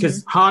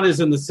 because Han is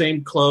in the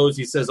same clothes.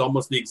 He says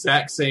almost the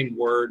exact same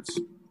words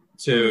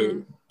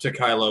to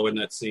Kylo in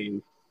that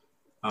scene.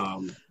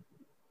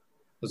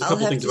 There's a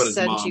couple things about his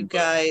mom. I'll have to send you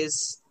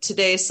guys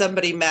today.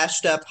 Somebody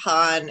mashed up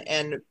Han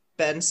and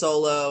Ben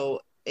Solo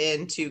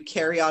into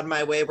Carry On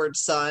My Wayward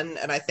Son,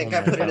 and I think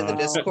I put it in the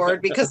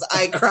Discord because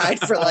I cried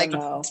for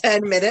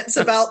 10 minutes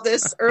about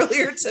this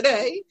earlier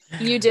today.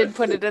 You did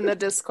put it in the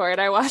Discord.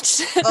 I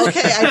watched it.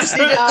 Okay, I just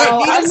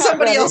needed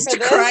somebody else to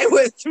cry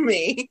with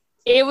me.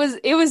 It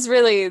was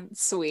really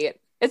sweet.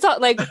 It's all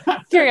like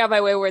Carry On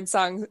My Wayward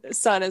Son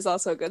is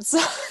also a good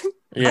song.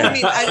 Yeah. I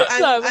mean,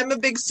 I'm a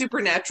big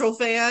Supernatural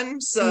fan,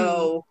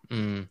 so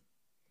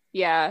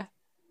yeah.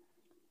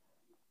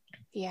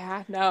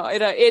 Yeah, no,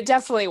 it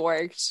definitely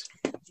worked,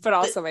 but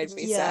also made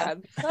me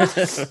sad.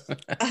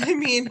 I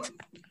mean,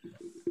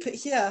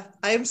 but yeah,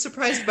 I am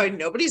surprised by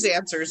nobody's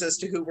answers as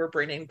to who we're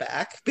bringing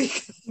back.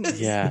 Because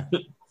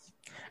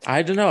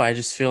I don't know. I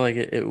just feel like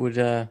it would.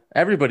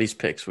 Everybody's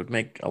picks would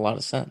make a lot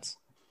of sense.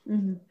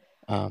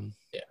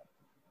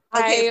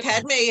 Okay,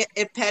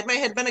 if Padme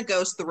had been a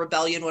ghost, the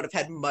rebellion would have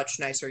had much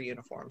nicer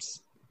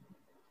uniforms.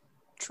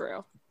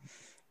 True,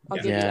 I'll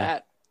give you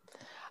that.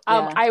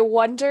 I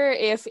wonder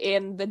if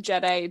in the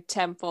Jedi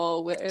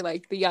Temple, where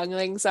like the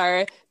younglings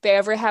are, they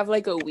ever have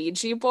like a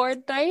Ouija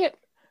board night.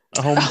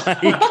 Oh my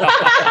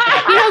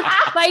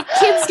god! Like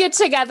kids get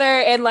together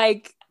and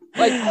like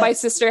my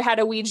sister had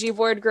a Ouija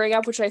board growing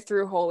up, which I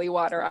threw holy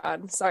water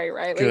on. Sorry,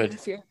 Riley,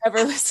 if you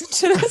ever listened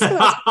to this, I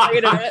was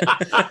afraid of it.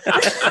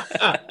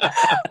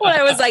 When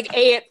I was like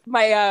 8,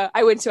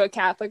 I went to a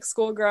Catholic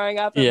school growing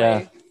up, and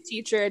my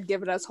teacher had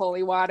given us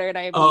holy water, and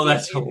I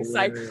that's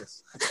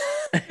hilarious.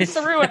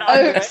 Threw it on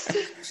it.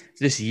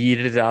 Just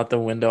yeeted it out the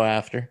window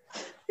after.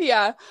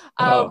 Yeah.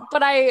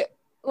 But I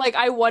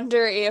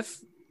wonder if,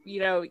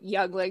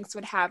 younglings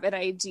would have an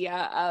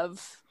idea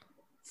of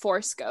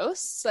Force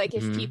ghosts. Like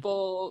if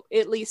people,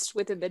 at least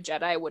within the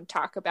Jedi, would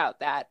talk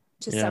about that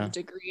to some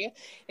degree.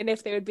 And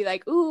if they would be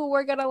like, ooh,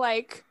 we're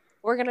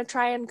gonna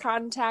try and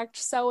contact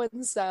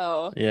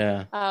so-and-so.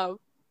 Yeah.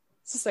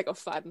 It's just like a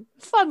fun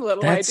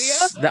little idea.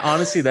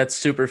 Honestly, that's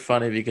super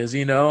funny because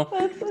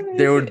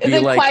there would be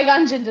and like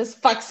Qui-Gon Jinn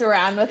just fucks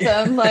around with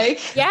them, like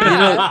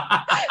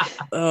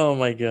oh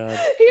my god,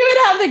 he would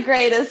have the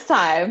greatest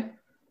time.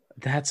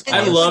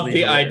 I love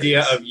the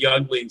idea of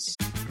younglings.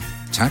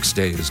 Tax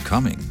day is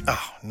coming.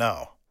 Oh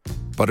no.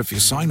 But if you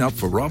sign up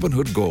for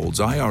Robinhood Gold's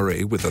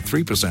IRA with a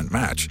 3%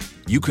 match,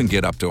 you can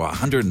get up to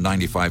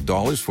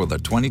 $195 for the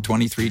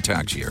 2023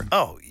 tax year.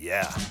 Oh,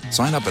 yeah.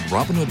 Sign up at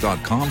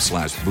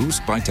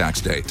Robinhood.com/boost by tax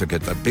day to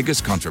get the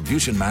biggest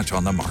contribution match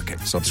on the market.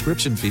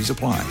 Subscription fees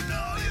apply.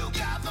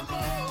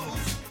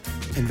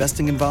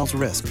 Investing involves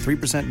risk.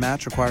 3%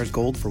 match requires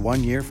gold for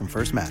 1 year from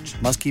first match.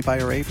 Must keep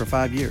IRA for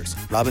 5 years.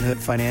 Robinhood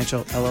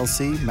Financial,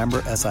 LLC,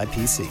 member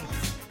SIPC.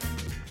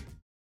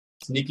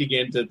 Sneaking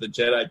into the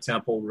Jedi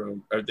Temple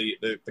room, or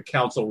the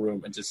council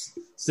room, and just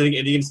sitting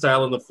Indian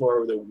style on the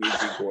floor with a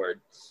Ouija board.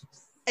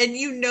 And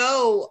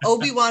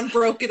Obi-Wan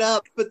broke it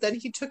up, but then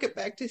he took it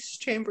back to his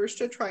chambers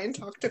to try and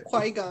talk to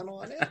Qui-Gon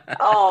on it.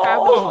 Oh,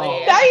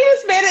 probably. Now you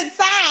just made it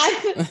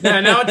sad. Yeah,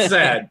 now it's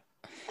sad.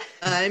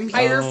 I'm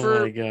here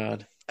Oh my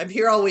god. I'm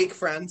here all week,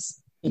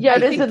 friends.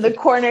 Yoda's in the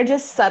corner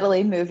just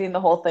subtly moving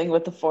the whole thing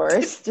with the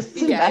Force, just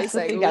to mess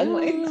with the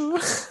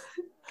younglings.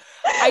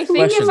 I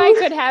think if I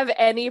could have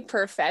any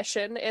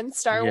profession in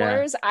Star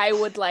Wars, I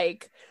would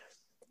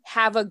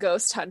have a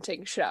ghost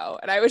hunting show,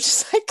 and I would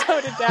just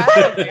go to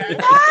Dathomir.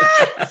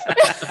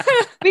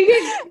 We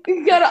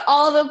could go to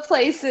all the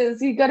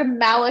places. You go to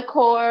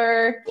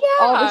Malachor,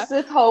 all the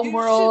Sith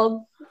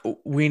homeworld.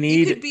 We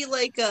need. It could be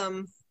like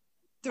there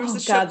was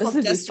a show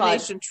called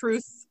Destination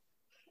Truth.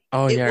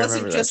 Oh it yeah,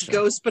 wasn't just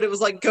ghosts, but it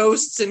was like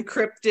ghosts and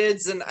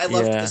cryptids, and I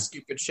loved the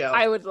stupid show.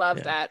 I would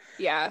love that.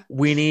 Yeah.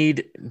 We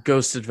need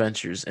Ghost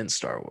Adventures in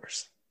Star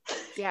Wars.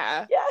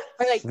 Yeah. Yeah.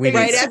 Or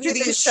right after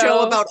the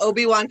show about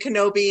Obi-Wan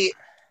Kenobi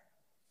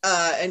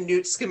and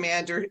Newt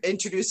Scamander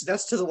introduced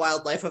us to the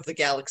wildlife of the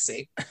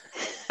galaxy.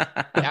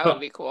 That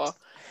would be cool.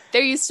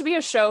 There used to be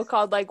a show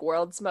called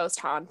World's Most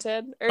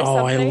Haunted or something.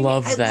 Oh, I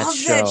love that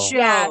show.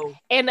 Yeah.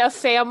 And a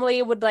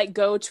family would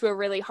go to a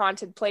really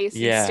haunted place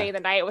and stay the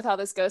night with all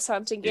this ghost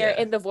hunting gear.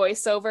 And the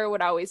voiceover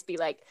would always be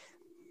the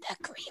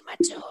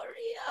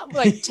crematorium.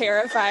 like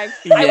terrifying.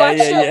 Yeah, I watched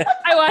yeah, it. yeah.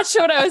 I watched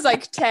it when I was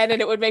like 10,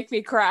 and it would make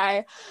me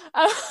cry.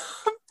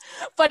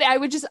 But I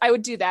would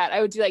do that.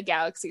 I would do like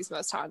Galaxy's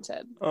Most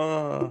Haunted.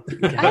 Oh,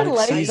 I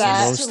like Galaxy's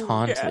that. Most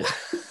Haunted.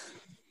 Yeah.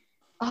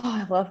 Oh,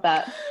 I love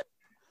that.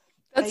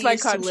 That's I my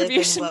used to live in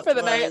contribution what for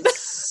the night.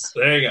 was-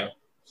 There you go.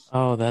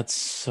 Oh, that's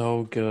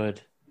so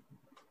good.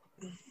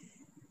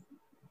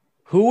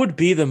 Who would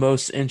be the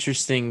most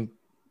interesting,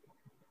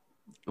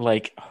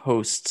 like,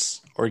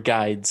 hosts or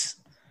guides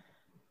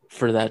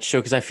for that show?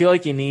 Because I feel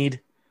like you need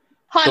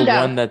Hondo. the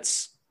one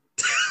that's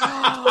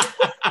Book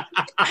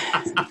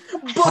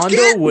Hondo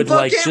it, would book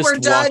like it, we're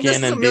just done. walk This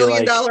in is a and be $1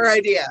 like, million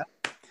idea.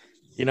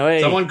 you know,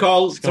 hey, Someone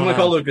call what's going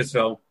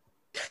Lucasfilm.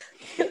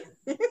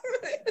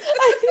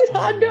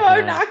 Hondo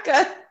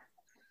Onaka.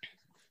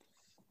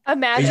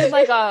 Imagine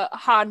like a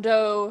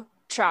Hondo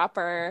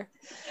Chopper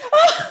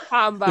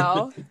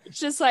combo,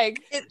 just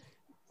like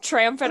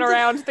tramping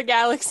around the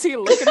galaxy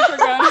looking for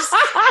ghosts.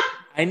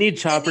 I need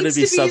Chopper to needs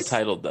be to be-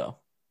 subtitled though.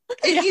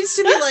 It needs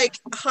to be like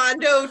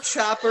Hondo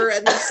Chopper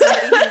and then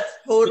somebody who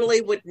totally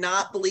would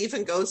not believe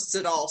in ghosts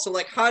at all. So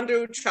like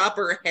Hondo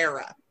Chopper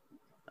Hera.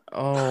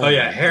 Oh, Oh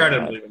yeah, my Hera God.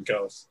 doesn't believe in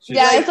ghosts. She's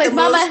Yeah, like it's like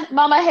the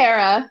Mama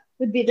Hera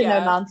would be the Yeah.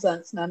 no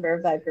nonsense member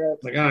of that group.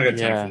 like, I don't got time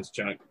Yeah. for this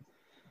junk.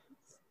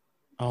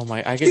 Oh my!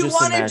 I could You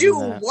just want to imagine do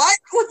that. what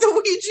with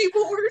the Ouija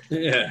board?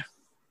 Yeah.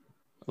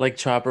 Like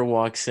Chopper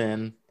walks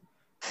in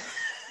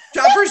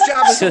Chopper's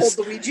job is to hold just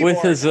the Ouija with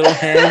board. his little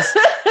hands.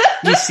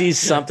 He sees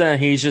something and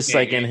he's just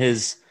like in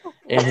his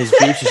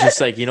beach. He's just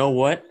like, you know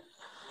what?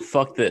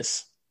 Fuck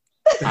this.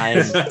 I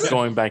am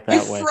going back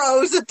that He way.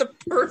 froze at the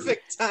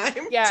perfect time.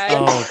 Yeah,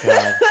 Oh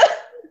god,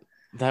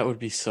 that would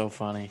be so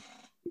funny.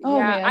 Oh,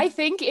 yeah. man. I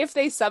think if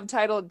they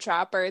subtitled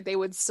Chopper, they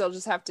would still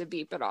just have to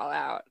beep it all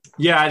out.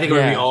 Yeah, I think it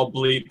would be Yeah. all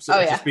bleeps. It Oh,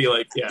 would yeah. just be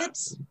like, yeah.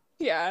 It's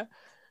Yeah,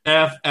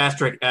 F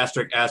asterisk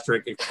asterisk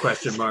asterisk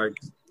question mark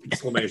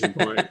exclamation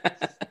point.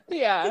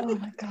 yeah. Oh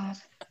my god.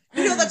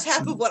 you know that's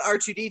half of what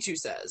R2D2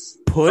 says.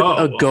 Put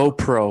Oh, a well.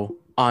 GoPro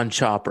on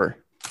Chopper.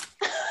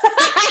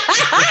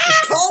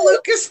 Call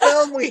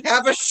Lucasfilm, we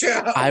have a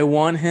show. I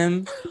want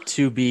him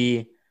to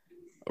be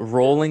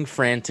rolling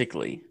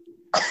frantically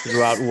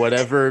throughout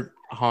whatever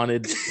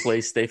haunted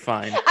place they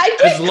find. I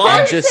As can long- And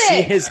as just see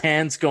it. his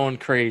hands going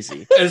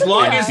crazy. As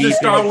long Yeah. as the Beeping.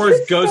 Star Wars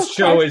It's Ghost so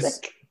Show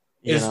classic.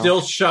 You is know?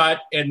 still shot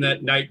in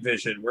that night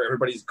vision where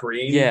everybody's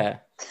green. Yeah,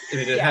 I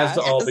mean, it Yeah. has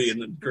to all be in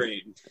the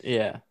green.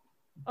 yeah.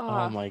 Oh,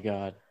 Oh my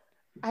god.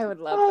 I would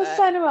love Oh, that.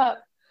 sign him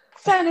up.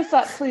 Sign us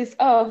up, please.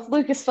 Oh,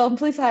 Lucasfilm,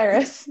 please hire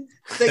us.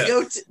 They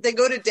go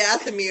to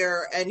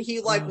Dathomir and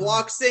he like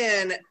walks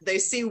in, they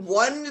see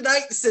one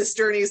Night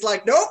Sister and he's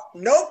like, nope,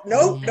 nope,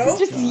 nope, my nope.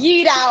 Just God.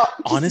 yeet out.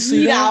 Just Honestly,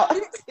 yeet though,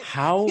 out.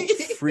 How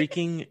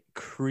freaking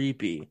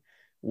creepy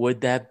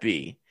would that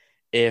be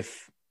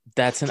if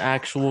that's an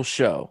actual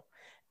show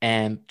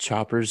and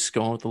Chopper's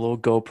going with the little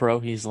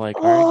GoPro? He's like,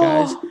 all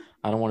right, guys,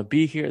 I don't want to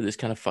be here. This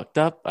kind of fucked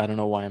up. I don't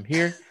know why I'm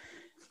here.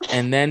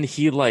 And then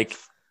he like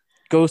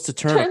goes to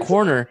turn a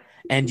corner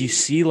and you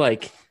see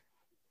like,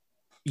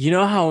 you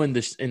know how in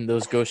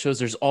those ghost shows,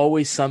 there's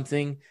always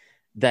something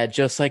that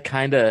just like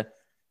kind of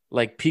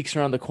like peeks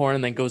around the corner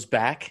and then goes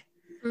back.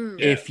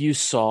 If you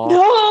saw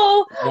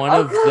No. one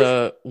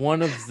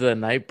of the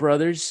Night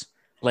Brothers,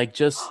 like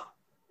just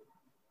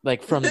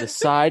like from the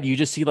side, you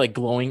just see like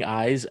glowing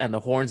eyes and the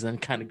horns, and then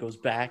kind of goes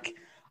back.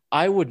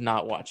 I would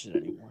not watch it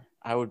anymore.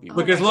 I would be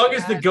Look, as long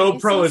as the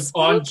GoPro so is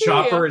on spooky.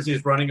 Chopper as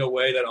he's running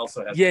away, that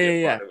also has to be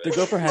a yeah. part of The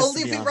it. GoPro has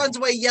Only to if be he on. runs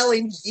away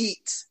yelling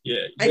yeet. Yeah.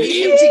 I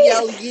need him to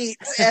yell yeet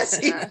as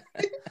he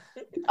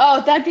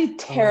Oh, that'd be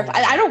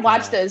terrifying. Oh I don't my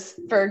watch God. those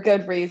for a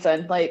good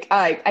reason. Like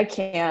I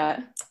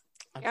can't.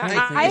 I'm Yeah, trying to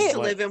think I of used to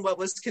what- live in what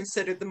was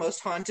considered the most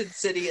haunted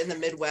city in the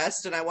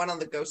Midwest, and I went on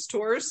the ghost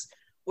tours,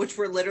 which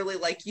were literally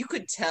like you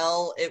could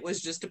tell it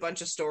was just a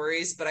bunch of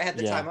stories, but I had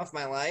the Yeah. time of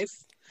my life.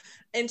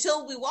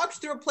 Until we walked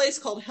through a place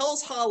called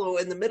Hell's Hollow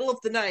in the middle of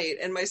the night,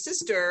 and my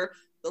sister,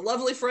 the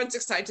lovely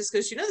forensic scientist,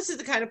 goes, "You know, this is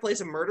the kind of place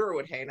a murderer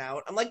would hang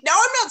out." I'm like, "No,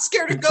 I'm not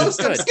scared of ghosts.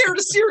 I'm Good. scared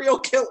of serial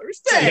killers."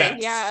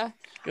 Thanks. Yeah,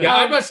 Yeah,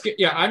 I'm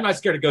not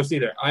scared of ghosts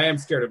either. I am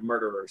scared of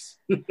murderers.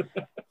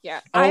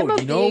 yeah. Oh, I'm a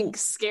you know- big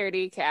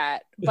scaredy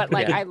cat, but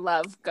like Yeah. I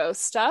love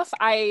ghost stuff.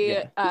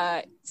 Same.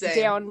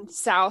 Down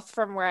south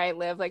from where I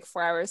live, like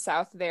 4 hours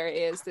south, there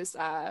is this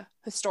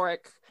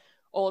historic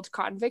old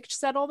convict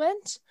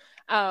settlement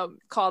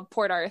called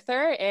Port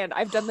Arthur, and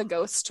I've done the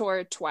ghost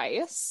tour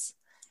twice.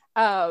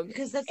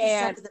 Because that's the site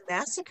And- of the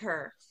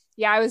massacre.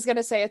 Yeah, I was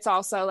gonna say it's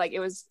also like it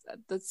was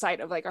the site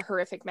of like a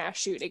horrific mass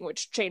shooting,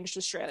 which changed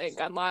Australian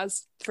gun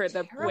laws for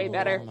the way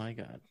better. Oh my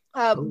god.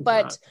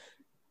 But God.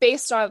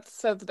 based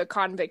off of the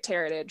convict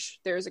heritage,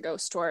 there's a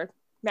ghost tour.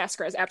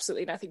 Massacre has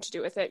absolutely nothing to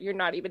do with it. You're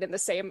not even in the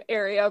same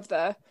area of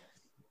the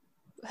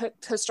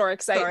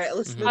historic site. All right,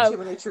 listen to Um, too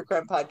many true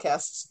crime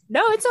podcasts.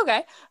 No, it's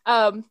okay.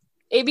 I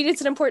mean,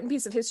 it's an important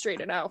piece of history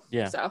to know.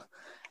 Yeah. So,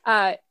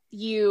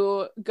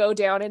 you go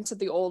down into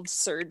the old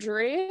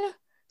surgery,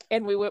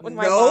 and we went with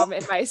my Nope. mom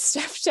and my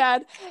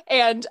stepdad,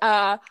 and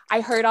I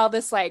heard all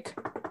this like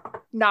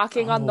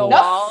knocking on the Oh.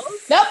 Nope. walls.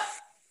 Nope.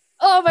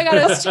 Oh my God,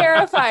 it was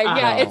terrifying.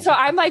 Yeah. No. And so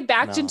I'm like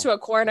backed into a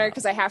corner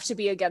because I have to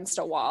be against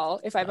a wall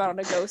if I'm on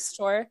a ghost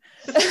tour.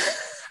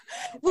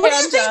 What do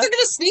you think? They're going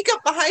to sneak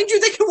up behind you?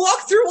 They can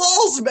walk through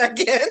walls,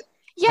 Megan.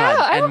 Yeah,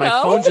 I don't and my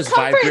know. phone It's a just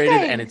comfort vibrated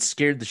thing. and it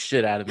scared the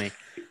shit out of me.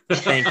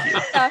 Thank you.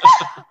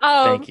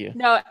 Thank you.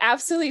 No,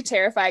 absolutely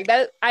terrifying.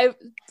 That I've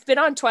been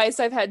on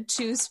twice. I've had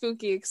 2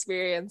 spooky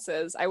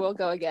experiences. I will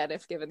go again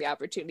if given the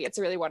opportunity. It's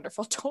a really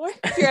wonderful tour.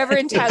 If you're ever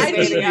in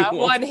Tasmania,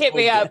 1, hit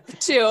me up.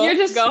 2, You're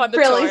just go on the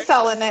really tour.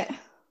 selling it.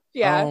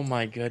 Yeah. Oh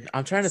my god.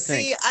 I'm trying to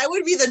think. See, I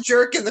would be the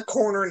jerk in the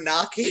corner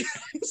knocking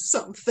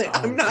something.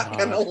 I'm not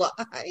going to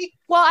lie.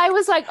 Well, I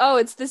was like, oh,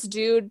 it's this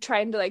dude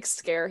trying to like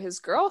scare his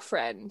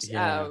girlfriend.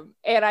 Yeah.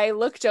 And I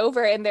looked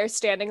over and they're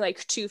standing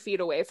like 2 feet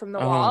away from the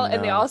Oh, wall.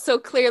 And they no. also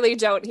clearly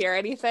don't hear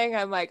anything.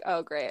 I'm like,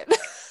 oh, great.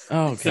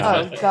 Oh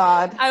god. Oh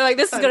God. I'm like,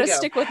 this is Time going to to go.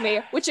 stick with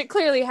me, which it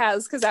clearly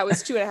has because that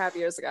was 2.5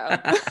 years ago.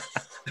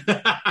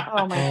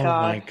 Oh my Oh God.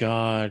 my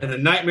god. And the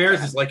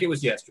nightmares is like it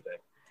was yesterday.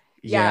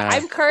 Yeah,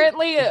 I'm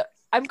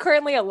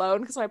currently alone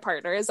because my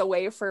partner is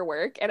away for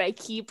work, and I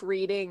keep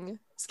reading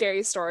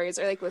scary stories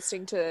or like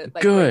listening to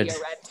like Good.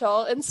 radio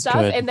rental and stuff.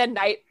 Good. And then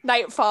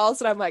night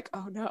falls, and I'm like,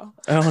 oh no,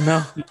 Oh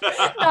no.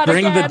 not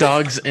Bring the again.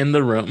 dogs in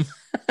the room.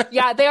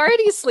 Yeah, they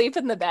already sleep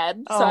in the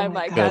bed, so Oh I'm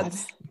my like, God.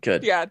 that's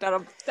Good. yeah,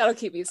 that'll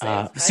keep me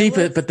safe. See,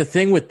 but the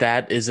thing with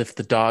that is if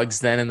the dogs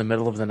then in the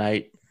middle of the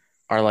night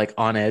are like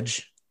on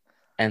edge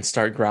and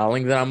start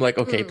growling, then I'm like,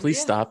 okay, please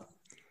stop.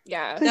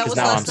 Yeah, That was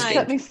now last I'm night.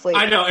 Let me sleep.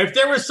 I know. If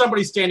there was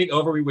somebody standing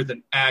over me with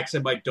an axe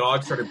and my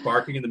dog started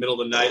barking in the middle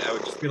of the night, I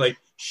would just be like,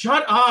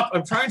 shut up.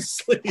 I'm trying to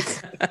sleep.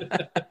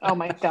 Oh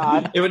my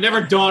God. It would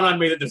never dawn on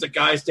me that there's a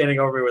guy standing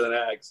over me with an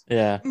axe.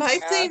 Yeah. My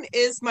thing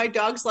is, my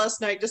dogs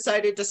last night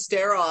decided to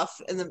stare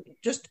off and then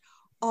just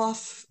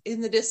off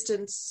in the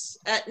distance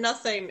at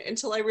nothing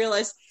until I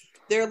realized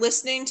they're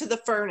listening to the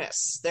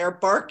furnace. They're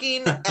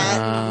barking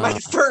at my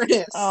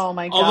furnace. Oh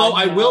my God. Although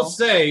I no. will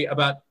say,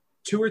 about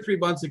 2 or 3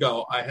 months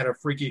ago, I had a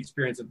freaky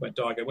experience with my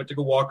dog. I went to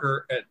go walk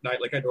her at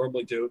night like I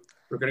normally do.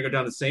 We're going to go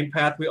down the same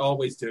path we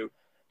always do.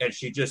 And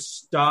she just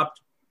stopped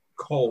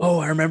cold. Oh,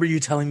 I remember you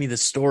telling me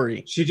this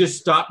story. She just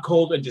stopped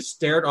cold and just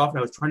stared off. And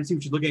I was trying to see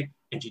what she's looking at.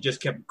 And she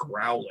just kept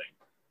growling.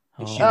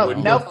 And she Oh,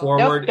 wouldn't nope, go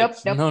forward. nope,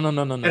 nope. No.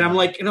 And I'm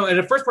like, and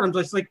at first part, I'm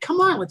just like,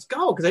 come on, let's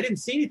go. Because I didn't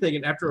see anything.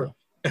 And after,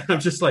 and I'm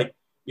just like,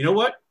 you know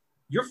what?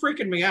 You're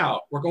freaking me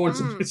out. We're going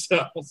someplace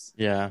else.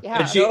 Yeah. Yeah,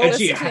 And she go and listen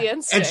she to the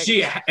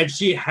instinct. and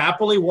she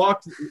happily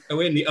walked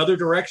away in the other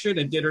direction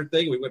and did her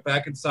thing. We went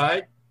back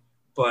inside.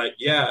 But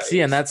yeah.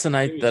 See, and that's the it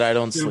night was that I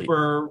don't sleep.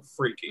 Super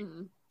freaky.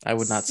 I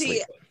would not See,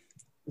 sleep.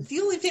 The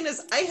only thing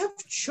is, I have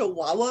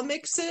Chihuahua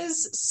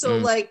mixes, so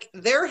Mm. like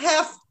they're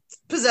half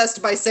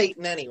possessed by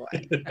Satan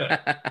anyway.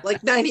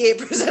 Like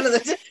 98% of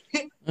the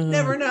time.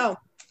 Never know.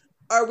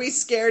 Are we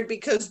scared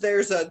because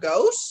there's a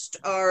ghost,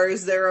 or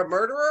is there a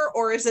murderer,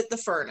 or is it the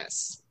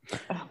furnace?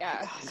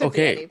 Yeah, could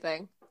Okay. be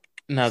anything.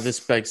 Now this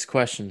begs the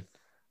question: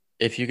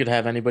 if you could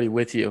have anybody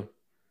with you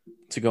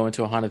to go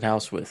into a haunted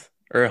house with,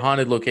 or a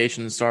haunted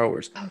location in Star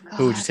Wars,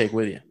 who would you take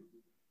with you?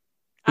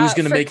 Who's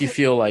going to for make you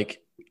feel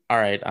like, all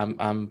right,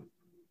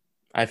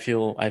 I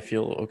feel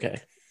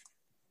okay.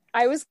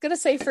 I was gonna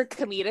say for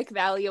comedic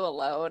value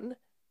alone,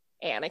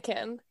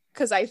 Anakin,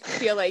 because I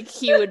feel like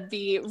he would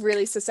be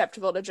really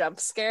susceptible to jump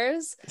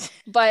scares.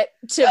 But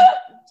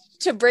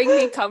to bring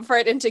me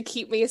comfort and to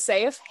keep me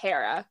safe,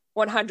 Hera,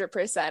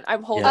 100%.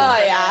 I'm holding Yeah.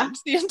 her Oh, yeah. hand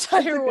the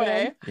entire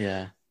way.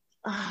 Yeah.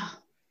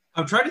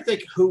 I'm trying to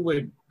think who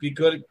would be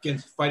good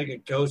against fighting a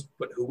ghost,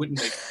 but who wouldn't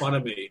make fun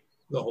of me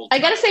the whole I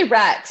time. gotta say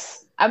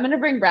Rex. I'm gonna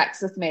bring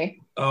Rex with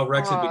me. Oh,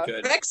 Rex would be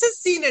good. Rex has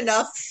seen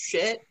enough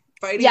shit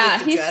fighting Yeah,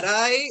 with the he's-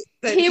 Jedi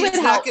that he he's would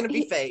not help. going to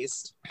be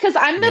phased. Because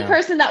I'm the Yeah.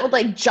 person that would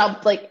like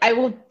jump, like I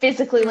will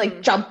physically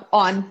like jump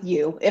on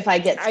you if I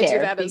get I do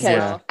scared. that as because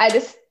well. I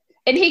just,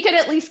 and he could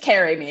at least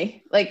carry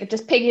me, like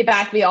just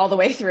piggyback me all the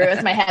way through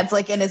as my head's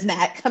like in his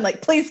neck. I'm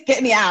like, please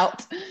get me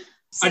out.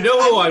 I know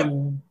who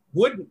I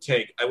wouldn't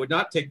take. I would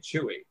not take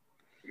Chewie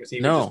because he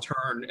No. would just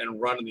turn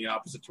and run in the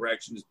opposite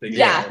direction as big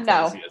Yeah, as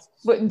no, he is.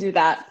 wouldn't do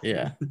that.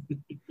 Yeah.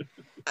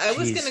 I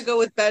was Jeez. going to go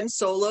with Ben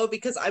Solo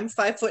because I'm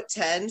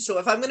 5'10", so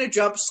if I'm going to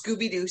jump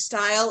Scooby-Doo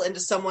style into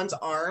someone's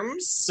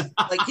arms,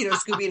 like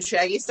Scooby and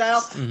Shaggy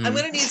style, Mhm. I'm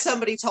going to need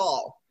somebody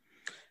tall.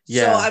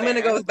 Yeah. So I'm going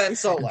to go with Ben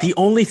Solo. The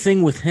only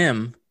thing with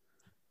him,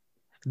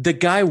 the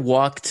guy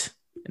walked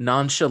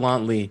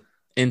nonchalantly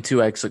into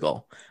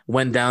Exegol,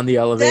 went down the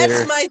elevator,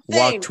 That's my thing,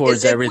 walked towards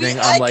is if everything.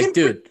 I I'm like, can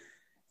dude,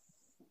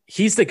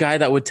 he's the guy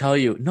that would tell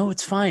you, no,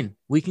 it's fine.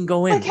 We can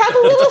go in. Like have a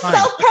It's little fine."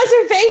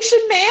 self-preservation,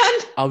 man.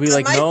 I'll be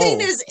like, My no,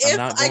 thing is, I'm if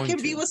not I going can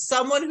to. be with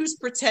someone who's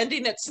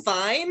pretending it's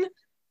fine,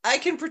 I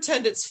can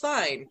pretend it's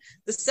fine.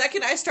 The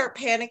second I start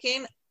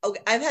panicking, okay,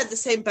 I've had the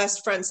same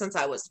best friend since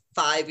I was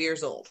 5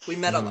 years old. We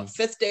met on the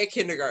 5th day of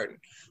kindergarten.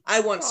 I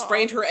once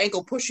sprained her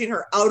ankle pushing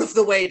her out of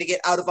the way to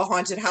get out of a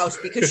haunted house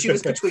because she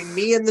was between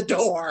me and the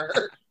door.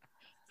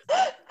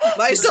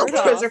 My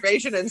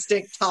self-preservation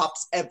instinct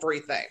tops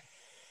everything.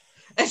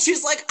 And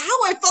she's like, ow,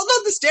 I fell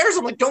down the stairs.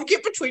 I'm like, don't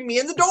get between me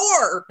and the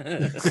door.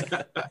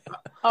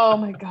 Oh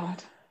my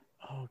god.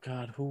 Oh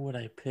God, who would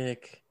I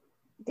pick?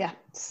 Yeah.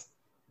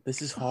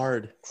 This is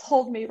hard.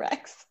 Hold me,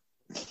 Rex.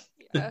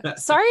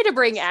 Sorry to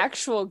bring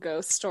actual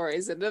ghost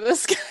stories into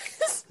this,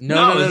 guys.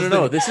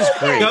 No. This is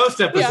great. Ghost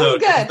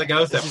episode. Yeah, This is the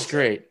ghost This is episode.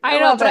 great. I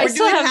know, but I We're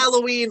still doing have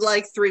Halloween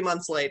like 3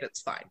 months late.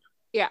 It's fine.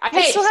 Yeah, I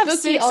Hey, still have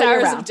spooky 6 all year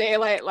hours round. of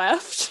daylight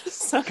left,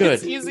 so Good.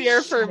 it's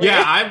easier for me.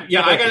 Yeah,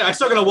 I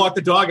still gotta walk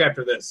the dog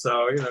after this.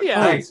 So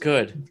Yeah. Oh,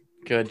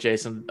 good,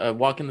 Jason.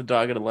 Walking the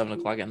dog at 11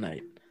 o'clock at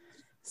night.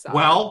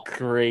 Well,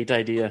 Great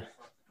idea.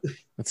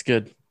 That's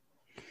good.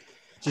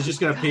 she's just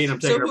gonna pee and I'm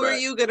taking So her who are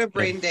back. you going to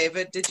bring,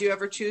 David? Did you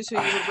ever choose who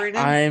you would bring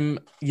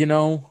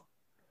in?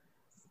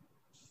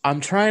 I'm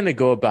trying to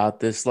go about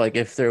this like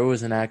if there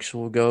was an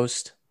actual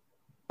ghost,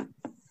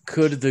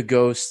 could the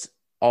ghost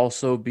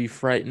also be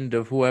frightened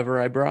of whoever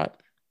I brought?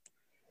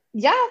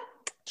 Yeah.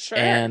 Sure.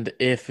 And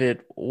if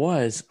it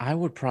was, I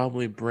would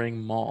probably bring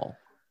Maul.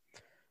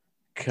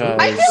 I feel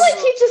like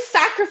he'd just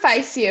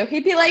sacrifice you.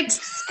 He'd be like,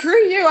 screw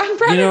you, I'm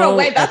running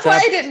away. That's why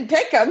I didn't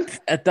pick him.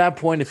 At that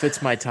point, if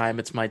it's my time,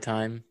 it's my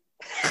time.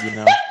 It'd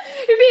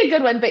be a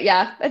good one, but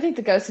yeah, I think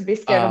the ghost would be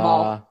scared of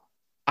Maul.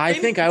 I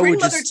think I bring would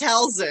Mother just...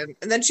 Talzin,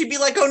 and then she'd be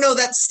like, "Oh no,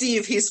 that's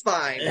Steve. He's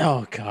fine.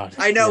 Oh God,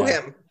 I know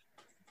yeah. him.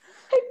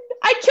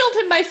 I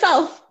killed him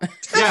myself."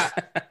 Yeah,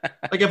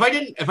 like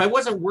if I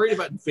wasn't worried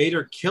about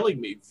Vader killing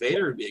me,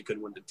 Vader would be a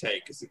good one to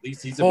take because at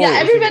least he's a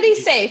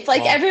everybody's safe.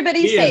 Like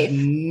everybody's he safe. is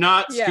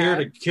not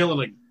scared of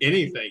killing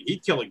anything.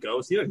 He'd kill a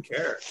ghost. He doesn't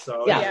care.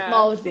 So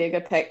Maul would be a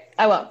good pick.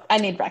 I won't. I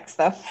need Rex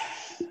though.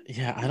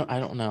 Yeah, I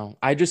don't know.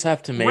 I just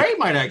have to make. Rey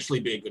might actually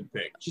be a good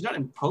pick. She's not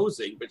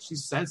imposing, but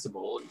she's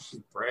sensible and she's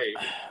brave.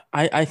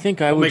 I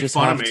think I Don't would make just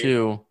fun of have me.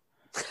 to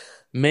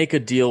make a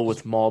deal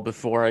with Maul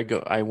before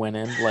I went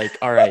in. Like,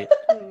 all right,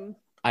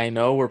 I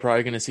know we're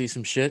probably gonna see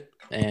some shit,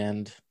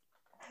 and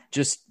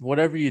just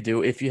whatever you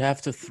do, if you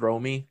have to throw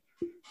me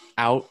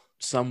out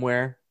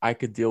somewhere, I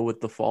could deal with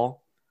the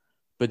fall,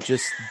 but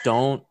just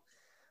don't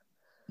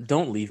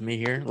leave me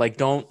here. Like,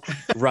 don't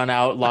run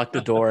out, lock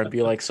the door, and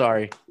be like,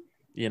 sorry.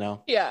 Yeah.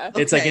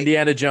 It's like Okay.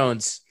 Indiana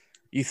Jones.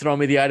 You throw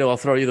me the idol, I'll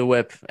throw you the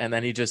whip, and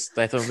then I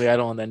throw him the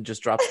idol, and then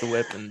just drops the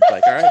whip, and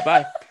like, all right,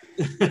 bye.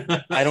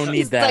 I don't need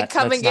He's that. like,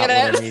 come That's and not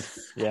get what it.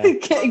 I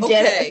need. Yeah.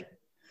 Okay.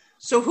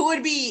 So who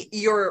would be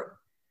your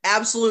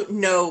absolute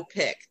no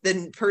pick?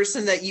 The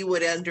person that you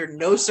would under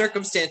no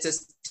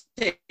circumstances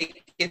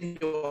take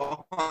into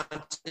a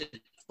haunted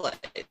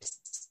place.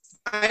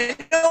 I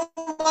know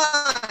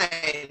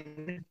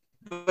mine,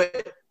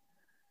 but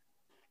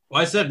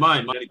Well, I said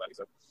mine. Anybody?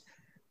 So.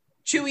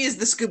 Chewie is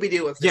the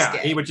Scooby-Doo of this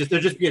Yeah, game.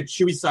 there'd just be a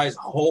Chewie-sized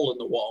hole in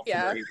the wall from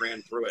Yeah. where he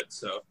ran through it.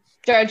 So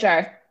Jar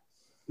Jar.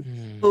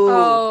 Ooh,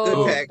 Oh,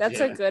 good pick. that's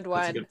a good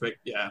one. That's a good pick.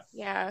 Yeah.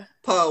 Yeah.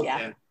 Poe.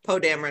 Yeah. Poe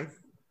Dameron.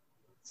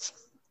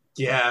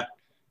 Yeah.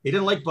 He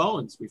didn't like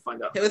bones, we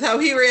find out. With how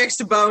he reacts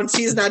to bones,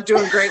 he's not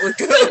doing great with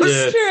ghosts.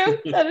 That's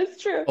true. That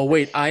is true. Oh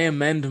wait, I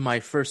amend my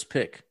first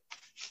pick.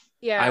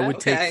 Yeah. I would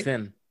Okay. take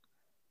Finn.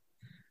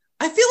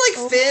 I feel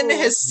like Finn Oh.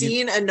 has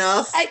seen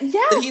enough Yeah,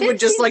 that he Finn would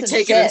just seen like some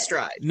take it in shit.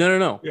 stride.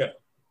 No. Yeah.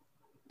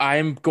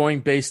 I'm going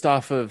based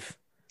off of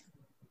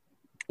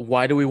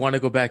why do we want to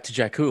go back to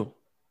Jakku?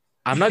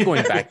 I'm not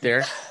going back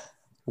there.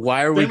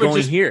 Why are we Finn would going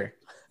just- here?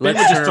 Finn Let's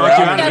would just turn talk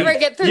you around. out of Never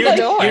get through You the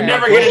door.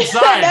 never get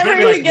inside. Never Finn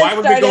would be even like, get why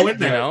would we go started. in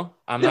there?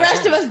 I'm The not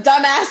rest of going. us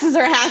dumbasses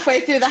are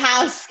halfway through the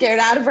house, scared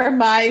out of our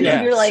minds, Yeah,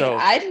 and you're like, so-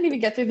 I didn't even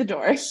get through the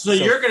door. So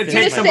you're going to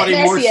Finn take might- somebody You're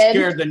just more sitting there at the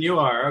scared than you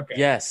are. Okay.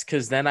 Yes,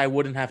 because then I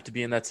wouldn't have to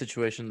be in that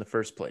situation in the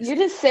first place. You're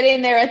just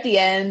sitting there at the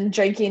end,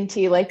 drinking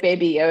tea like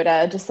Baby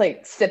Yoda, just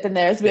like sipping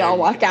there as we There all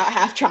you walk go. out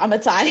half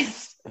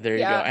traumatized. There you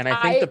Yeah, go. And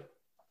I think the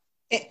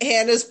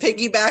Hannah's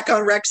piggyback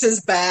on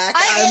Rex's back.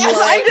 I'm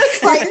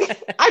just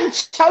like, I'm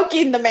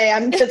choking the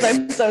man because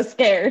I'm so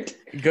scared.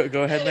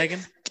 go ahead,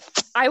 Megan.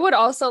 I would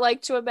also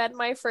like to amend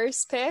my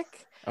first pick.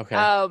 Okay.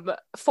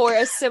 For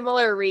a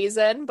similar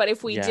reason, but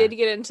if we Yeah. did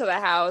get into the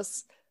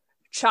house,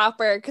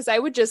 Chopper, because I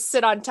would just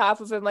sit on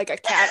top of him like a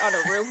cat on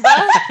a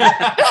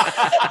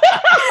Roomba.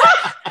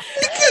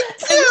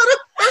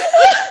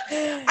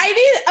 I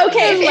need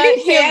okay. And If let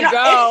any, him fan,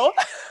 go.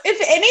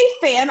 if any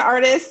fan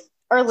artists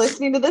are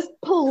listening to this,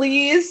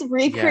 please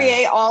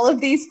recreate all of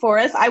these for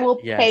us. I will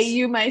Yes. pay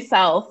you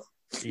myself.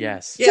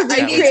 Yes. Yeah, To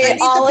I need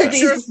recreate all the of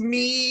picture these. of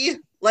me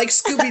like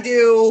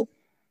Scooby-Doo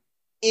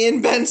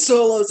in Ben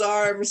Solo's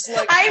arms.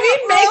 Like, I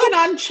need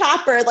Megan on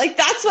Chopper. Like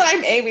that's what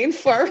I'm aiming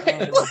for.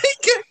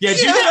 Yeah,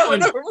 do that one.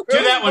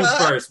 Do that one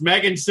first.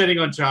 Megan sitting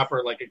on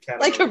Chopper like a cat.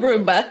 Like a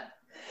Roomba.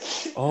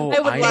 Oh, I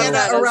would love Hannah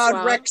that as around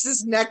well.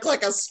 Rex's neck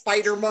like a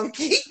spider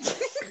monkey.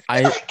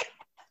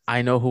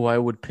 I know who I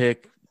would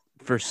pick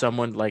for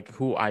someone like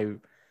who I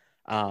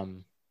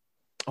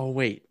oh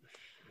wait.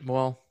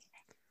 Well,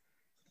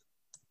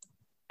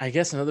 I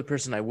guess another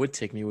person I would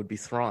take me would be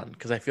Thrawn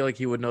because I feel like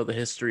he would know the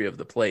history of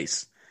the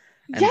place.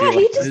 and be Yeah, like,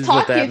 he "This just is what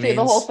talked you that through the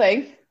means." whole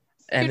thing.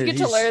 And You'd get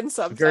to he's learn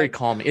something. Very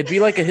calming. It'd be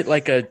like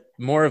a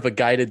more of a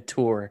guided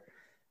tour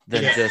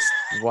than just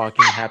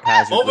walking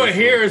haphazardly. Over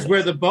through here the is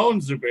where the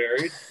bones are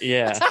buried.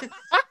 Yeah.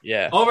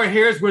 Yeah. Over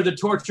here is where the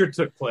torture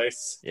took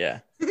place. Yeah.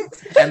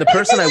 And the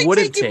person I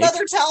wouldn't take take,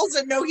 Mother tells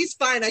him, no, he's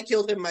fine. I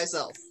killed him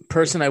myself.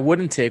 person I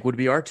wouldn't take would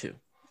be R2,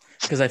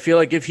 because I feel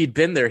like if he'd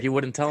been there, he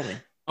wouldn't tell me.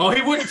 Oh,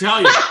 he wouldn't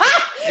tell you.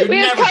 He would We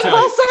have never come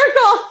tell full you.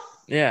 circle.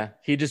 Yeah,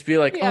 he'd just be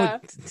like, Yeah.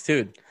 "Oh,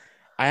 dude,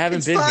 I haven't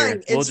It's been fine.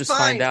 here. We'll It's just fine.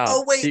 find out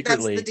Oh, wait,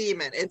 secretly." that's the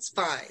demon. It's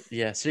fine.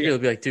 Yeah, secretly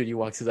be like, "Dude, you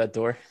walk through that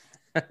door."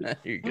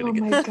 You're gonna Oh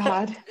get my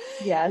god.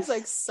 Yes. It's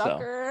like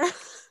sucker.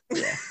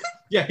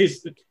 Yeah,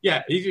 he's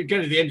getting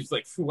to the end. He's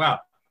like, wow,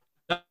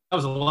 that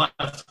was a lot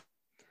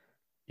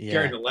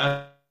scary the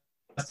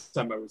last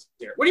time I was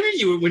there. What do you mean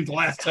you went the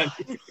last time?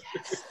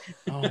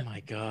 Oh my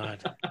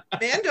god.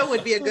 Mando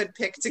would be a good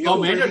pick to go.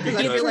 Mando because would be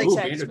I good. feel like Ooh,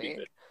 text Mando would be me.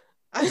 good.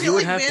 I You feel would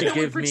like have to Mando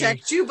would give me-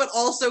 protect you, but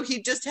also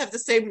he'd just have the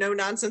same no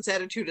nonsense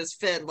attitude as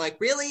Finn. Like,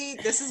 really,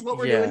 this is what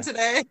we're Yeah. doing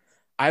today.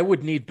 I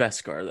would need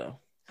Beskar though.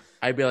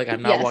 I'd be like,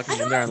 I'm not Yes. walking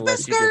in there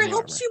unless you Beskar give me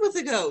helps armor. you with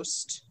the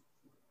ghost.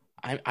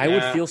 I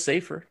would feel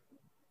safer.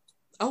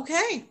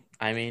 Okay.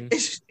 I mean,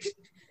 Is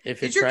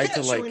if it your tried cat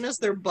to like, showing us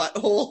their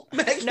butthole?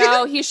 Megan?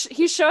 No, he's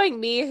showing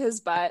me his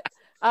butt.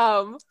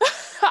 I'm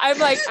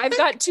like, I've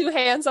got two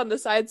hands on the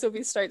side, so if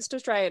he starts to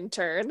try and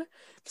turn, I'm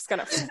just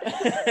gonna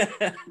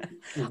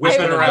Whip it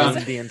I around.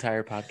 was- the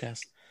entire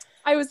podcast.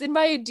 I was in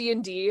my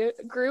D&D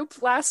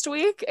group last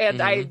week,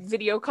 and I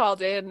video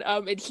called in,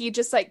 and he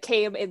just like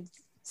came and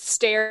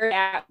stared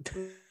at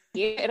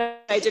me, and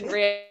I didn't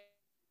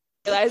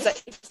realize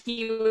that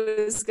he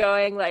was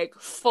going like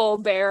full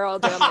barrel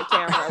down the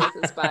camera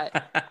with his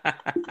butt.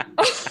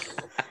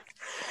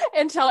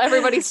 Until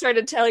everybody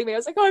started telling me, I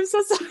was like, "Oh, I'm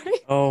so sorry."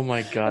 Oh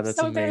my god, that's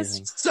so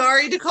amazing.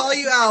 Sorry to call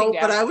you out,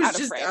 Yeah, but I was out of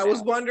just frame I was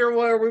now. wondering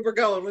where we were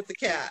going with the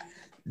cat.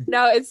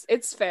 No,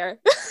 it's fair.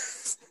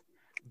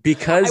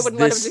 Because I wouldn't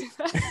let this him do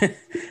that.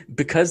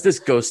 because this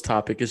ghost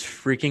topic is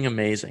freaking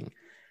amazing.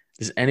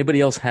 Does anybody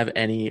else have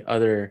any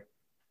other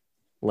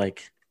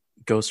like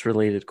ghost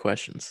related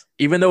questions?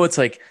 Even though it's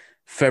like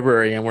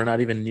February and we're not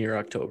even near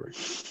October,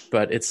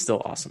 but it's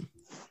still awesome.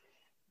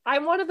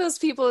 I'm one of those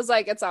people who's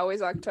like, it's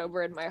always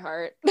October in my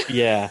heart.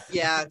 Yeah.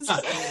 Yeah.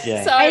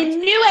 Yeah. So I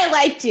knew I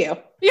liked you.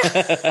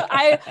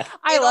 I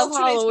It love alternates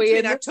Halloween.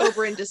 between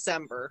October and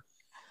December.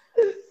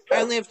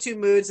 I only have 2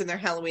 moods, and they're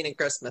Halloween and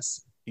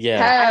Christmas.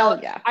 Yeah. Hell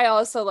yeah. I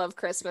also love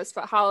Christmas,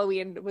 but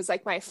Halloween was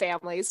like my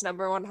family's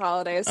number one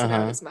holiday, so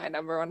now Uh-huh. it's my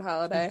number one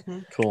holiday.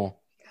 Cool.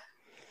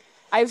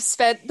 I've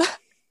spent,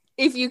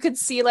 if you could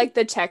see like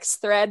the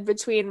text thread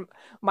between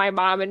my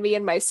mom and me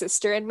and my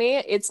sister and me,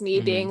 it's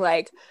me being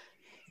like,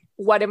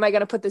 what am I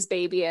going to put this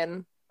baby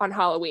in on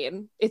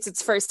Halloween? It's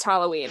its first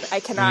Halloween. I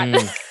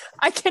cannot,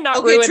 I cannot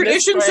Okay, ruin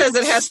tradition this for says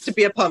it has to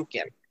be a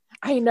pumpkin.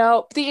 I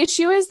know. The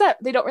issue is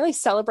that they don't really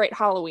celebrate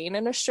Halloween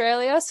in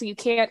Australia, so you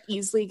can't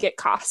easily get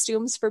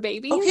costumes for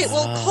babies. Okay,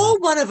 well, call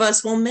one of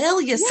us. We'll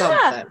mail you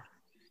something.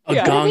 A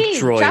Yeah. gonk Maybe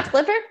droid. chopped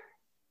liver?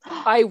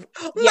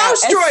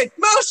 Mouse droid!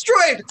 Mouse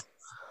droid!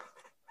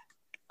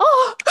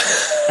 Oh,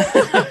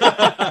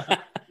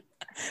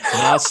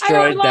 Mouse I would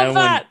droid, love then when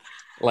that.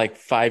 like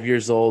 5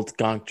 years old,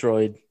 gonk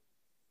droid.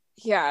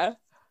 Yeah.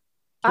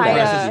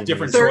 This is a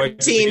different droid.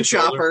 13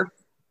 chopper.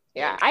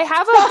 Yeah, I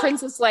have a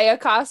Princess Leia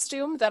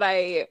costume that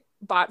I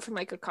bought from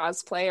like a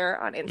cosplayer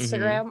on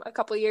Instagram a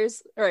couple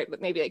years, or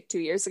maybe like 2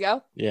 years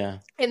ago. Yeah.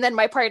 And then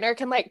my partner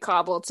can like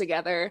cobble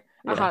together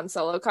a Yeah. Han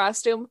Solo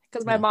costume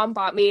because my mom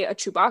bought me a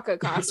Chewbacca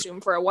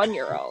costume for a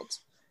 1-year-old.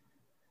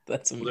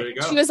 That's amazing. There you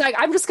go. She was like,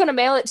 I'm just going to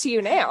mail it to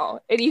you now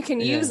and you can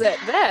Yeah. use it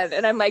then.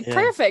 And I'm like, Yeah.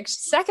 perfect.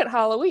 Second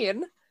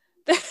Halloween.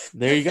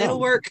 There you go. It'll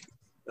work.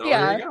 Oh,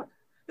 Yeah. there you go.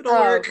 It'll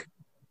work.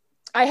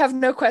 I have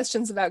no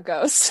questions about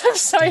ghosts. I'm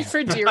sorry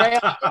for derailing.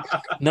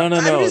 No. I'm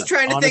just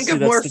trying to think Honestly, of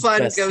that's more the fun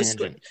best ghost.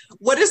 tangent.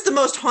 What is the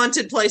most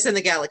haunted place in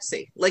the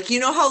galaxy? Like, you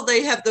know how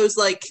they have those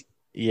like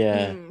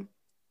Yeah.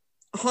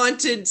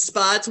 haunted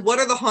spots? What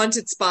are the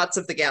haunted spots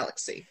of the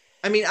galaxy?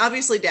 I mean,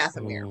 obviously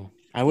Dathomir. Ooh.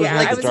 I would Yeah, read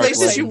Like the was Dark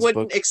places you Legends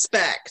wouldn't book.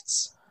 expect.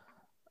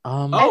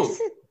 Oh,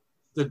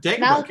 the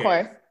Dagobah cave.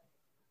 Malachor.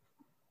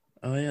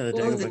 Oh yeah, the Oh,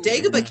 Dagobah the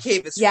cave. Dagobah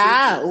cave is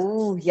Yeah. freaky.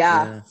 Ooh,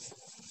 yeah.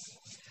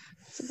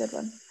 It's a good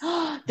one.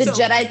 The So-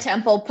 Jedi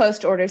Temple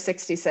post Order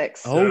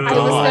 66. Oh, I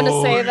was going to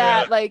Oh, say yeah.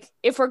 that, like,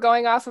 if we're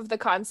going off of the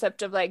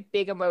concept of like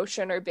big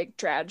emotion or big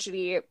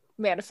tragedy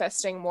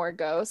manifesting more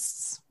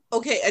ghosts.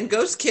 Okay, and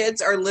ghost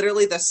kids are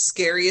literally the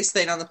scariest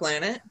thing on the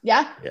planet.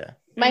 Yeah. Yeah.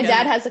 My Yeah.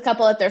 dad has a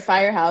couple at their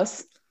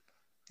firehouse.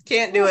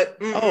 Can't do it.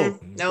 Oh,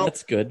 no.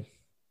 that's good.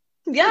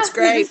 Yeah. That's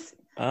great.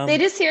 They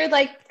just hear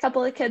like a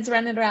couple of kids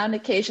running around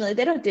occasionally.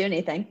 They don't do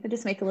anything. They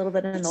just make a little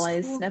bit of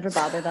noise. Never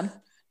bother them.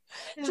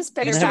 Just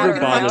You're better still Never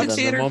working bother haunted them.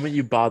 theater? The moment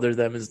you bother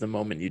them is the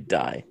moment you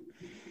die.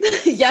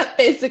 Yep,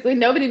 basically.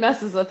 Nobody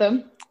messes with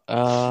them.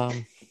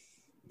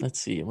 Let's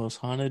see. Most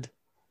haunted.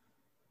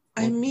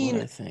 I What mean,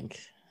 would I think.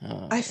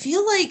 I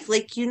feel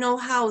like you know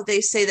how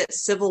they say that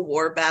Civil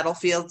War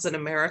battlefields in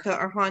America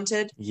are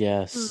haunted?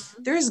 Yes.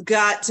 There's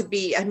got to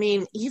be, I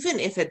mean, even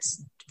if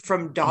it's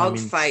from dog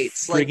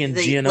fights, like friggin'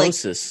 they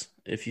Geonosis,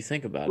 if you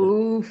think about it.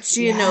 Ooh,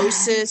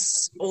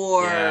 Geonosis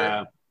or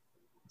Yeah.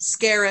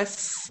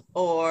 Scarif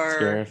or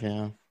Scarif,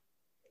 yeah.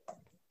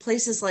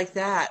 places like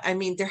that. I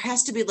mean, there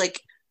has to be like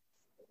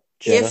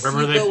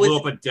Remember they blew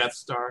up a Death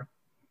Star?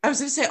 I was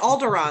going to say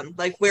Alderaan,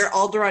 like where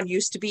Alderaan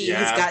used to be,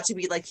 has Yeah. got to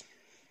be like,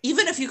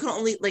 even if you can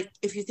only like,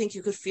 if you think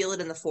you could feel it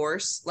in the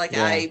Force, like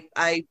Yeah.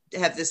 I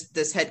have this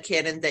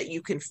headcanon that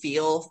you can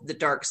feel the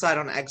dark side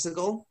on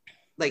Exegol,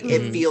 like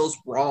it feels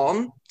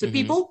wrong to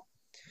people.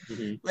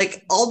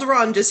 Like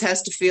Alderaan just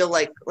has to feel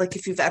like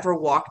if you've ever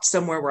walked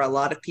somewhere where a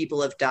lot of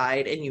people have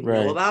died and you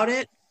Right. know about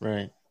it,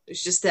 Right.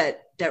 it's just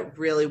that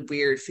really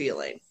weird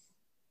feeling.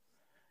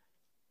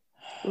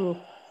 Ooh.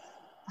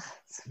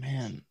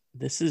 Man,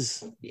 this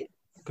is a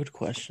good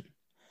question.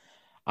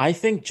 I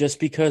think just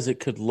because it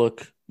could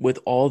look with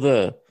all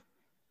the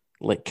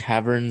like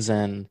caverns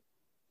and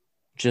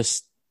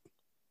just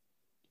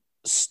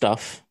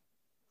stuff,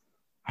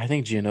 I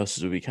think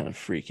Geonosis would be kind of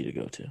freaky to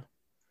go to.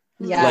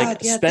 Yeah. Like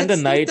yeah, spend a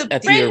that's night like the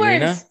at the brain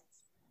arena. worms.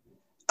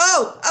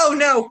 Oh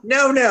no.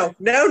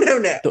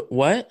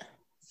 What?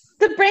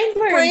 The brain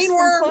worms. Brain from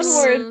worms.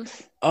 Clone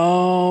Wars.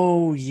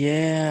 Oh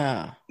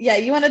yeah. Yeah,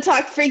 you want to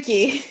talk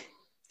freaky?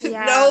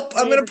 Yeah, Nope,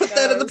 I'm gonna maybe put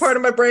that in the those. part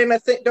of my brain I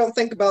don't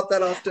think about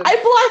that often. I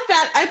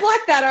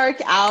blocked that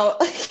arc out.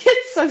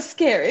 It's so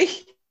scary.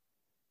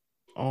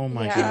 Oh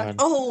my Yeah. god.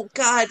 Oh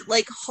God,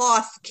 like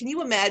Hoth, can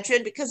you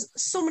imagine? Because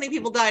so many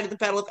people died in the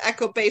Battle of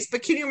Echo Base,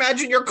 but can you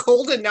imagine you're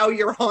cold and now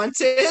you're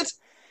haunted?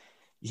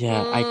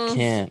 Yeah, I Mm.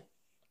 can't.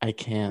 I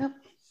can't. Yep.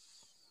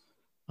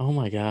 Oh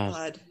my god.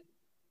 God.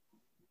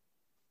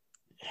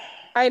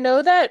 I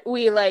know that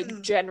we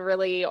like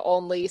generally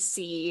only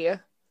see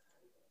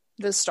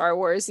the Star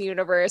Wars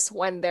universe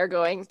when they're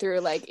going through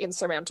like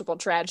insurmountable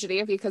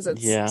tragedy because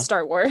it's Yeah.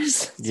 Star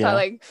Wars. It's Yeah. not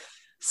like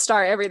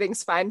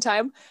everything's fine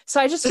time. So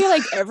I just feel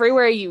like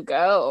everywhere you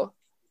go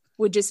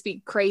would just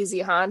be crazy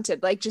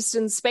haunted, like just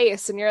in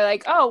space, and you're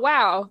like, oh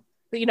wow,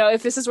 you know,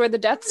 if this is where the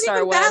Death Star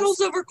Even was.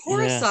 battles over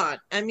Coruscant.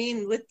 I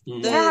mean, with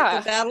the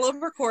battle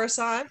over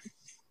Coruscant.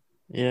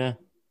 Yeah.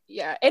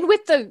 Yeah, and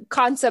with the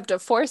concept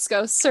of Force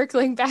ghosts,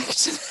 circling back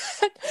to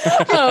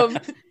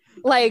that,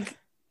 like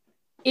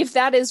if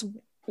that is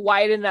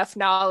wide enough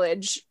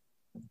knowledge,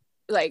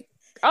 like,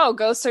 oh,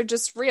 ghosts are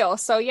just real.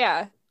 So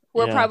yeah,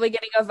 we're Yeah. probably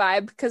getting a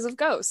vibe because of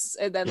ghosts,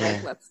 and then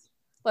Yeah. like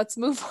let's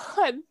move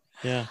on.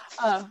 Yeah.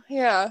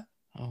 Yeah.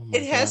 Oh my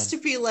It has god.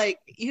 to be like,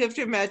 you have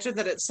to imagine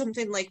that it's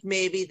something like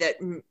maybe that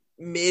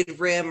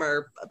Mid-Rim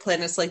or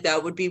planets like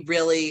that would be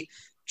really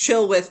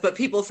chill with, but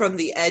people from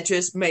the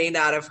edges may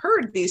not have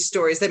heard these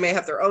stories. They may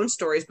have their own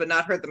stories, but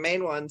not heard the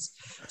main ones.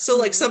 So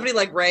like somebody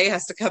like Rey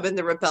has to come in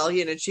the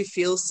rebellion and she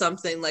feels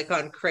something like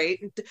on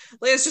Crate.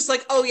 Like, it's just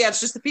like, oh yeah, it's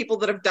just the people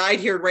that have died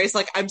here. And Rey's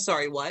like, I'm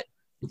sorry, what?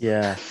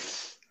 Yeah.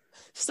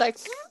 Just like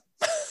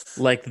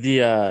Like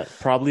the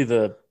probably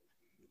the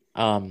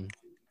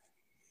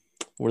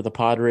where the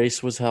pod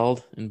race was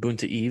held in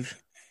Boonta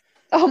Eve.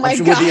 Oh my I'm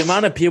sure god. with the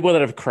amount of people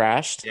that have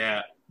crashed,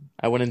 Yeah.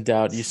 I wouldn't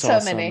doubt you saw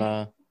So many.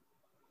 some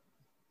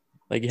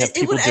like you have It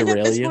people would end up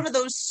derail as you. one of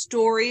those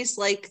stories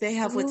like they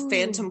have with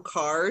Phantom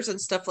cars and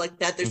stuff like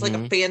that. There's like a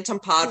Mhm. Phantom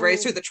pod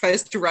racer that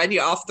tries to run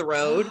you off the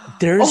road.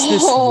 There's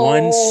this Oh.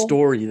 one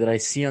story that I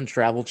see on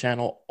Travel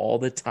Channel all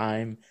the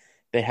time.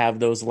 They have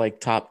those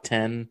like top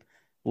 10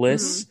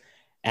 lists,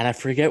 and I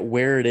forget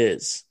where it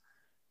is,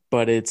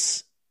 but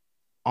it's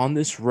on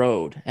this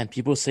road, and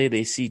people say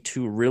they see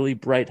two really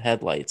bright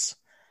headlights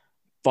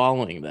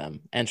following them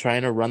and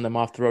trying to run them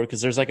off the road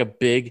because there's like a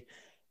big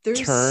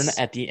turn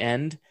at the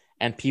end,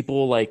 and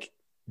people like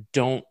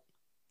don't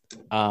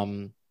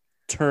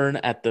turn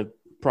at the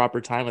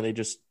proper time, and they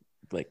just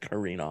like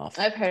careen off.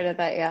 I've heard of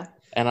that, yeah.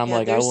 And I'm Yeah,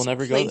 like, I will there's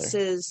never go there.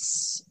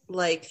 places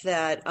like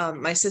that.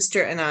 My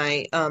sister and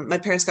I, my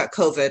parents got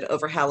COVID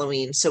over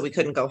Halloween, so we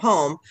couldn't go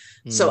home.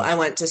 So I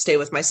went to stay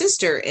with my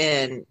sister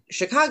in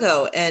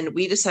Chicago, and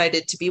we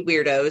decided to be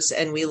weirdos.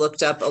 And we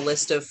looked up a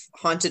list of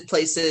haunted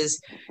places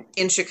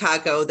in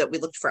Chicago that we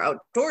looked for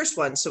outdoors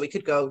ones, so we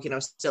could go,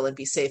 still and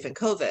be safe in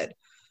COVID.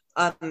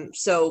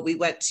 So we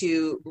went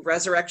to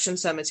Resurrection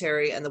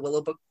Cemetery and the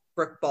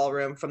Willowbrook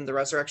Ballroom from the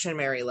Resurrection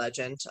Mary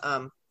legend.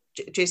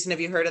 Jason, have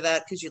you heard of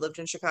that? Because you lived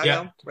in Chicago,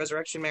 Yeah.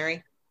 Resurrection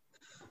Mary.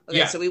 Okay,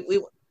 Yeah. so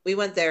we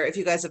went there. If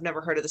you guys have never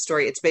heard of the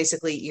story, it's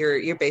basically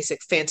your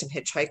basic Phantom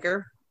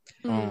hitchhiker,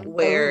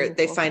 where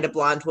they find a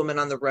blonde woman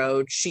on the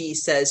road. She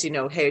says,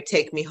 hey,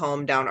 take me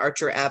home down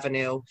Archer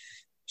Avenue.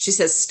 She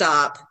says,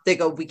 stop. They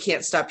go, we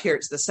can't stop here.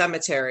 It's the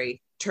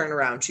cemetery. Turn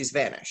around. She's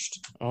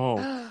vanished.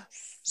 Oh.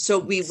 So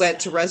we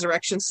went to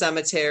Resurrection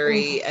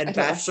Cemetery and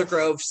Bachelor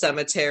Grove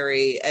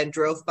Cemetery and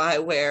drove by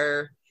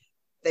where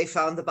they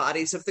found the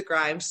bodies of the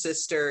Grimes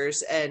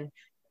sisters. And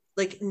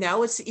like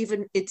now it's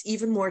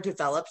even more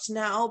developed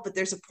now, but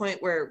there's a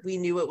point where we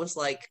knew it was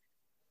like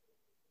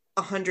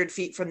 100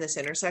 feet from this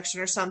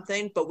intersection or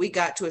something, but we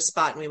got to a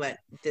spot and we went,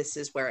 this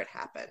is where it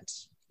happened.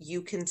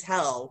 You can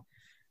tell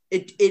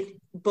it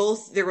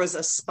both, there was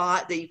a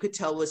spot that you could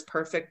tell was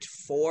perfect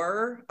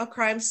for a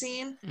crime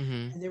scene,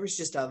 and there was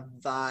just a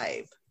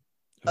vibe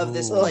of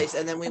this Ooh. place.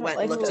 And then we went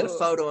and looked at a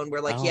photo and we're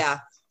like, Oh. yeah,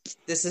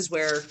 this is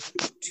where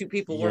two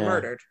people were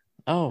murdered.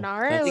 Oh,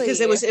 Gnarly. Because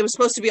it was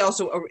supposed to be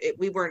also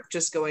we weren't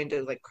just going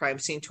to like crime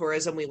scene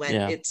tourism. We went.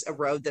 Yeah. It's a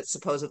road that's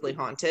supposedly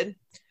haunted,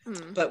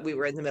 but we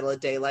were in the middle of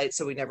daylight,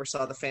 so we never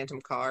saw the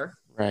phantom car.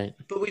 Right.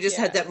 But we just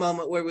had that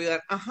moment where we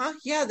went,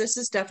 yeah, this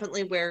is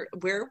definitely where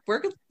we're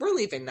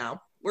leaving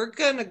now. We're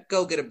gonna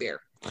go get a beer.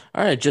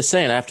 All right, just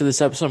saying. After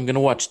this episode, I'm gonna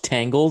watch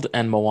Tangled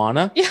and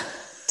Moana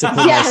to put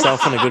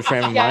myself in a good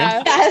frame of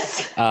mind.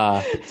 Yes.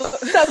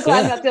 So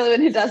glad I'm not the only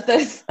one who does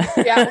this.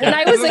 Yeah, when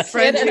I was a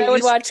kid and I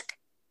would watch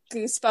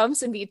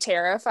Goosebumps and be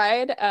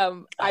terrified,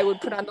 I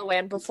would put on The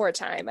Land Before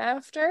Time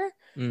after.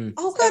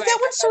 Oh god, that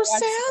one's so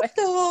sad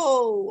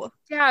though.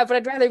 Yeah, but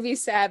I'd rather be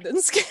sad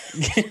than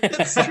scared.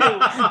 That's true.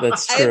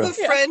 That's I true. have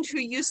a friend who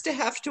used to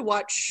have to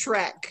watch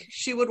Shrek.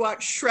 She would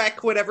watch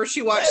Shrek whenever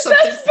she watched something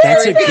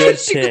That's a very good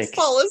she could pick.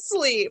 fall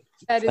asleep.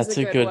 That's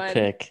a good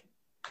pick.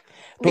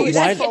 But But I'd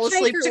why? fall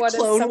asleep to What is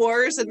Clone some-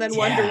 Wars and then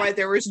wonder why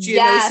there was GMOs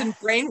Yes. and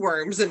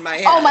brainworms in my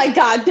head. Oh my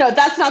god, no,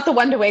 that's not the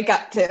one to wake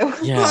up to.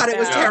 Yeah. God, it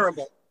was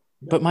terrible.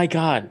 But my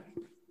God,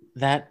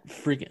 that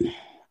freaking.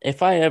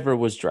 If I ever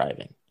was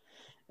driving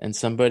and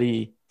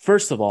somebody.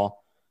 First of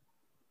all,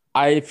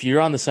 if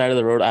you're on the side of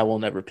the road, I will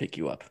never pick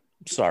you up.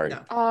 Sorry.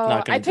 Not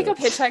gonna I pick do up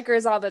it.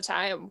 hitchhikers all the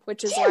time,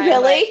 which is Do you why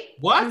really?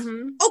 What?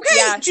 Okay,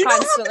 Yeah, do you know how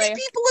constantly. many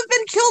people have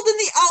been killed in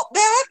the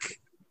Outback?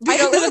 I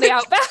don't live in the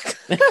Outback.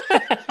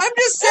 I'm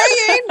just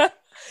saying.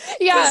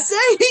 Yeah, Just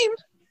saying.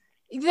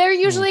 they're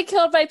usually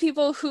killed by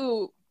people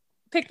who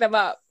pick them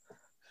up.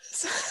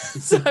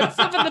 So I'm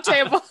flipping the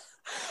table.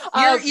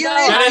 Your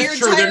That is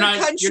true. They're entire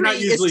not- you're not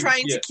country usually- is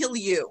trying yeah. to kill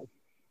you.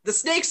 The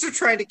snakes are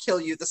trying to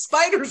kill you. The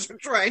spiders are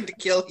trying to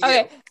kill you.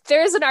 Okay,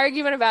 there's an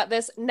argument about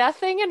this.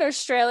 Nothing in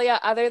Australia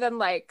other than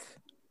like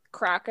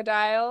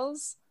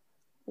crocodiles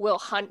will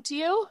hunt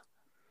you.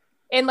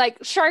 And like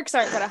sharks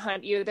aren't going to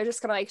hunt you. They're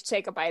just going to like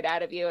take a bite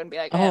out of you and be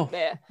like,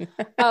 meh.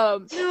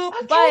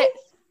 But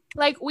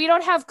like we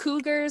don't have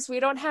cougars, we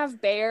don't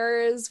have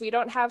bears, we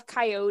don't have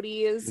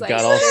coyotes. We Like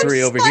got all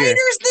three over here.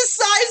 Spiders the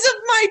size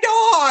of my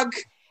dog.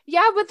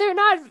 Yeah, but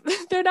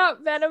they're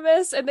not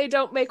venomous and they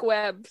don't make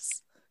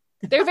webs.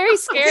 They're very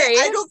scary.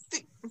 I don't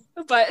think.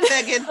 But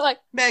Megan, like,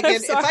 Megan, I'm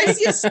if I sorry.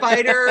 see a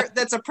spider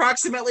that's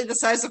approximately the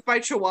size of my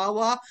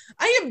chihuahua,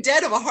 I am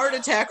dead of a heart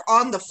attack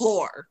on the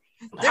floor.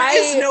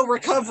 There is no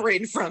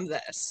recovering from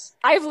this.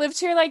 I've lived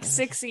here like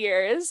 6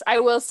 years. I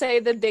will say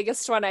the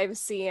biggest one I've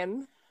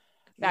seen.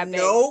 That big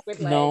Nope.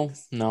 with No,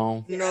 legs.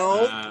 no,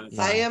 No,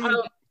 I am.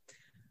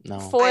 no.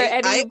 For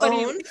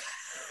anybody,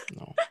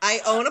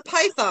 I own a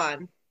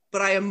python,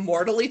 but I am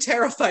mortally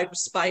terrified of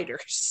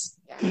spiders.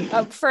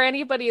 for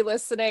anybody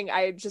listening,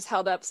 I just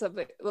held up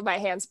something. My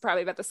hand's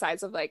probably about the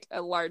size of like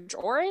a large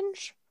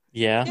orange.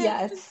 Yeah.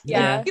 Yes.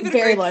 Yeah. Give it a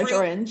Very grapefruit. large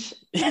orange.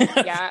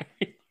 Yeah.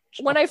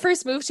 When I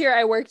first moved here,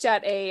 I worked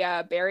at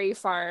a berry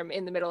farm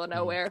in the middle of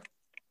nowhere.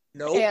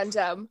 Nope.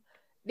 And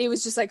it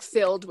was just like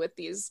filled with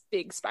these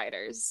big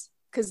spiders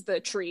because the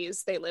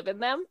trees, they live in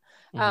them.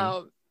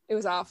 It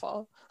was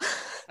awful.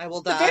 I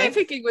will The berry die.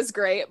 picking was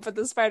great, but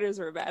the spiders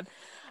were bad.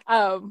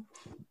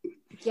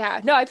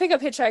 Yeah, no, I pick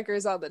up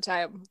hitchhikers all the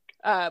time.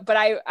 But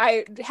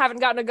I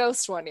haven't gotten a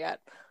ghost one yet.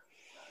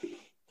 Oh my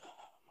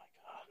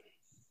God.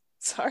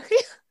 Sorry.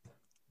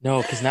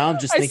 No, because now I'm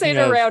just I thinking say it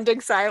of. rounding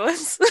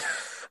silence.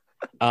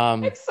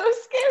 I'm so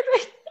scared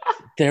right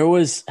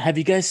now. Have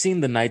you guys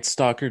seen the Night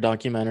Stalker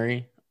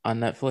documentary on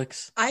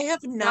Netflix? I have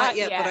not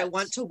yet, but I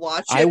want to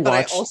watch it. I but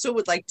watched- I also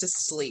would like to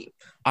sleep.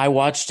 I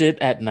watched it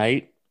at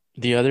night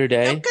the other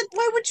day.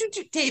 Why would you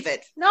do, David?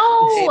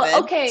 No.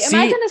 David. Okay. Am See-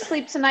 I going to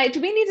sleep tonight? Do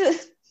we need to?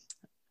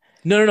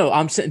 No.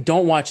 I'm saying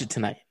don't watch it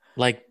tonight.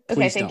 Like, Okay.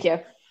 please Thank don't.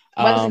 you.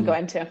 Wasn't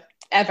going to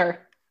ever.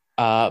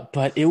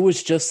 But it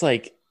was just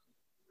like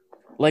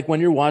when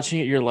you're watching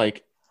it, you're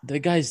like, the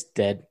guy's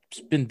dead.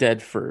 He's been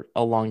dead for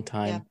a long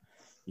time,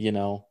 you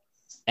know.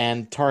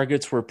 And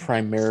targets were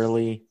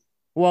primarily,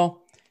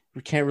 well,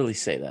 we can't really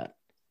say that.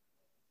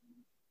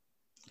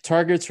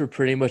 Targets were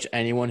pretty much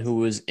anyone who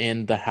was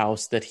in the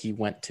house that he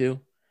went to.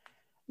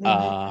 Oh my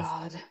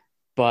God.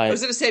 But I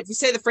was going to say, if you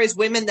say the phrase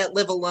 "women that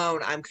live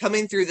alone," I'm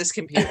coming through this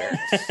computer.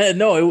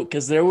 no,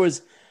 because there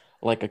was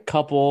like a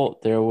couple.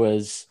 There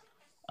was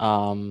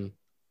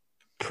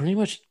pretty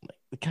much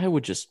the guy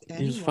would just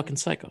he was fucking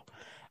psycho.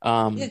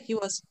 Yeah, he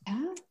was.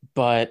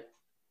 But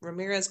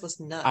Ramirez was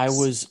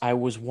nuts. I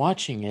was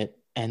watching it,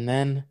 and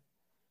then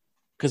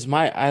because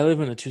I live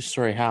in a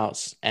 2-story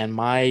house, and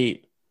my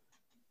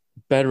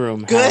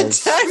bedroom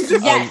has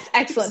yes,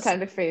 excellent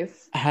time to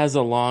freeze. has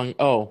a long.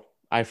 Oh,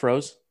 I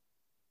froze.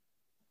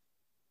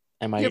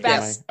 Am I? You're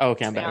back.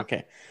 Okay, I'm back. Yeah.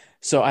 Okay,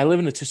 so I live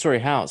in a 2-story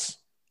house,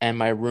 and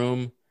my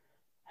room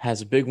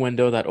has a big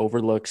window that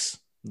overlooks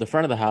the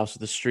front of the house,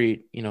 the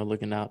street. You know,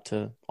 looking out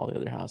to all the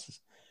other houses.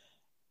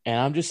 And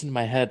I'm just in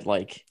my head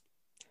like,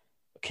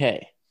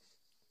 okay,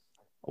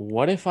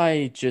 what if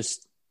I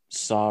just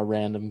saw a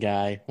random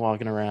guy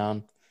walking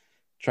around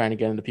trying to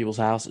get into people's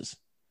houses?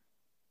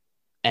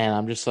 And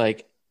I'm just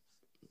like,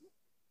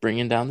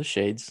 bringing down the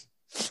shades.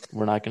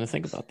 We're not going to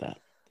think about that.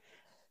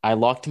 I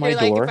locked my You're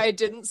door. like, if I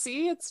didn't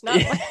see, it's not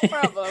my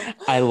problem.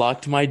 I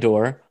locked my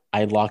door.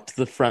 I locked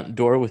the front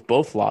door with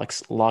both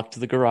locks, locked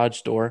the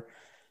garage door.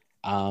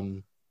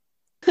 The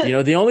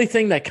only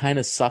thing that kind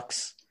of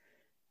sucks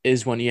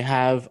is when you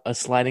have a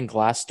sliding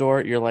glass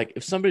door, you're like,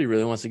 if somebody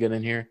really wants to get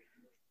in here,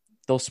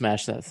 they'll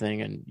smash that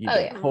thing, and you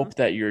hope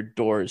that your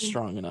door is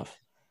strong enough.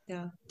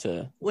 Yeah.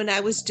 When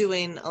I was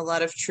doing a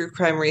lot of true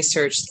crime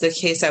research, the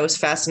case I was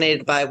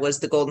fascinated by was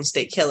the Golden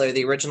State Killer,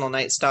 the original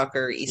Night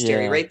Stalker East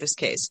Area Rapist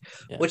case,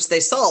 which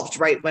they solved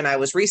right when I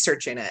was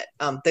researching it.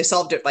 They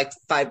solved it like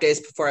 5 days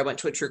before I went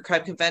to a true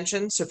crime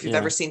convention. So if you've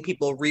ever seen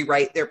people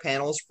rewrite their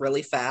panels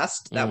really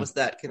fast, that was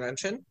that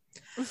convention.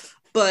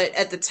 But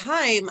at the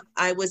time,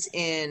 I was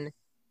in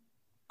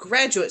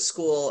graduate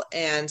school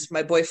and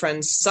my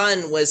boyfriend's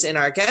son was in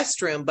our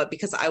guest room, but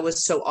because I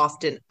was so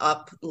often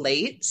up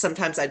late,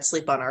 sometimes I'd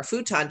sleep on our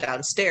futon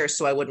downstairs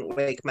so I wouldn't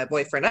wake my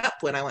boyfriend up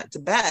when I went to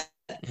bed.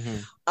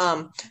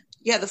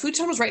 The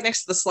futon was right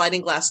next to the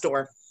sliding glass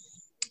door.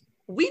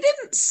 We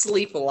didn't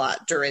sleep a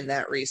lot during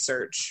that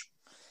research.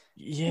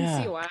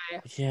 Yeah. See why.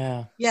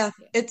 Yeah.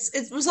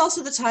 It was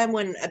also the time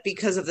when,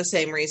 because of the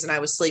same reason, I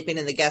was sleeping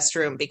in the guest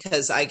room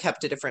because I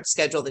kept a different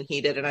schedule than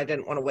he did and I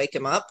didn't want to wake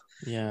him up.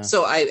 Yeah.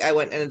 So I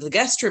went into the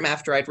guest room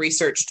after I'd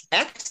researched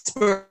X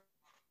murders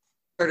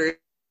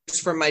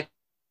for my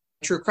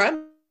true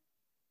crime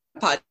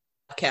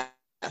podcast.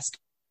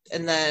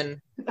 And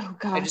then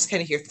I just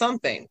kind of hear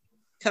thumping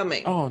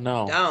coming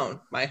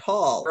down my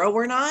hall. Bro,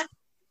 we're not.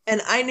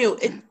 And I knew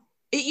it.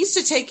 It used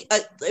to take,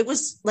 it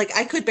was like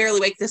I could barely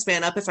wake this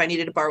man up if I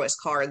needed to borrow his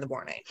car in the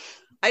morning.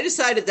 I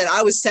decided that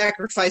I was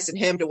sacrificing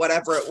him to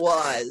whatever it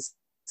was.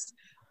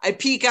 I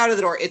peek out of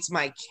the door. It's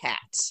my cat.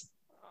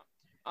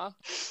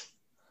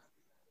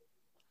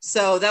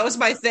 So that was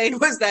my thing,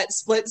 was that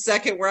split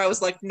second where I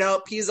was like,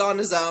 nope, he's on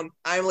his own.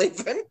 I'm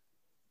leaving.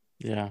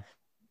 Yeah.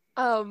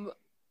 I'm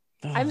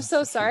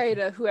so sorry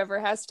to whoever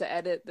has to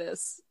edit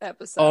this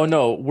episode. Oh,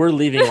 no, we're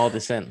leaving all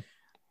this in.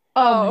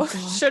 Oh,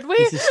 should we?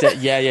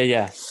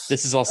 Yeah.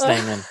 This is all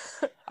staying in.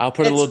 I'll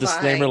put a little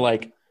disclaimer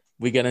like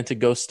we get into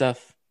ghost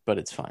stuff, but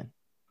it's fine.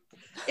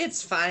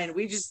 It's fine.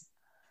 We're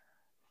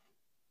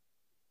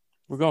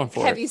going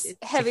for heavy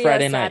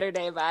Friday night.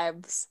 Saturday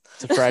vibes.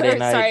 It's a Friday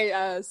night.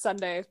 Sorry,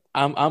 Sunday.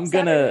 I'm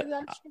gonna.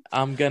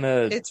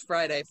 It's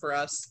Friday for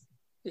us.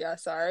 Yeah,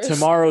 sorry.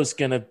 Tomorrow's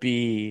gonna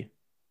be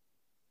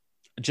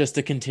just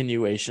a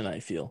continuation,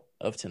 I feel,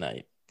 of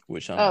tonight,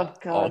 which I'm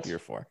all here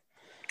for.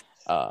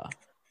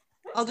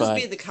 I'll just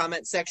be in the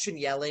comment section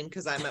yelling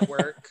because I'm at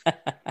work.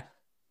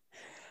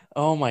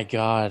 Oh my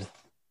God.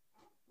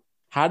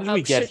 How did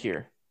we get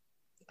here?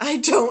 I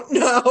don't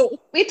know.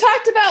 We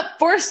talked about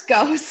force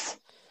ghosts.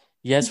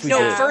 Yes, we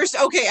did. First,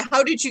 okay,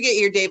 how did you get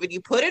here, David?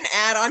 You put an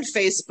ad on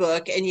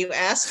Facebook and you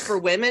asked for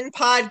women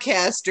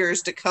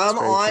podcasters to come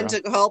on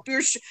to help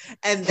your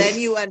and then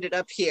you ended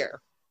up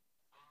here.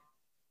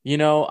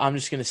 I'm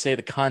just going to say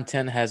the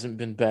content hasn't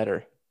been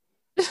better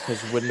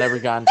because we've never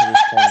gotten to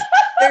this point.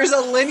 There's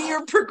a linear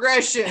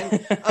progression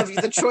of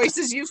the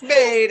choices you've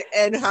made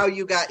and how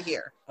you got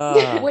here.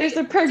 There's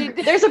a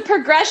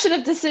progression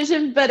of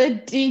decision, but a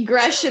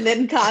digression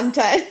in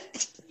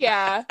content.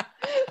 Yeah.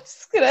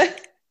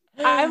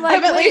 I'm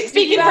at least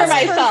speaking for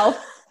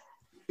myself.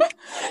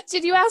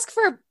 Did you ask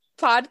for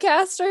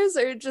podcasters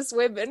or just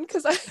women?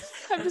 Because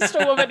I'm just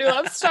a woman who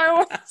loves Star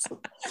Wars.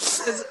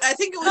 I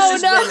think it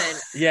was women.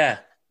 Yeah.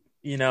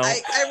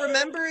 I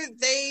remember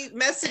they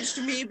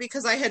messaged me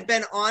because I had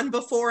been on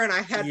before and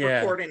I had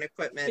recording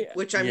equipment,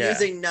 which I'm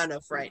using none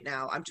of right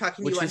now. I'm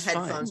talking to you on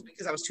headphones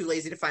because I was too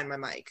lazy to find my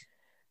mic.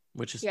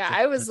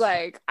 I was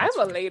like, I'm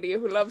a lady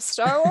who loves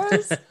Star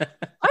Wars.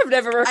 I've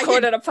never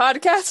recorded a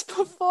podcast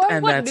before.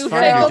 And what that's new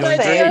fine.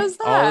 idea is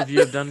that? All of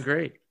you have done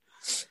great.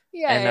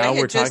 Yeah, and now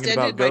we're talking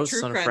about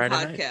ghosts on a Friday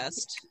podcast.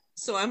 Night.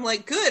 So I'm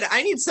like, good.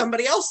 I need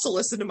somebody else to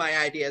listen to my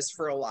ideas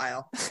for a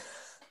while.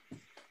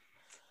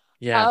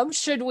 Yeah.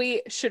 Should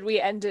we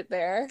end it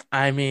there?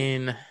 I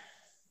mean,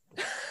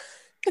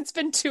 it's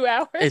been 2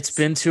 hours. It's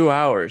been 2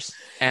 hours,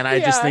 and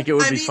I just think it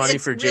would be funny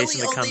for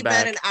Jason to come back.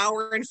 It's been an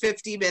hour and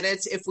 50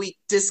 minutes if we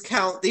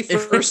discount the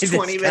first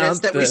 20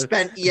 minutes that we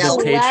spent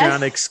yelling. The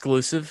Patreon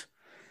exclusive.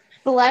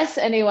 Bless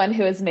anyone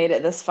who has made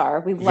it this far.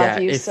 We love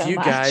you so much. If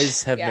you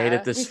guys have made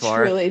it this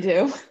far, we truly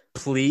do.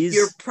 Please.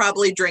 You're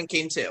probably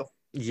drinking too.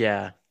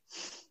 Yeah.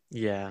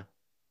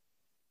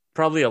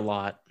 Probably a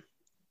lot.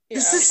 Yeah.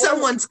 This is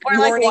someone's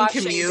morning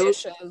commute.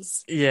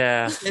 Dishes.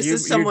 Yeah. This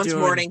is someone's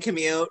morning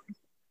commute.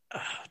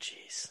 Oh,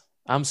 jeez.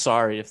 I'm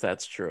sorry if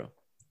that's true.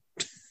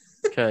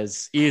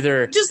 Because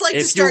either just like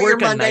to start your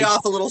Monday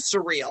off a little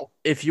surreal.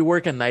 If you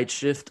work a night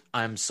shift,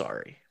 I'm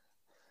sorry.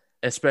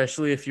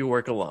 Especially if you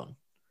work alone.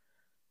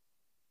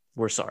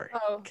 We're sorry.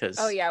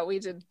 Oh yeah, we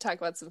did talk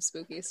about some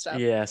spooky stuff.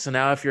 Yeah, so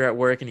now if you're at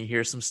work and you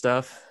hear some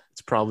stuff,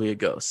 it's probably a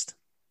ghost.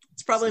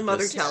 It's probably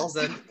Mother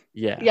Talzin.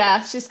 Yeah.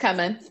 Yeah, she's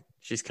coming.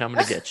 She's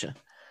coming to get you.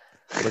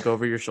 Look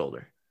over your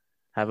shoulder.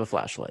 Have a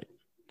flashlight.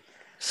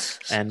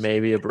 And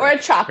maybe a brick. Or a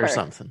chopper. Or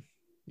something.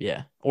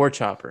 Yeah. Or a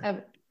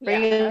chopper.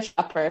 Bring in a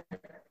chopper.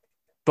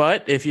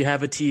 But if you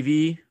have a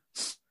TV,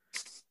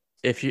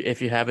 if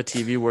you have a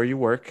TV where you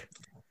work,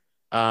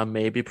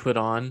 maybe put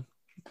on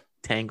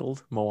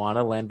Tangled,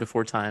 Moana, Land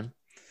Before Time,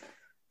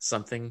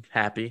 something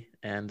happy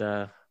and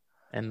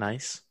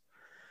nice,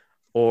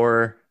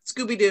 or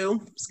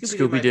Scooby-Doo.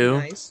 Scooby-Doo.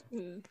 might be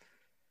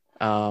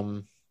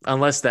nice.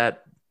 Unless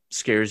that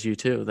scares you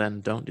too,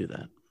 then don't do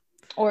that.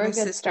 Or My a good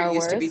sister Star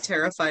used to be Wars.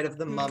 terrified of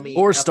the Mummy.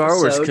 Or Star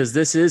Wars, episode. because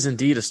this is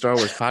indeed a Star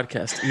Wars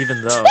podcast,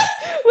 even though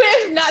We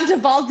have not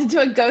devolved into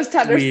a Ghost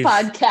Hunters We've-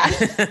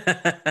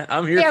 podcast.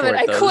 I'm here Damn for it, it,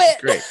 I though.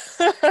 quit. This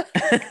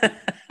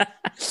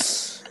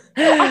is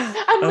great.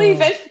 I'm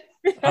leaving.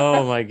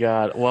 Oh my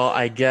god. Well,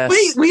 I guess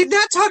Wait, we're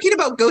not talking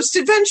about Ghost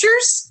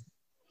Adventures?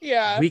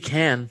 Yeah. we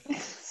can.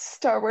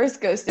 Star Wars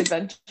Ghost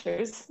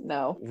Adventures.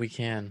 No. We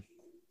can.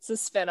 It's a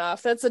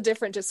spinoff. That's a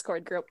different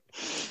Discord group.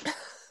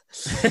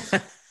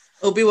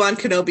 Obi-Wan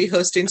Kenobi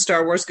hosting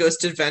Star Wars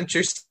Ghost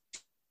Adventures.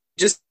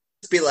 Just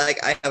be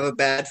like, I have a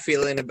bad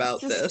feeling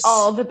about this.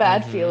 All the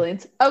bad Mhm.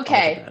 feelings. All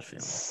Okay. the bad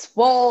feelings.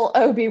 Swole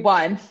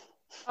Obi-Wan.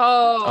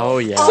 Oh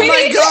yeah. Oh We my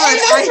need to God, end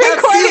this I have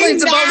recording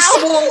feelings about now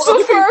Swole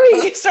before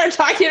we start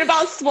talking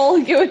about Swole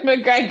Ewan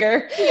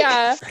McGregor.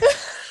 Yeah.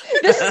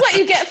 This is what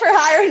you get for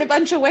hiring a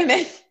bunch of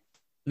women.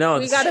 No,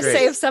 We this got to is great.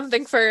 save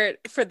something for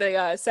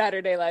the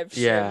Saturday live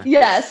stream. Yeah.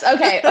 Yes.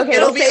 Okay. Okay.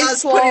 It'll we'll be save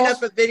us Swole. putting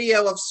up a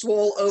video of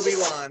Swole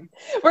Obi-Wan.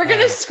 We're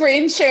gonna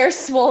screen share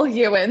Swole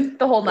Ewan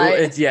the whole night.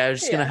 We're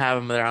just gonna have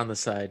them there on the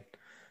side.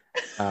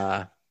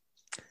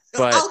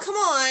 But I'll come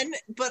on,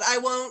 but I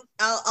won't.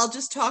 I'll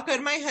just talk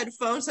on my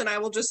headphones, and I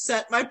will just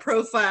set my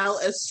profile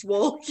as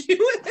Swole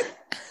Ewan.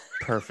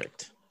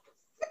 perfect.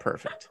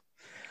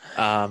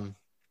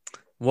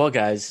 Well,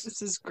 guys,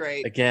 This is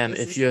great. again, This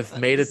if is you have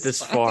fun. made it This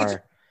this is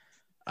fun.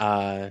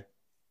 far,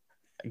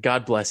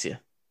 God bless you.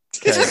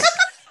 'Cause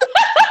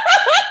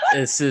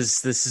this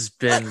has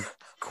been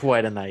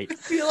quite a night. I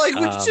feel like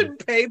we should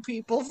pay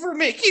people for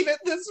making it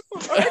this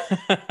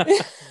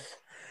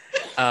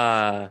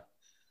far.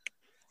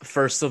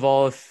 First of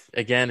all, if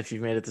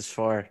you've made it this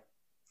far,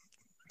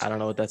 I don't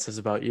know what that says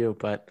about you,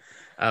 but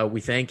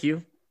we thank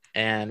you,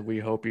 and we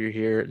hope you're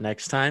here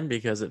next time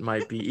because it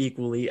might be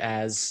equally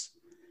as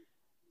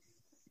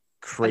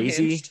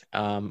crazy,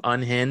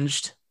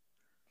 unhinged,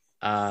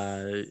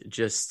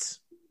 just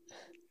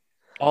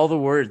all the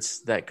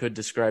words that could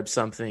describe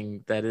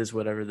something that is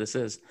whatever this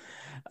is.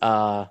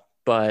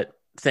 But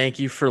thank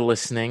you for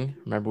listening.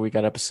 Remember, we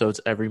got episodes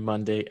every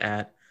Monday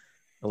at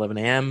 11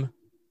 a.m.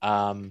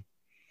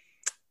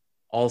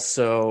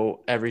 Also,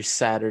 every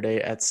Saturday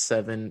at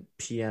 7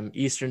 p.m.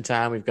 Eastern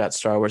time, we've got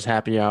Star Wars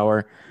Happy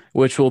Hour,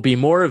 which will be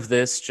more of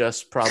this,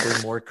 just probably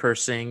more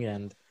cursing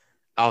and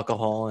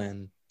alcohol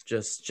and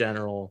just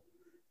general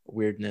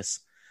weirdness.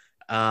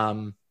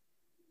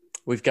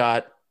 We've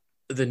got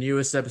the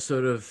newest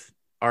episode of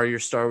Are Your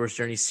Star Wars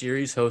Journey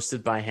series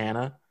hosted by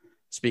Hannah,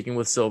 Speaking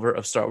with Silver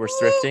of Star Wars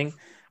Thrifting,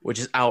 which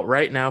is out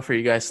right now for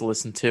you guys to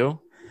listen to.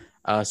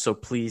 So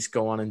please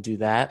go on and do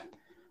that.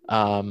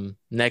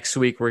 Next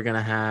week we're going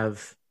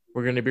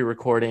to be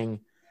recording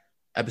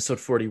episode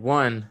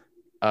 41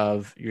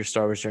 of Your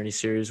Star Wars Journey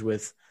series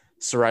with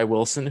Sarai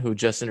Wilson, who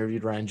just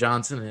interviewed Ryan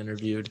Johnson and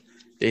interviewed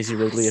Daisy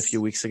Ridley a few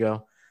weeks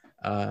ago.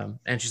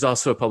 And she's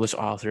also a published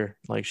author.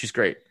 Like, she's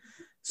great.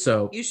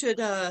 So You should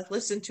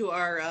listen to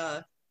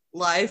our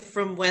live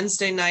from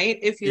Wednesday night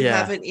if you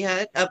haven't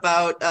yet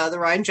about the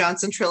Ryan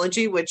Johnson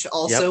trilogy, which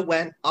also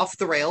went off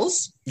the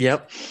rails.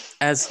 Yep.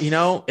 As you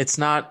know, it's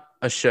not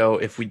a show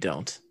if we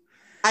don't.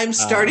 I'm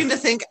starting to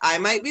think I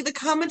might be the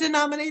common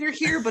denominator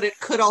here, but it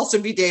could also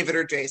be David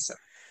or Jason.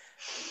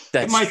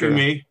 That's It might true. be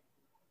me.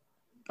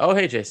 Oh,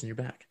 hey, Jason, you're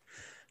back.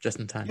 Just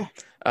in time. You're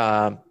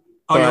But-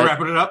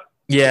 wrapping it up?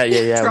 Yeah.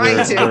 Trying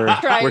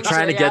We're to,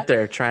 trying to yeah. get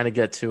there. Trying to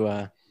get to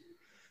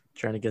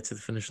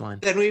the finish line.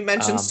 Then we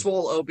mentioned Um,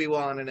 Swole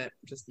Obi-Wan in it.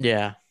 Just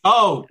Yeah.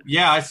 Oh,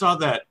 yeah, I saw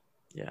that.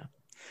 Yeah.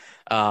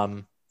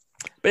 But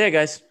yeah,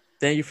 guys,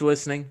 thank you for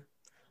listening.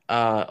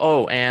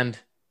 And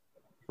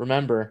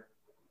remember,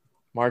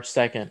 March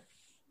 2nd,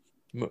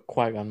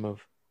 Qui-Gon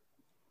move.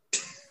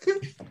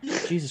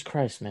 Jesus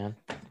Christ, man.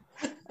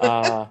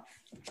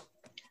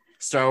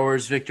 Star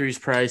Wars Victory's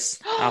Price,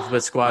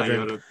 Alphabet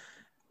Squadron.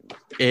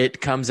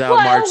 It comes out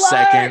March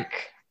 2nd.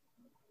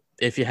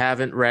 If you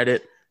haven't read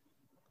it,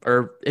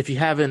 or if you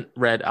haven't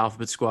read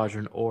Alphabet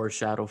Squadron or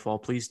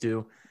Shadowfall, please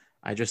do.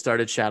 I just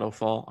started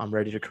Shadowfall. I'm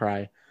ready to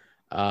cry.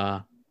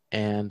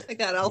 And I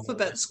got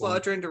Alphabet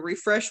Squadron to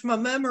refresh my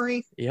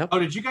memory. Yep. Oh,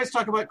 did you guys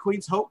talk about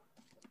Queen's Hope?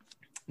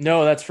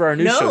 No, that's for our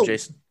new show,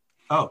 Jason.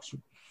 Oh,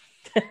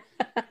 you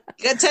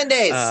got 10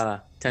 days.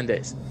 10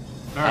 days.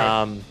 All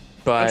right.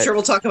 But I'm sure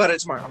we'll talk about it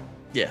tomorrow.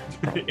 Yeah.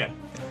 Yeah.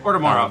 Or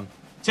tomorrow.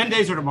 10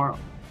 days or tomorrow.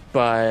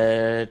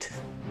 But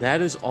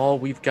that is all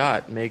we've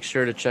got. Make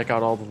sure to check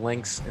out all the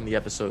links in the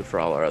episode for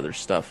all our other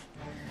stuff,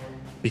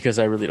 because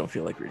I really don't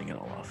feel like reading it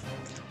all off.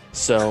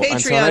 So Patreon,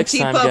 until next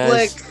time, T-Public.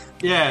 guys.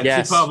 Yeah,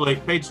 Yes.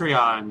 T-Public,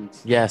 Patreon.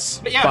 Yes.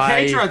 But yeah,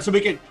 Buy- Patreon, so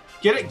we can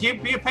be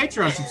a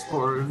Patreon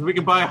supporter. We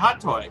can buy a hot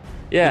toy.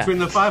 Yeah. Between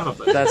the five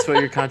of us. That's what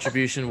your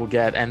contribution will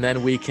get, and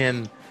then we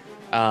can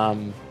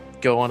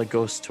go on a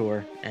ghost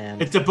tour.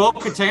 And It's the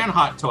Bo-Katan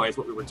hot toy is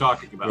what we were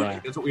talking about. Yeah.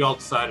 Like, that's what we all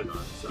decided on.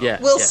 So. yeah,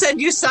 We'll yeah.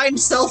 send you signed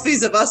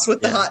selfies of us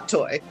with the hot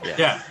toy.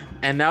 Yeah.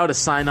 And now to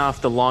sign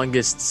off the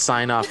longest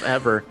sign off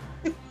ever.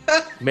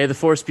 May the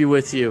force be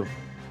with you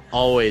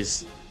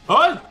always.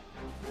 What?